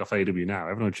and slagged off AEW now,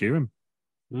 everyone would cheer him.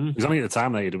 It was only at the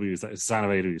time that AEW was a sign of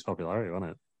AEW's popularity,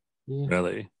 wasn't it? Yeah.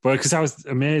 Really? But because I was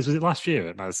amazed, was it last year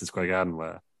at Madison Square Garden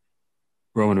where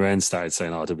Roman Reigns started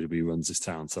saying, "Oh, WWE runs this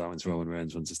town," so that means Roman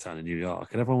Reigns runs this town in New York,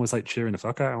 and everyone was like cheering the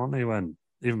fuck out, weren't they? When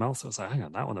even Meltzer was like, "Hang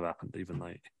on, that wouldn't have happened even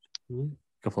like a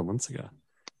couple of months ago."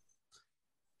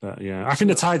 But yeah, I think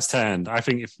the tide's turned. I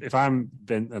think if I'm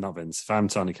if I'm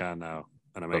Tony Khan now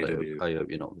and I'm AEW, I hope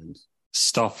you're not Vince.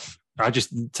 Stop. I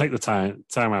just take the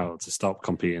time out to stop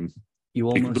competing. You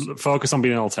almost focus on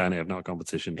being an alternative, not a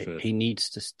competition. He needs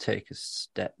to take a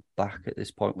step back at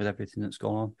this point with everything that's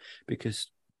going on,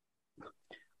 because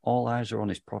all eyes are on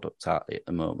his product at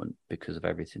the moment because of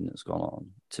everything that's gone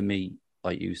on. To me,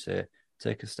 like you say,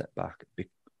 take a step back.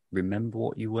 Remember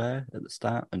what you were at the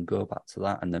start and go back to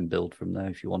that, and then build from there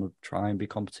if you want to try and be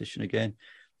competition again.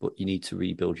 But you need to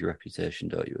rebuild your reputation,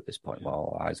 don't you, at this point, while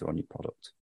all eyes are on your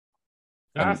product.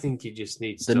 I think he just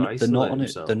needs to isolate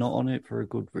himself. They're not on it for a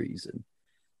good reason.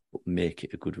 But make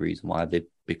it a good reason why they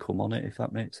become on it, if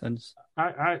that makes sense.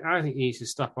 I think he needs to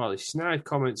stop all these snide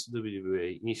comments to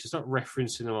WWE. He needs to stop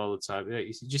referencing them all the time.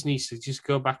 He just needs to just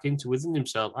go back into within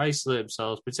himself, isolate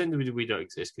himself, pretend WWE don't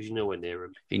exist because you know we're near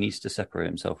him. He needs to separate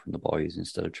himself from the boys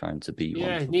instead of trying to be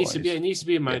one of the needs boys. He needs to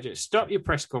be a manager. Yeah. Stop your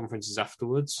press conferences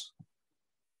afterwards.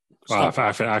 Well,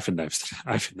 I think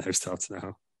they've started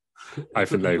now. I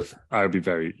would be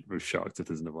very shocked if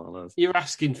there's another one of those. You're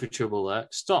asking for trouble there.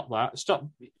 Stop that. Stop.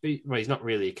 Well, he's not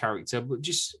really a character, but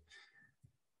just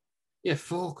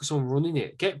focus on running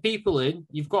it. Get people in.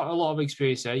 You've got a lot of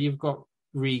experience there. You've got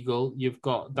Regal. You've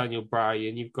got Daniel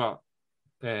Bryan. You've got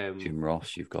Jim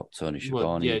Ross. You've got Tony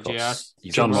Schiavone. JR.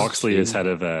 John Moxley is head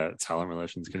of talent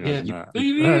relations. Can you imagine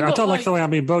that? I don't like the way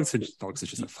I'm being bugged. Moxley's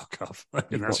just like, fuck off.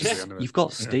 You've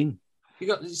got Sting. You've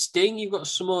got Sting, you've got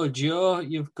Samoa Joe,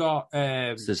 you've got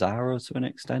Cesaro to an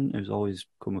extent, who's always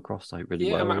come across like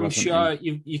really well. I'm sure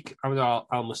you. I mean,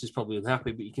 Almas is probably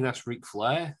unhappy, but you can ask Ric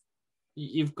Flair.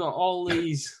 You've got all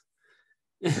these.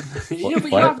 But you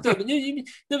have done. You've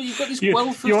got this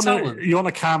wealth of talent. You want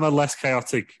a calmer, less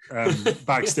chaotic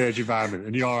backstage environment,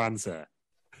 and your answer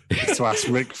is to ask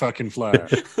Ric fucking Flair.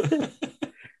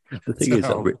 The thing is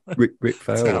that Ric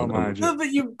Flair. No, but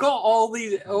you've got all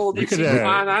these.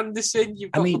 Ryan Anderson.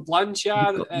 You've got the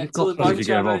Blanchard. You've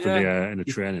got in a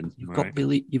training. You've got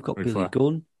Billy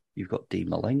Gunn. You've got Dean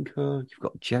Malenko. You've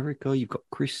got Jericho. You've got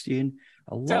Christian.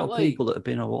 A lot of people that have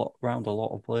been around a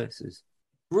lot of places.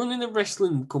 Running a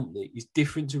wrestling company is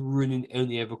different to running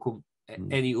any other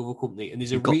company, and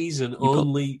there's a reason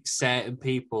only certain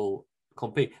people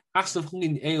compete. Ask the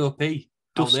fucking AOP.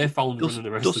 They're found running the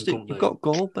rest of the company.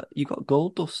 You've got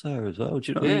Goldust there as well.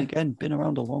 Do you know what I mean? Again, been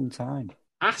around a long time.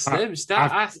 Ask them.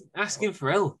 Start asking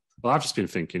for help. Well, I've just been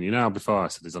thinking, before I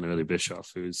said there's only really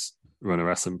Bischoff who's run a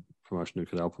wrestling promotion who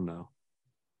could help him now.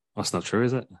 That's not true,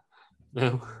 is it?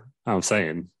 No. I'm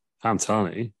saying, I'm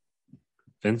Tony.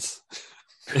 Vince.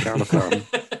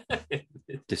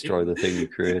 Destroy the thing you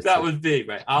created. That would be,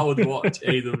 mate. I would watch AW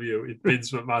if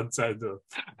Vince McMahon turned up.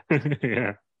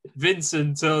 Yeah. Vince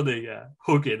and Tony,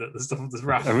 hugging at the stuff of the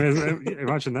raft. I mean,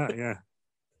 imagine that, yeah.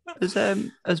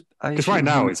 Because right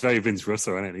now it's very Vince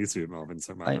Russo, and it needs to be more Vince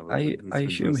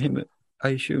McMahon. I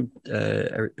assume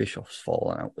Eric Bischoff's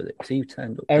fallen out with it because he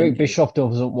turned up. Eric Bischoff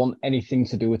doesn't want anything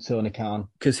to do with Tony Khan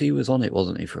because he was on it,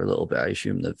 wasn't he, for a little bit? I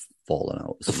assume they've fallen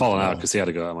out. They've fallen out because he had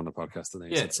to go out on the podcast, and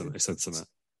he said something.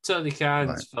 Tony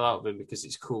Khan fell out with him because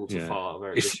it's cool to fall out of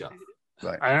Eric Bischoff.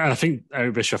 Right. I think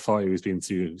Eric Bischoff thought he was being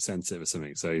too sensitive or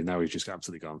something, so now he's just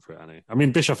absolutely gone for it, hasn't he? I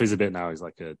mean, Bischoff is a bit now, he's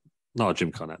like not a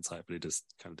Jim Cornette type, but he does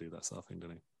kind of do that sort of thing,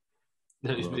 doesn't he?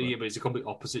 No, but he's a complete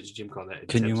opposite to Jim Cornette.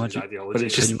 Can you imagine? But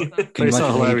it's just it's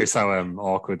so hilarious how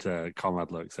awkward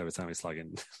Conrad looks every time he's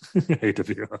slagging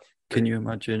AW. Can you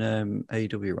imagine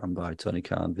AW run by Tony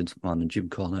Khan, Vince McMahon, and Jim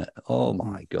Cornette? Oh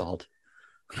my God.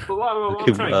 But what I'm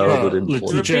trying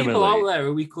to get people out there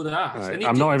who we could ask. Right.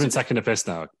 I'm not even taking a piss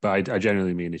now, but I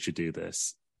genuinely mean he should do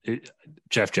this.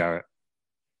 Jeff Jarrett.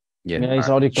 Yeah, he's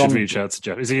already should reach out to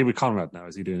Jeff. Is he with Conrad now?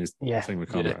 Is he doing his thing with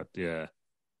Conrad? Yeah.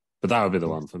 But that would be the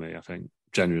one for me, I think.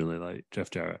 Genuinely, like Jeff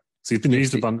Jarrett. So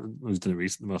he's the one who's done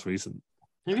the most recent.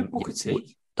 Maybe Booker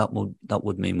T. That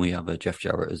would mean we have a Jeff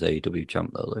Jarrett as AEW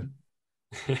champ, though, Lou.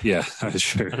 Yeah, that's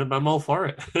true. And I'm all for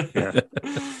it. Yeah.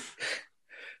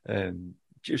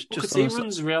 Just he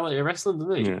runs reality wrestling,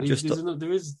 doesn't he? Yeah.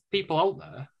 There is people out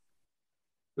there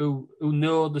who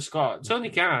know the Scott. Tony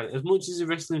Khan, as much as a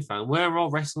wrestling fan, we're all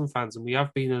wrestling fans, and we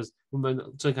have been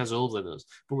Tony Khan's older than us,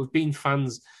 but we've been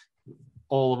fans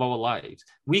all of our lives.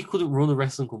 We couldn't run a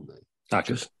wrestling company.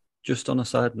 Just on a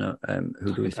side note,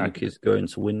 who do we think is going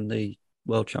to win the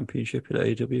World Championship at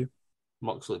AEW?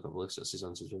 Moxley, probably. That's his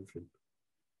answer to everything.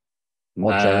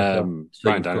 Bryan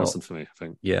Danielson for me, I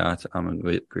think. Yeah, I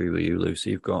agree with you,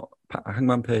 Lucy. You've got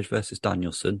Hangman Page versus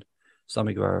Danielson,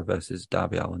 Sammy Guevara versus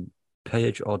Darby Allin,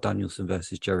 Page or Danielson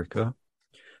versus Jericho,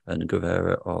 and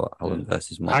Guevara or Allin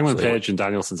versus Moxley. Hangman Page and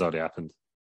Danielson's already happened.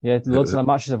 Yeah, loads of the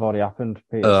matches have already happened.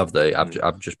 Have they?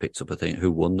 I've just picked up a thing.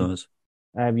 Who won those?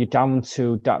 You're down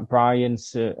to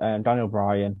Daniel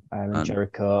Bryan, and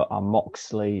Jericho, and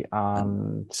Moxley,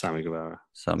 and Sammy Guevara.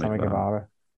 Sammy Guevara.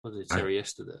 What did it say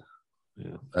yesterday?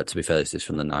 Yeah. To be fair, this is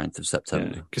from the 9th of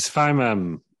September. Because if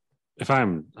I'm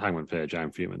Hangman Page,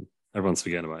 I'm fuming. Everyone's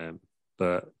forgetting about him.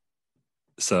 But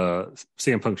so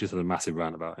CM Punk just had a massive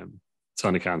rant about him.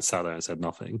 Tony Khan sat there and said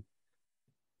nothing.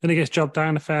 Then he gets jobbed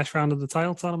down the first round of the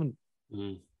title tournament.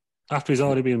 After he's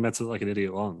already been made to look like an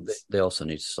idiot once. They also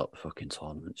need to stop the fucking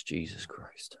tournaments. Jesus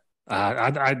Christ.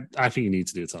 I think you need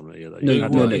to do a tournament here. You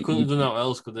couldn't have done that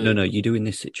else, could they? No, you do in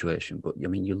this situation, but I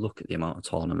mean, you look at the amount of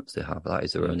tournaments they have. That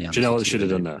is their only answer. Do you know what they should have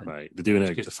done there? Right, they're doing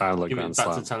it at the final Give Grand it back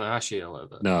Slam. to Tanahashi or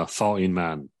whatever. No,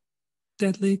 14-man.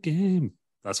 Deadly game.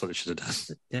 That's what they should have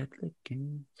done. Deadly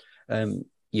game.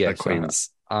 Yeah, so Queens.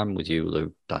 I'm with you,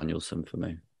 Lou. Danielson for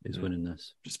me is winning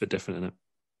this. Just a bit different, isn't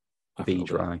it? Be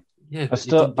dry. Yeah,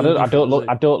 I don't look.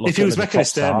 If he was making a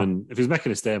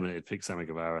statement, he'd pick Sammy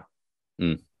Guevara.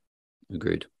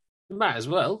 Agreed. Might as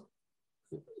well.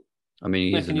 I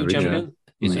mean, he's an original.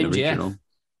 He's an MJF. original.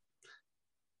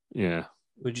 Yeah.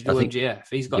 Would you do MJF?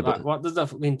 He's got that. What does that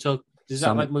fucking talk? Is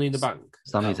that like Money in the Bank?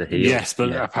 Sammy's a heel. Yes,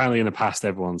 but apparently in the past,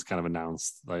 everyone's kind of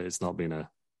announced like it's not been a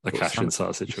cash-in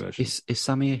sort of situation. Is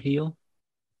Sammy a heel?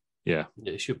 Yeah.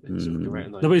 Yeah, it should be.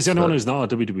 No, but he's the only one who's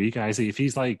not a WWE guy. See, if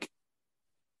he's like,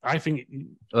 I think.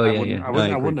 I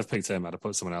wouldn't have picked him. I'd have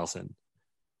put someone else in.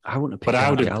 I wouldn't have picked. But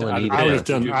I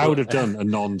would have done a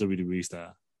non-WWE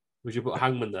star. Would you put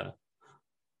Hangman there?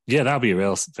 Yeah, that'd be a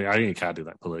real thing. I think you can't do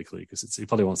that politically because he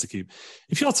probably wants to keep.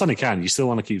 If you're Tony Khan, you still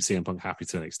want to keep CM Punk happy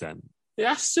to an extent.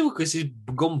 Yeah, still because he's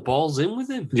gone balls in with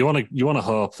him. You want to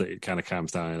hope that it kind of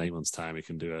calms down in 8 months' time. He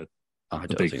can do a. I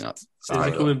don't think that. Is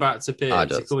he coming back to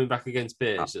Page? Is he coming back against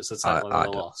Page? That's a title I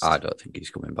lost. I don't think he's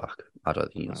coming back. I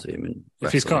don't think you'll see him in.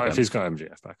 If he's got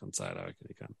MJF back on side, I reckon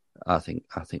he can. I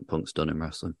think Punk's done in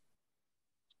wrestling.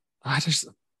 I think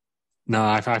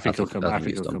he'll come. I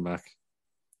think he'll come back.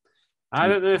 I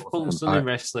don't know if Punk's done in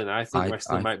wrestling. I think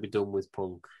wrestling might be done with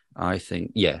Punk. I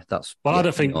think, that's. Well, I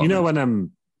don't think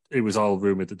when it was all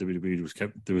rumored that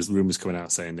WWE there was rumors coming out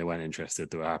saying they weren't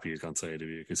interested. They were happy he'd gone to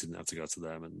AEW because he didn't have to go to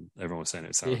them, and everyone was saying it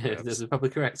was this is probably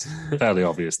correct. Fairly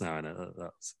obvious now, isn't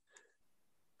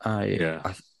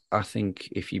it? I think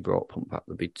if you brought Punk back,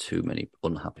 there'd be too many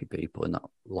unhappy people in that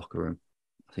locker room.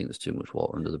 I think there's too much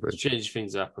water under the bridge. Strange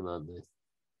things happen, aren't they?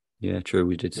 Yeah, true.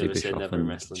 We did see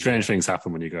Bischoff. Strange things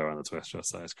happen when you go around the Twist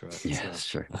side, is correct. Yeah, that's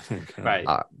true. I think, right.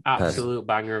 Absolute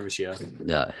banger of a show.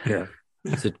 Yeah.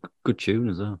 It's a good tune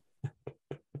as well.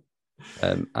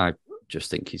 I just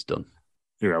think he's done.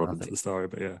 Irrelevant to the story,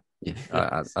 but yeah.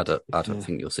 Yeah, I don't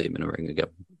think you'll see him in a ring again.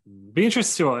 Be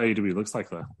interested to see what AEW looks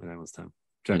like though in 8 months' time.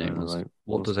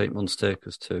 What does 8 months take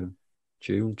us to?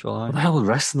 June, July? What the hell would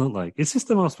wrestling look like? Is this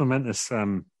the most momentous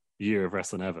year of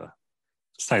wrestling ever?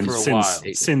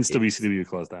 Since WCW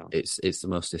closed down. It's the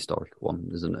most historic one,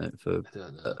 isn't it, for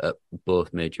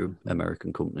both major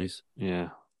American companies? Yeah.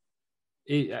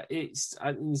 It's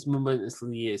momentous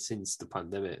year since the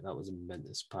pandemic. That was a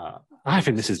momentous part. I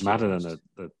think this is madder than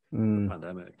the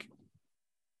pandemic.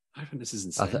 I think this is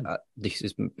insane. This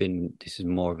is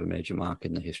more of a major mark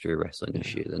in the history of wrestling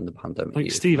this year than the pandemic.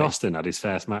 Like Steve Austin had his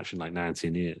first match in like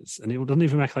 19 years, and it doesn't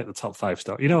even make like the top 5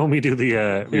 star. You know when we do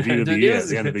the review of the year at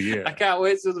the end of the year. I can't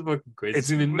wait to the fucking quiz.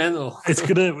 It's gonna be mental.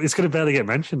 It's gonna barely get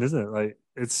mentioned, isn't it? Like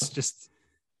it's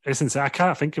insane. I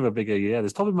can't think of a bigger year.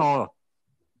 There's probably more.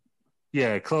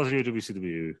 Yeah, closer to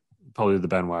WCW. Probably the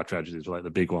Benoit tragedies were like the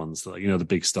big ones, like the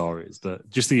big stories. But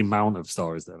just the amount of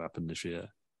stories that have happened this year.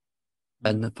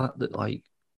 And the fact that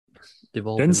they've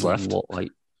all Vince been left. What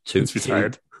Vince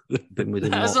retired. Been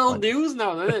within that's all news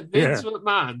now, isn't it? Vince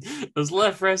McMahon has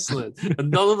left wrestling,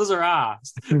 and none of us are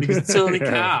asked because Tony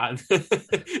Khan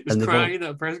was crying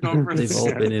at a press conference. They've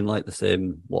all been in the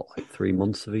same 3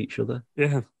 months of each other.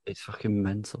 Yeah, it's fucking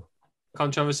mental.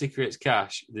 Controversy creates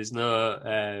cash. There's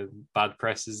no bad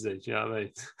press, is there? Do you know what I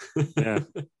mean? Yeah.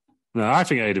 No, I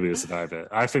think AEW will survive it.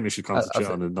 I think they should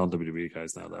concentrate on the non-WWE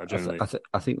guys now.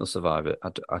 I think they'll survive it.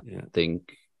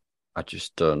 I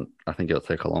just don't. I think it'll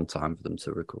take a long time for them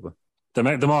to recover. The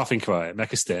more I think about it,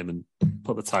 make a statement,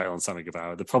 put the title on Sammy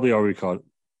Guevara. They probably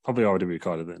already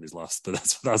recorded it in his last, but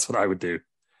that's what I would do.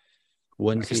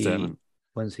 When's he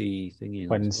thinking?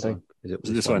 Wednesday. Is it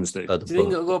this Wednesday? Do you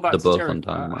think it'll go back to Jericho?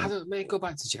 I don't make it go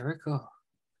back to Jericho.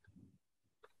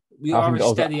 You are a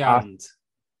steady hand.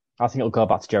 I think it'll go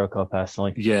back to Jericho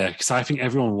personally. Yeah, because I think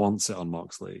everyone wants it on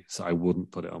Moxley, so I wouldn't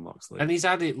put it on Moxley. And he's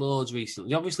had it loads recently.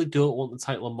 You obviously don't want the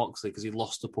title on Moxley because he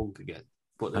lost to Punk again.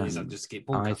 But then he's had just to get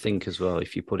Punk. I think as well,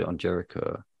 if you put it on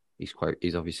Jericho, he's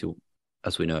obviously,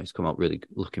 as we know, he's come out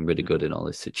looking really good in all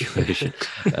this situation.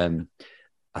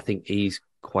 I think he's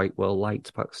quite well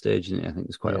liked backstage, and I think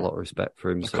there's quite a lot of respect for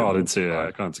him. According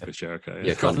to Chris Jericho.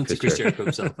 Yeah, according to Chris Jericho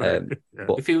himself. But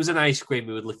if he was an ice cream,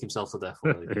 he would lick himself to death.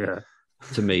 Yeah.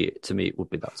 To me, it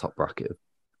would be that top bracket of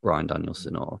Bryan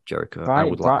Danielson or Jericho. I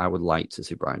would like to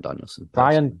see Bryan Danielson.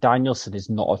 Bryan Danielson is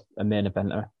not a main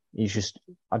eventer. He's just.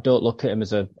 I don't look at him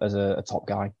as a top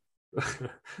guy. All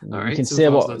right, you can say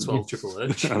what 2012 Triple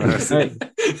H.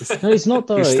 No, he's not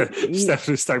though.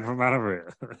 Stephanie Stagman man over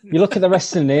here. You look at the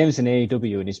wrestling names in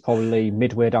AEW, and he's probably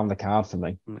midway down the card for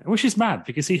me. Which is mad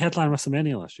because he headlined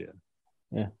WrestleMania last year.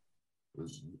 Yeah,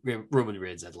 Roman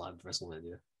Reigns headlined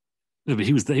WrestleMania. No, but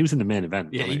he was in the main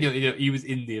event. Yeah, he was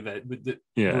in the event, but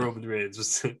Roman Reigns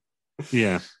was.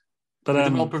 Yeah, but the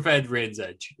more preferred Reigns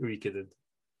Edge. Who are you kidding?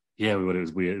 Yeah, but it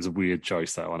was weird. It was a weird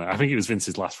choice that one. I think it was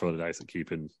Vince's last throw of the dice at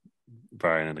keeping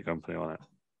Brian in the company on it.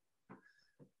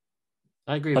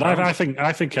 I agree. But I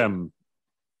think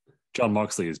John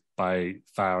Moxley is by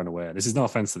far and away. This is no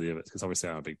offense to the others because obviously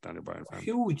I'm a big Daniel Bryan fan.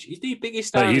 Huge. He's the biggest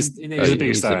star. He's the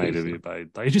biggest star in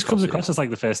AEW. He just comes across as like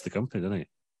the face of the company, doesn't he?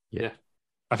 Yeah.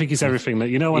 I think he's everything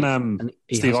that when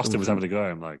Steve Austin was having to go,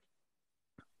 I'm like,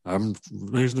 I'm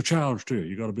raising the challenge too.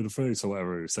 You got to be the face or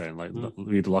whatever he was saying. Like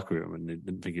lead the locker room, and he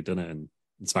didn't think he'd done it in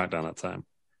SmackDown at that time.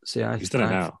 See, he's done it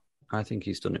now. I think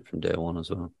he's done it from day one as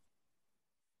well.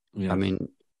 Yeah. I mean,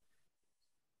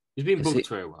 he's been booked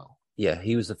very well. Yeah,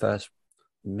 he was the first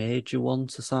major one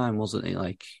to sign, wasn't he?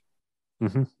 Like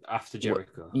after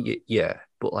Jericho. Yeah,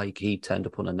 but like he turned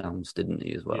up unannounced, didn't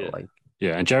he? As well,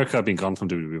 Yeah, and Jericho had been gone from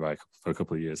WWE for a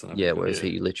couple of years. Yeah, whereas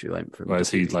he literally went from.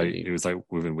 Whereas it was like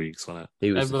within weeks, wasn't it?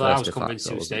 He was. I was convinced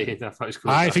he was staying.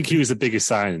 I think he was the biggest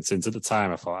signing since at the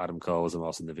time I thought Adam Cole was the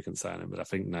most significant signing, but I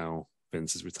think now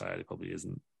Vince is retired. He probably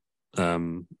isn't,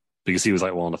 because he was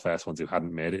like one of the first ones who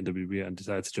hadn't made it in WWE and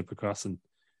decided to jump across and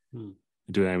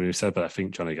do anything he said. But I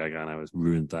think Johnny Gargano has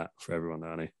ruined that for everyone,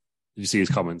 hasn't he? Did you see his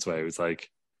comments where he was like,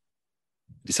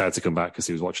 he decided to come back because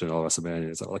he was watching all WrestleMania?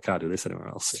 He's like, well, I can't do this anywhere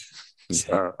else.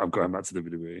 So I'm going back to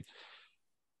WWE.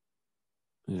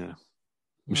 Yeah.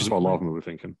 Which is what a lot of them were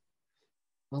thinking.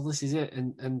 Well, this is it.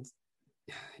 And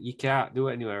you can't do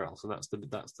it anywhere else. And that's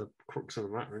the crux of the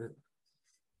matter, isn't it?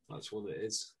 That's what it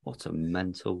is. What a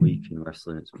mental week in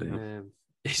wrestling it's been.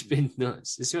 It's been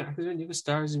nuts. Is there any other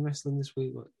stars in wrestling this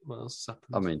week? What else has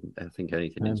happened? I mean, I think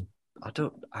anything is. I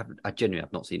genuinely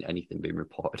have not seen anything being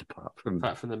reported apart from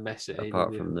the mess.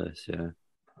 Apart from this, yeah.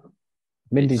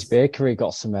 Mindy's Bakery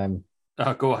got some.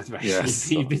 Oh, go on, mate.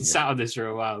 Yes. You've been sat on this for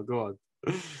a while. Go on.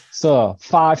 So,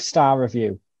 5-star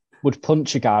review. Would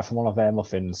punch a guy for one of their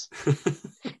muffins.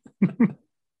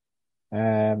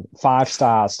 5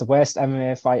 stars. The worst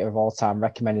MMA fighter of all time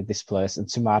recommended this place, and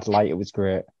to my delight, it was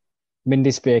great.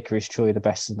 Mindy's Bakery is truly the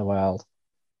best in the world.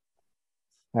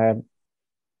 5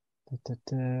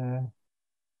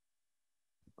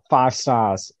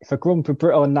 stars. If a grumpy,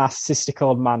 brittle, and narcissistic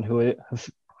old man who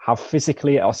have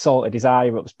physically assaulted his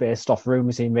higher-ups based off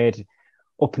rumours he made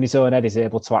up in his own head is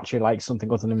able to actually like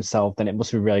something other than himself, then it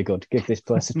must be really good. Give this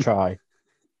place a try.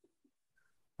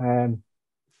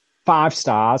 5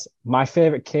 stars. My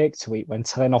favourite cake to eat when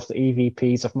telling off the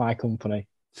EVPs of my company.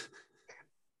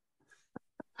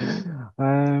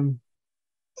 5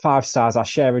 stars. I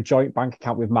share a joint bank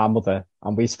account with my mother,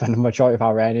 and we spend a majority of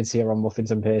our earnings here on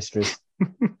muffins and pastries.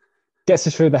 Gets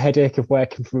us through the headache of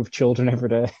working with children every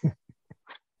day.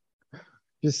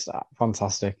 Just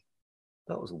fantastic.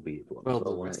 That was a weird one. Well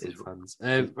done, wrestling fans.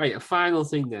 Right, a final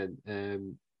thing then.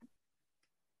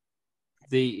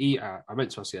 I meant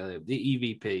to ask you earlier,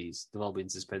 the EVPs, they've all been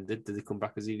suspended. Did they come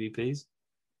back as EVPs?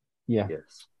 Yeah.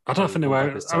 Yes. I don't think they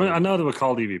were. I mean, I know they were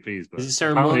called EVPs, but is it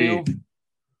ceremonial?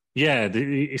 Yeah,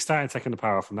 he started taking the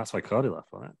power off, and that's why Cody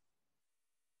left, wasn't it?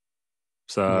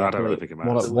 So I don't really think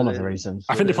about it. One of the reasons.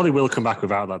 I think they probably will come back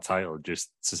without that title, just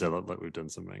to say look, we've done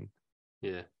something.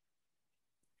 Yeah.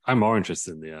 I'm more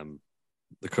interested in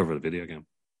the cover of the video game.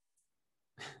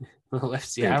 Well, let's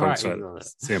see.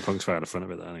 CM Punk's right at the front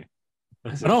of it, isn't he?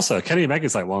 And also, Kenny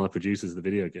Omega's like one of the producers of the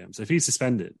video game. So if he's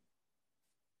suspended,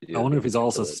 I wonder if he's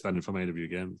also suspended from AEW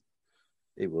games.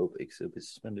 He will be, because he'll be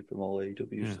suspended from all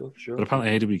AEW stuff, sure. But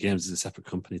apparently AEW Games is a separate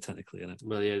company, technically, isn't it?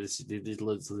 Well, yeah, there's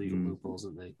loads of legal loopholes,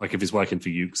 isn't there? Like if he's working for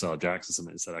Ukes or Jax or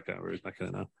something, instead, I can't remember. I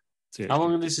don't know. How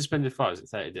long are they suspended for? Is it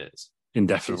 30 days?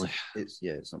 Indefinitely. It's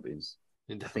not being...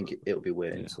 I think it'll be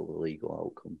waiting until the legal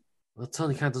outcome. Well,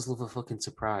 Tony Khan does love a fucking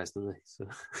surprise, doesn't he? So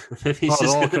maybe he's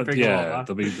just going to bring it all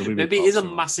back. Maybe it is a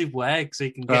massive work so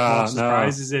he can get more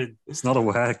surprises in. It's not a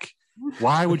work.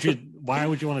 Why would you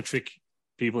want to trick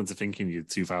people into thinking you're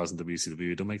 2000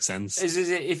 WCW? It don't make sense.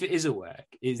 If it is a work,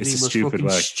 it's the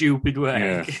most stupid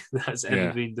work that's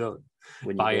ever been done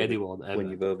by anyone ever. When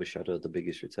you've overshadowed the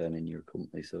biggest return in your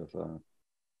company so far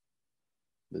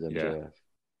with MJF. Yeah.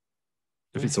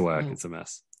 If it's a work, it's a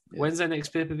mess. Yeah. When's their next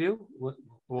pay-per-view?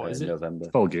 What is it?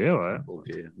 November. Full Gear, right? Full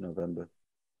Gear, November.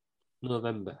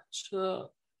 So, a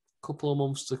couple of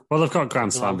months to... Well, they've got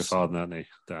Grand Slam before then, haven't they?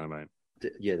 Dynamite.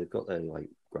 Yeah, they've got their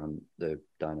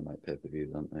Dynamite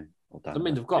pay-per-view, haven't they? I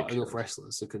mean, they've got enough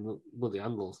wrestlers that can bloody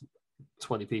handle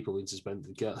 20 people being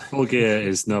suspended get. Full Gear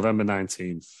is November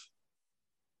 19th.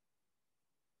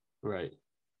 Right.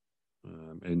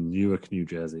 In Newark, New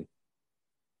Jersey.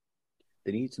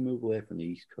 They need to move away from the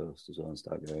East Coast as well and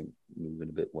start moving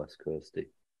a bit West Coasty.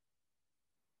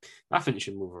 I think you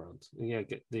should move around. Yeah,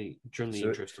 get the generally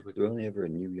interest of it. They're only ever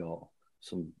in New York,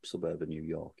 some suburb of New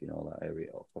York, that area,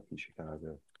 or fucking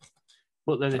Chicago.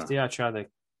 But then if they are trying to,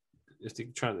 if they're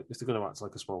going to act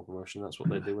like a small promotion, that's what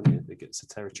they do when they get to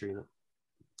territory in it.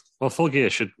 Well, Full Gear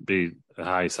should be a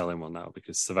high selling one now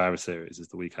because Survivor Series is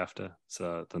the week after,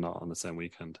 so they're not on the same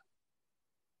weekend,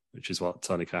 which is what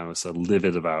Tony Khan was so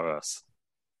livid about us.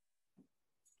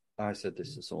 I said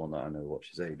this to someone that I know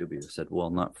watches AEW. I said, well,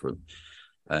 on that front,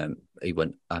 I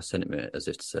sent him it as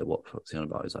if to say, what the fuck's he on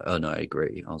about? He's like, oh, no, I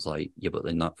agree. I was like, yeah, but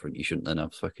in that front, you shouldn't then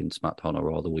have fucking SmackDown or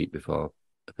Raw the week before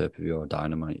a pay-per-view or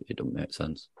Dynamite. It doesn't make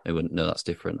sense. He went, no, that's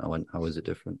different. I went, how is it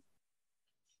different?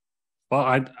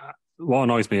 Well, what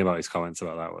annoys me about his comments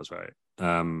about that was, right,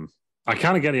 I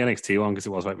kind of get the NXT one because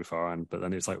it was right beforehand, but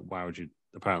then it's like, why would you,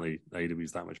 apparently AEW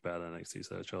is that much better than NXT,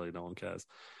 so surely no one cares.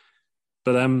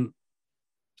 But, and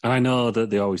I know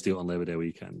that they always do it on Labor Day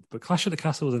weekend, but Clash at the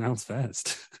Castle was announced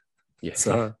first. Yeah.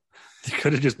 So they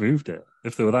could have just moved it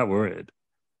if they were that worried.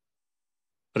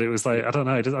 But it was like, I don't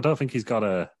know, I don't think he's got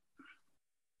a,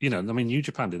 New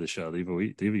Japan did a show the other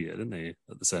year, didn't they,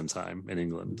 at the same time in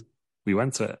England? We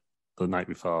went to it the night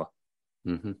before.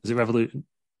 Mm-hmm. Was it Revolution?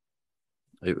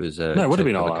 It was. No, it would have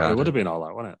been All Out. It would have been All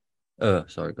Out, wouldn't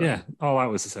it? Sorry. Yeah, All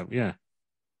Out was the same. Yeah.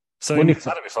 So he had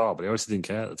it before, but he obviously didn't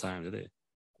care at the time, did he?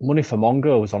 Money for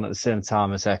Mongo was on at the same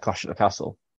time as Clash at the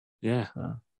Castle. Yeah.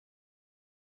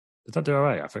 Did that do all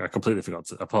right? I completely forgot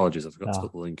to. Apologies, I forgot to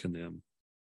put the link in the.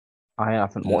 I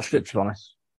haven't watched it, to be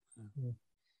honest.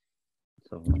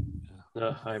 So,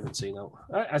 no, I haven't seen it.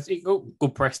 I think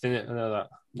good pressed in it. I know that.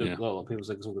 A lot of people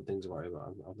say some good things about it, but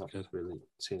I've not really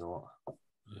seen a lot.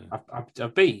 Yeah.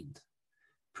 I've been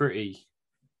pretty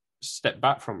stepped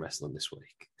back from wrestling this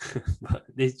week, but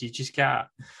you just can't.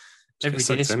 Every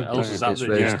day something else is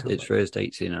happening. It's raised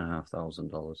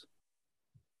 $18,500.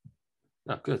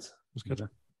 Oh, good. That's good.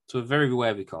 So a very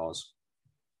worthy cause.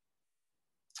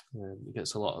 It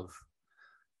gets a lot of.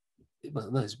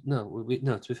 Well,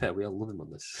 no. To be fair, we all love him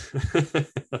on this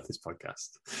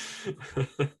podcast,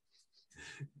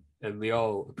 and we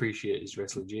all appreciate his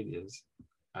wrestling genius.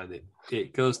 And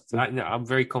it goes. I'm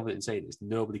very confident in saying this.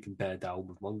 Nobody can bear down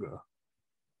with Mongo.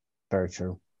 Very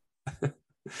true.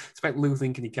 It's like Lou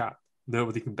thinking he can't.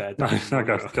 Nobody can bear down. No,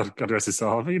 God rest his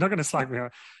soul. You're not going to slag me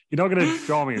off. You're not going to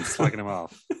draw me into slagging him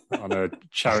off on a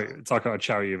charity. Talk about a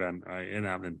charity event, right? It ain't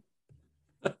happening.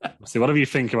 See, whatever you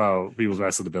think about people's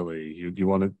wrestling ability, you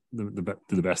want to do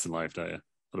the best in life, don't you?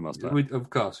 For the most part. Of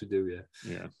course we do,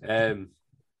 yeah.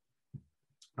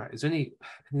 Right, is there any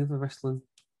other wrestling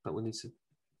that we need to...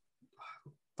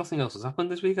 Nothing else has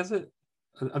happened this week, has it?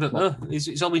 I don't know.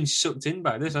 It's all been sucked in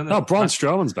by this, hasn't it? No, Braun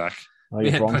Strowman's back. Braun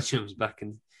Strowman's back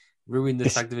and ruined the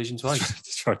tag division twice.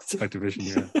 Destroyed the tag division,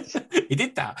 yeah. He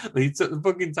did that. He took the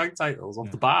fucking tag titles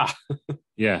off the bar.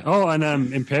 Yeah. Oh, and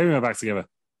Imperium are back together.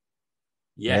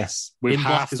 Yes. With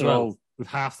half their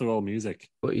old music.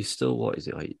 But he's still, what is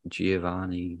it, like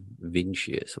Giovanni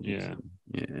Vinci or something?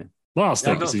 Yeah. Well, I'll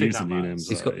stick because he's using new names.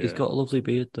 He's got a lovely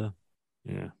beard, though.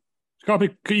 Yeah. You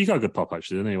got a good pop,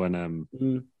 actually, didn't he?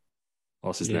 When,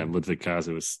 what's his name? Ludwig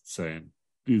Kaiser was saying,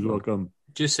 he's welcome.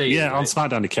 Just say on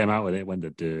SmackDown, he came out with it, went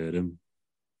to dum,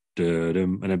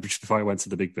 and then just before he went to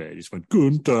the big bit, he just went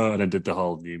Gunther, and then did the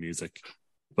whole new music.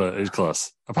 But it was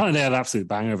close. Apparently, they had an absolute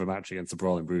banger of a match against the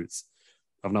Brawling Brutes.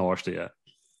 I've not watched it yet.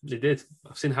 They did.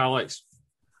 I've seen highlights.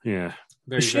 Yeah.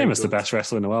 Is Sheamus the best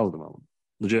wrestler in the world at the moment?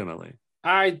 Legitimately.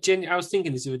 I was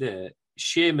thinking this the other day.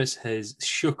 Sheamus has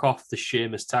shook off the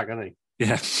Sheamus tag, hasn't he?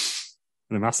 Yeah.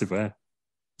 In a massive way.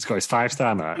 He's got his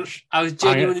 5-star match. I was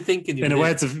genuinely thinking... In the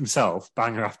words of himself,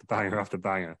 banger after banger after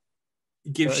banger.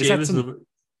 Give Sheamus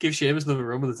another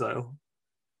run with the title.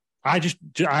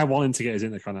 I want him to get his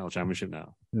Intercontinental Championship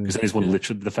now. Because then he's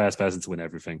literally the first person to win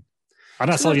everything. And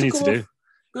that's all you need to do.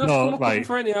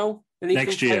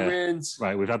 Next year,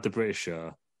 right, we've had the British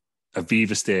show,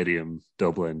 Aviva Stadium,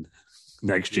 Dublin,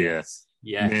 next year.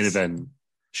 Yes. Main event,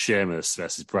 Sheamus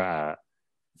versus Bret Hart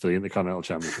for the Intercontinental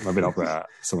Championship. Maybe not Bret Hart,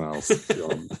 someone else.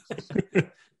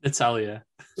 Natalia.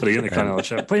 For the Intercontinental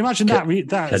Championship. But imagine that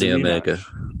Kenny Omega.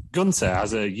 Gunther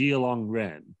has a year-long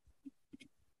reign.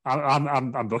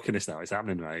 I'm booking this now. It's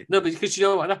happening, right? No, but because you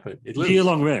know what happened?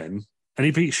 Year-long reign, and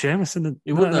he beats Sheamus in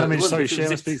the...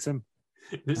 Sheamus beats him.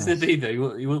 If it's in the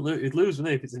though, he won't lose. He'd lose, wouldn't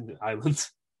he, if it's in Ireland?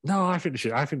 No, I think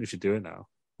they should do it now.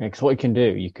 Yeah, because what you can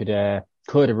do, you could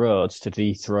Cody Rhodes to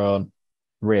dethrone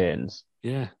Reigns.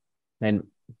 Yeah. Then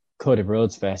Cody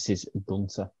Rhodes versus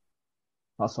Gunther.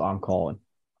 That's what I'm calling.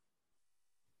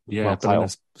 Yeah, World but title.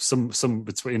 some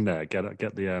between there.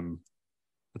 Get the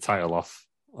title off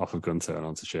of Gunther and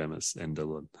onto Sheamus in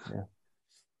Dublin. Yeah.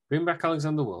 Bring back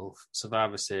Alexander Wolf,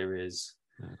 Survivor Series,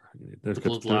 the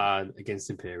Bloodline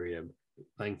against Imperium.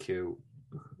 Thank you.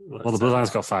 Well, the Bloodline's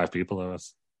got 5 people though.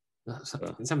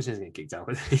 Somebody's getting kicked out.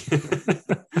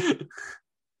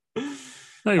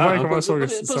 No, you're right. Put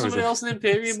somebody else in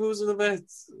Imperium who's another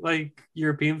like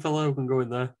European fellow who can go in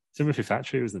there. Timothy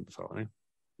Thatcher was in before, I think.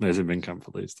 No, he's in Ring Camp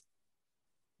at least.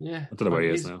 Yeah. I don't know where he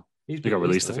is now. He got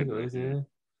released, I think. Yeah.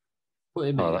 Put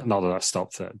him not that that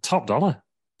stopped it. Top dollar.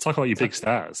 Talk about your big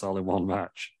stars all in one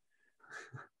match.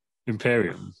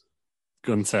 Imperium,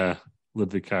 Gunther,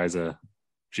 Ludwig Kaiser,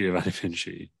 Giovanni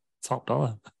Vinci. Top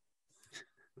dollar.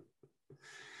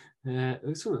 Yeah,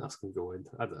 someone else can go in.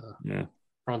 I don't know. Yeah.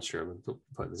 Braun Strowman.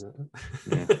 Isn't it?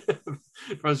 Yeah.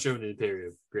 Braun Strowman and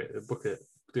Imperium. Great. Book it.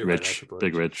 Do it Rich. right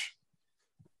Big Rich.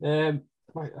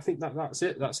 Right, I think that's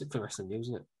it. That's it for wrestling news,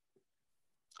 isn't it?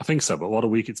 I think so, but what a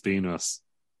week it's been, Russ.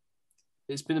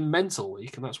 It's been a mental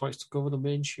week, and that's why it's took over the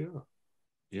main show.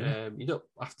 Yeah. You don't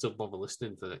have to bother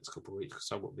listening for the next couple of weeks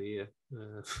because I won't be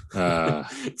here.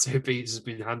 Two Pete's has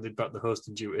been handed back the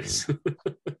hosting duties.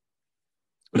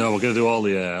 No, we're going to do all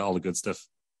the good stuff.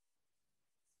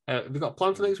 Have we got a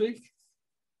plan for next week?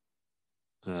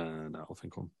 No, I'll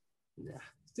think one. Yeah.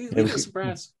 Leave it a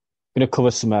surprise. Going to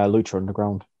cover some Lucha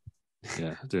Underground.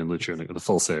 Yeah, doing Lucha Underground, the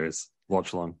full series.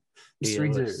 Watch along. It's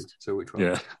 3 series. So which one?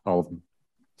 Yeah, all of them.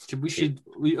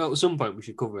 We at some point we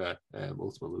should cover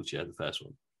Ultimate Lucha, the first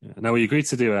one. Yeah. Now we agreed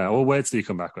to do. We'll wait till you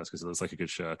come back, Wes, because it looks like a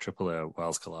good show. Triple A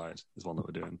Worlds Collide is one that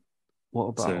we're doing. What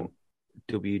about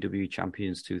WWE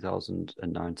Champions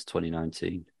 2009 to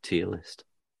 2019 tier list?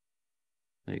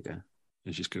 There you go.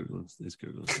 He's just Googling. He's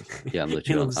Googling stuff. Yeah, I'm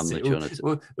literally on it.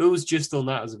 Well, who's just done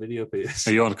that as a video piece?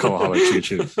 Are you on Cultaholic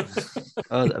YouTube?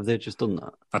 Oh, have they just done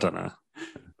that? I don't know.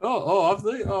 Have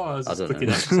they? Oh, I was just clicking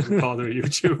at the corner of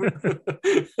YouTube.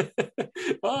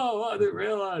 Oh, I didn't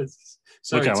realise.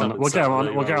 We'll get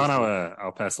on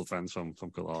our personal friends from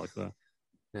Cultaholic though.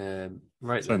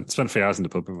 Right. Spend a few hours in the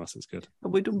pub with us. It's good.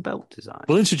 Have we done belt design?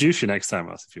 We'll introduce you next time,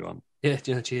 Ross, if you want. Yeah,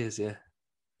 cheers. Yeah.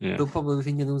 They'll probably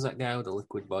think you know that guy with the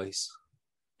liquid voice.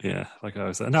 Yeah, like I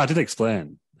was. No, I did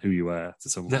explain who you were to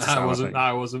someone.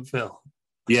 I wasn't Phil.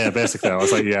 Yeah, basically, I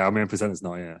was like, yeah, our main presenter's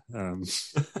not here.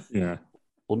 Yeah.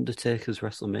 Undertaker's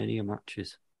WrestleMania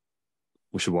matches.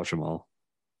 We should watch them all.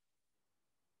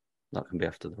 That can be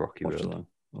after the Rocky Road.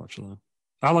 Watch along.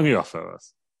 How long are you off for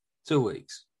us? 2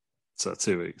 weeks. So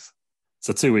 2 weeks.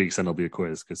 So 2 weeks, then there'll be a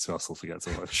quiz because Ross will forget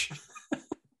to watch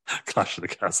Clash of the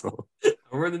Castle.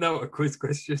 I'm running out of quiz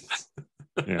questions.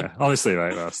 Yeah, honestly,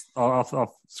 right, Ross.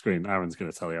 Off screen, Aaron's going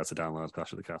to tell you how to download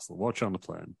Clash of the Castle. Watch on the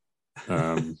plane.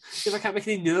 If I can't make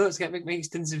any notes, I can't make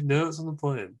extensive notes on the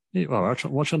plane. Yeah, well,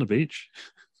 watch on the beach.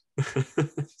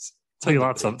 Take your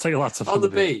laptop on the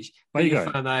beach. Where you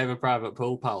going? And I have a private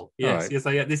pool, pal. Yes, right. Yes,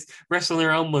 I get this wrestling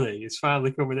around money. It's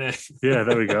finally coming in. Yeah,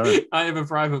 there we go. I have a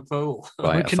private pool.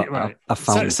 Right, I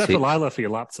found set Lila for your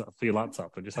laptop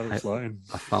and just have it floating.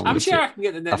 I'm sure I can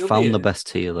get the net. I found the best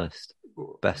tier list.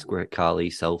 Best Great Khali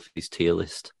selfies tier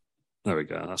list. There we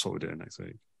go. That's what we're doing next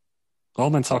week. All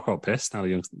men talk about piss. Now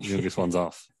the youngest one's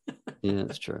off. Yeah,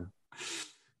 that's true.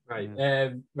 Right.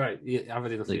 Right. Yeah, I've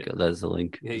enough. There's the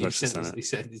link. Yeah, he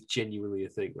said it's genuinely a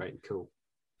thing. Right. Cool.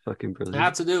 Fucking brilliant. I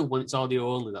had to do when it's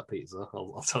audio only, that pizza.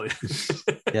 I'll tell you.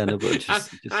 Yeah, no, but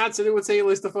just... I had to do a tier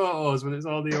list of photos when it's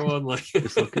audio only.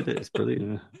 Just look at it. It's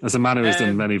brilliant. Yeah. As a man who has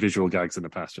done many visual gags in the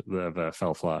past that have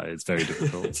fell flat, it's very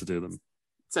difficult to do them.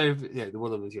 So, yeah, the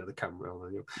one of them is the camera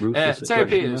on. Terry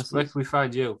Peters, where can we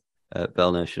find you?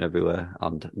 Bell Nation everywhere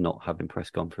and not having press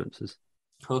conferences.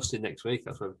 Hosting next week,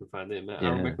 that's where we can find him.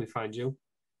 Aaron, where can we find you?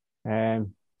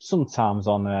 Sometimes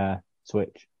on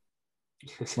Twitch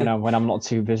when I'm not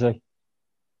too busy.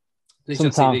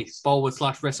 Sometimes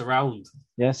 /Rest Around.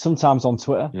 Yeah, sometimes on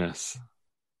Twitter. Yes.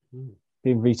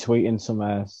 Been retweeting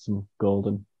some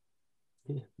golden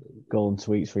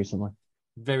tweets recently.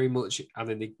 Very much an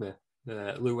enigma.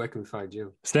 Lou, where can we find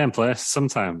you? Stay in place.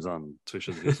 Sometimes on Twitch.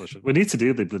 We need to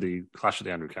do the bloody Clash of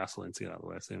the Andrew Castle and see out of the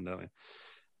way soon, don't we?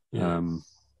 Yeah. Can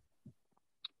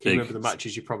you remember the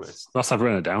matches you promised? That's I've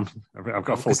written it down. I've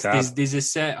got a full card. There's a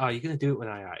set. Oh, you're going to do it when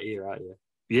I'm out here, aren't you?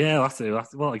 Yeah, I'll have to.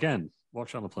 Well, again,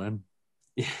 watch on the plane.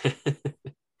 Yeah.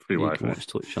 Free you Wi-Fi. can watch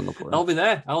Twitch on the plane. I'll be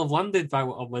there. I'll have landed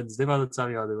on Wednesday by the time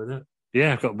you're doing it.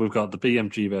 Yeah, we've got the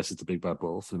BMG versus the Big Bad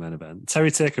Wolf for the main event. Terry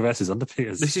Taker versus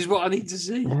Underpeters. This is what I need to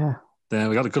see. Yeah. Then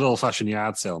we got a good old fashioned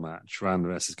yard sale match. Rand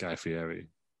versus Guy Fieri.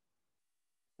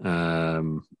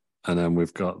 And then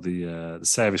we've got the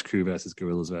Service Crew versus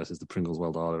Gorillas versus the Pringles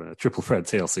World Order in a triple threat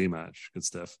TLC match. Good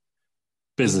stuff.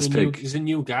 Business Pig. He's a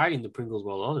new guy in the Pringles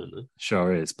World Order, isn't he?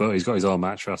 Sure is, but he's got his own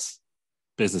match for us.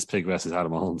 Business Pig versus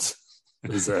Adam Holmes.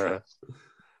 It's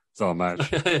our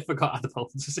match. I forgot Adam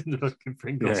Holmes is in the fucking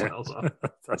Pringles World Order.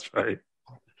 That's right.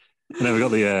 And then we've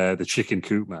got the Chicken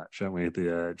Coop match, haven't we?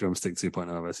 The Drumstick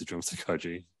 2.0 versus Drumstick OG.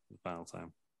 The final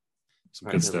time. Some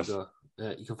good stuff.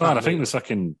 You can I think there's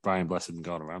fucking Brian Blessed and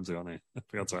Gordon Ramsay, aren't they? I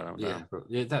forgot to write that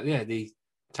one down. The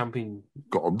champion.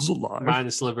 God's alive.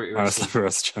 Minor celebrity wrestling.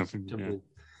 champion.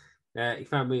 Yeah. You can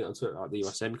find me on Twitter at the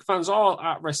USM. You can find us all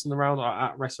at Wrestling Around or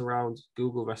at Wrestling Around.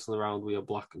 Google Wrestling Around. We are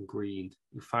black and green.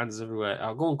 You find us everywhere.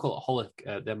 I'll go and call it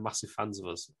Holic. They're massive fans of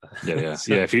us. Yeah.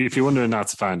 So, if you're wondering how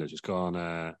to find us, just go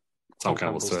on Tom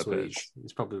Campbell's Twitter page.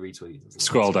 It's probably retweeted.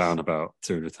 Scroll down about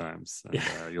 200 times. And,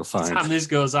 you'll find. Time this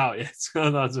goes out,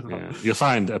 You'll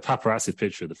find a paparazzi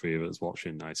picture of the three of us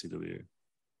watching ICW.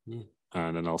 Yeah.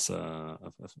 And then also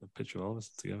a picture of all of us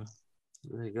together.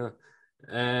 There you go.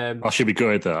 I should be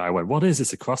good though. I went, what is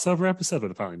this? A crossover episode?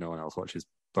 But apparently no one else watches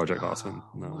BoJack Horseman.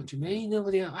 No. What do you mean?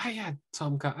 Nobody else? I had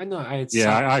Tom. I know I had.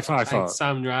 I Sam, thought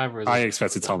Sam Driver. I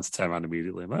expected Tom to turn around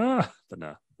immediately. But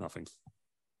no, nothing.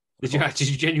 Did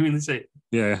you genuinely say it?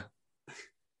 Yeah.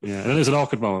 And then there's an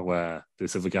awkward moment where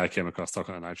this other guy came across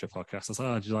talking on a Nitro podcast. I was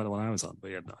like, did you like the one I was on? But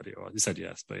he had no idea. He said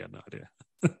yes, but he had no idea.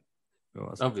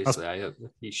 Obviously,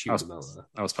 you shoot him out there.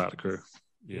 I was part of the crew.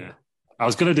 Yeah. I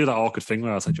was going to do that awkward thing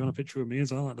where I was like, do you want a picture of me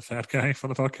as well, like the third guy from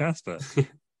the podcast? But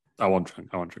I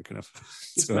wasn't drunk enough.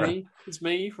 It's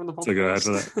me from the podcast. To go ahead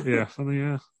with it. Yeah, from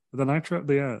the Nitro,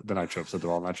 the Nitro episode, the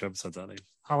all Nitro episodes, aren't they?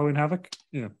 Halloween Havoc?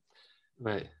 Yeah.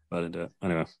 Right. But I didn't do it.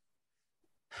 Anyway,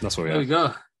 that's where we are. There we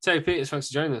go. Terry Peters, thanks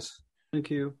for joining us.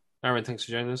 Thank you. Aaron, thanks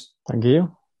for joining us. Thank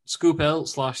you. Scoop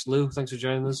L/Lou, thanks for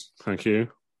joining us. Thank you.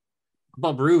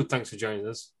 Bob Roode, thanks for joining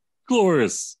us.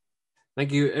 Glorious.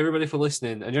 Thank you, everybody, for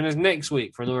listening. And join us next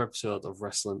week for another episode of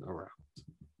Wrestling Around.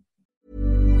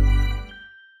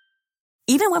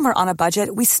 Even when we're on a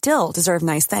budget, we still deserve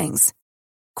nice things.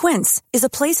 Quince is a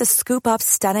place to scoop up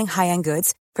stunning high-end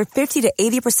goods for 50 to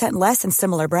 80% less than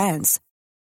similar brands.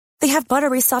 They have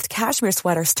buttery soft cashmere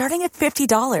sweaters starting at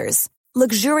 $50,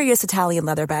 luxurious Italian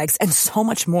leather bags, and so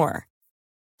much more.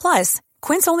 Plus,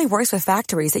 Quince only works with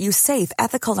factories that use safe,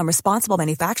 ethical, and responsible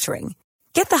manufacturing.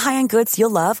 Get the high-end goods you'll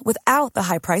love without the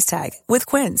high price tag with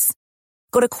Quince.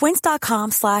 Go to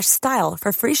quince.com/style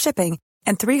for free shipping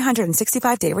and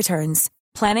 365-day returns.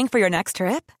 Planning for your next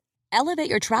trip? Elevate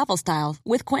your travel style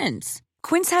with Quince.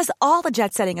 Quince has all the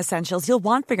jet-setting essentials you'll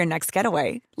want for your next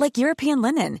getaway, like European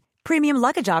linen, premium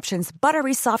luggage options,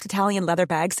 buttery soft Italian leather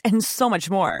bags, and so much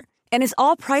more. And is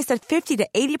all priced at 50 to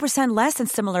 80% less than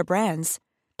similar brands.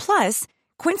 Plus,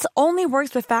 Quince only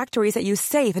works with factories that use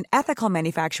safe and ethical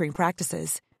manufacturing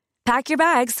practices. Pack your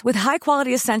bags with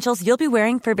high-quality essentials you'll be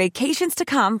wearing for vacations to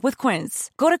come with Quince.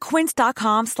 Go to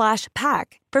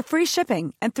quince.com/pack for free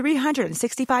shipping and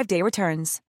 365-day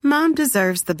returns. Mom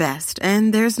deserves the best,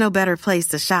 and there's no better place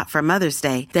to shop for Mother's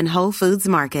Day than Whole Foods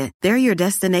Market. They're your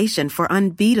destination for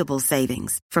unbeatable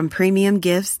savings, from premium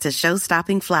gifts to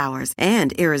show-stopping flowers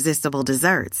and irresistible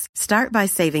desserts. Start by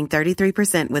saving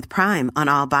 33% with Prime on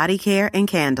all body care and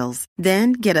candles.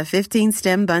 Then get a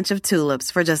 15-stem bunch of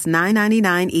tulips for just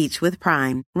 $9.99 each with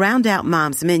Prime. Round out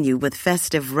Mom's menu with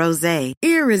festive rosé,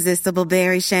 irresistible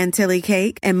berry chantilly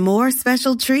cake, and more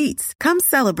special treats. Come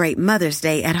celebrate Mother's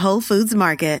Day at Whole Foods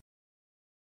Market.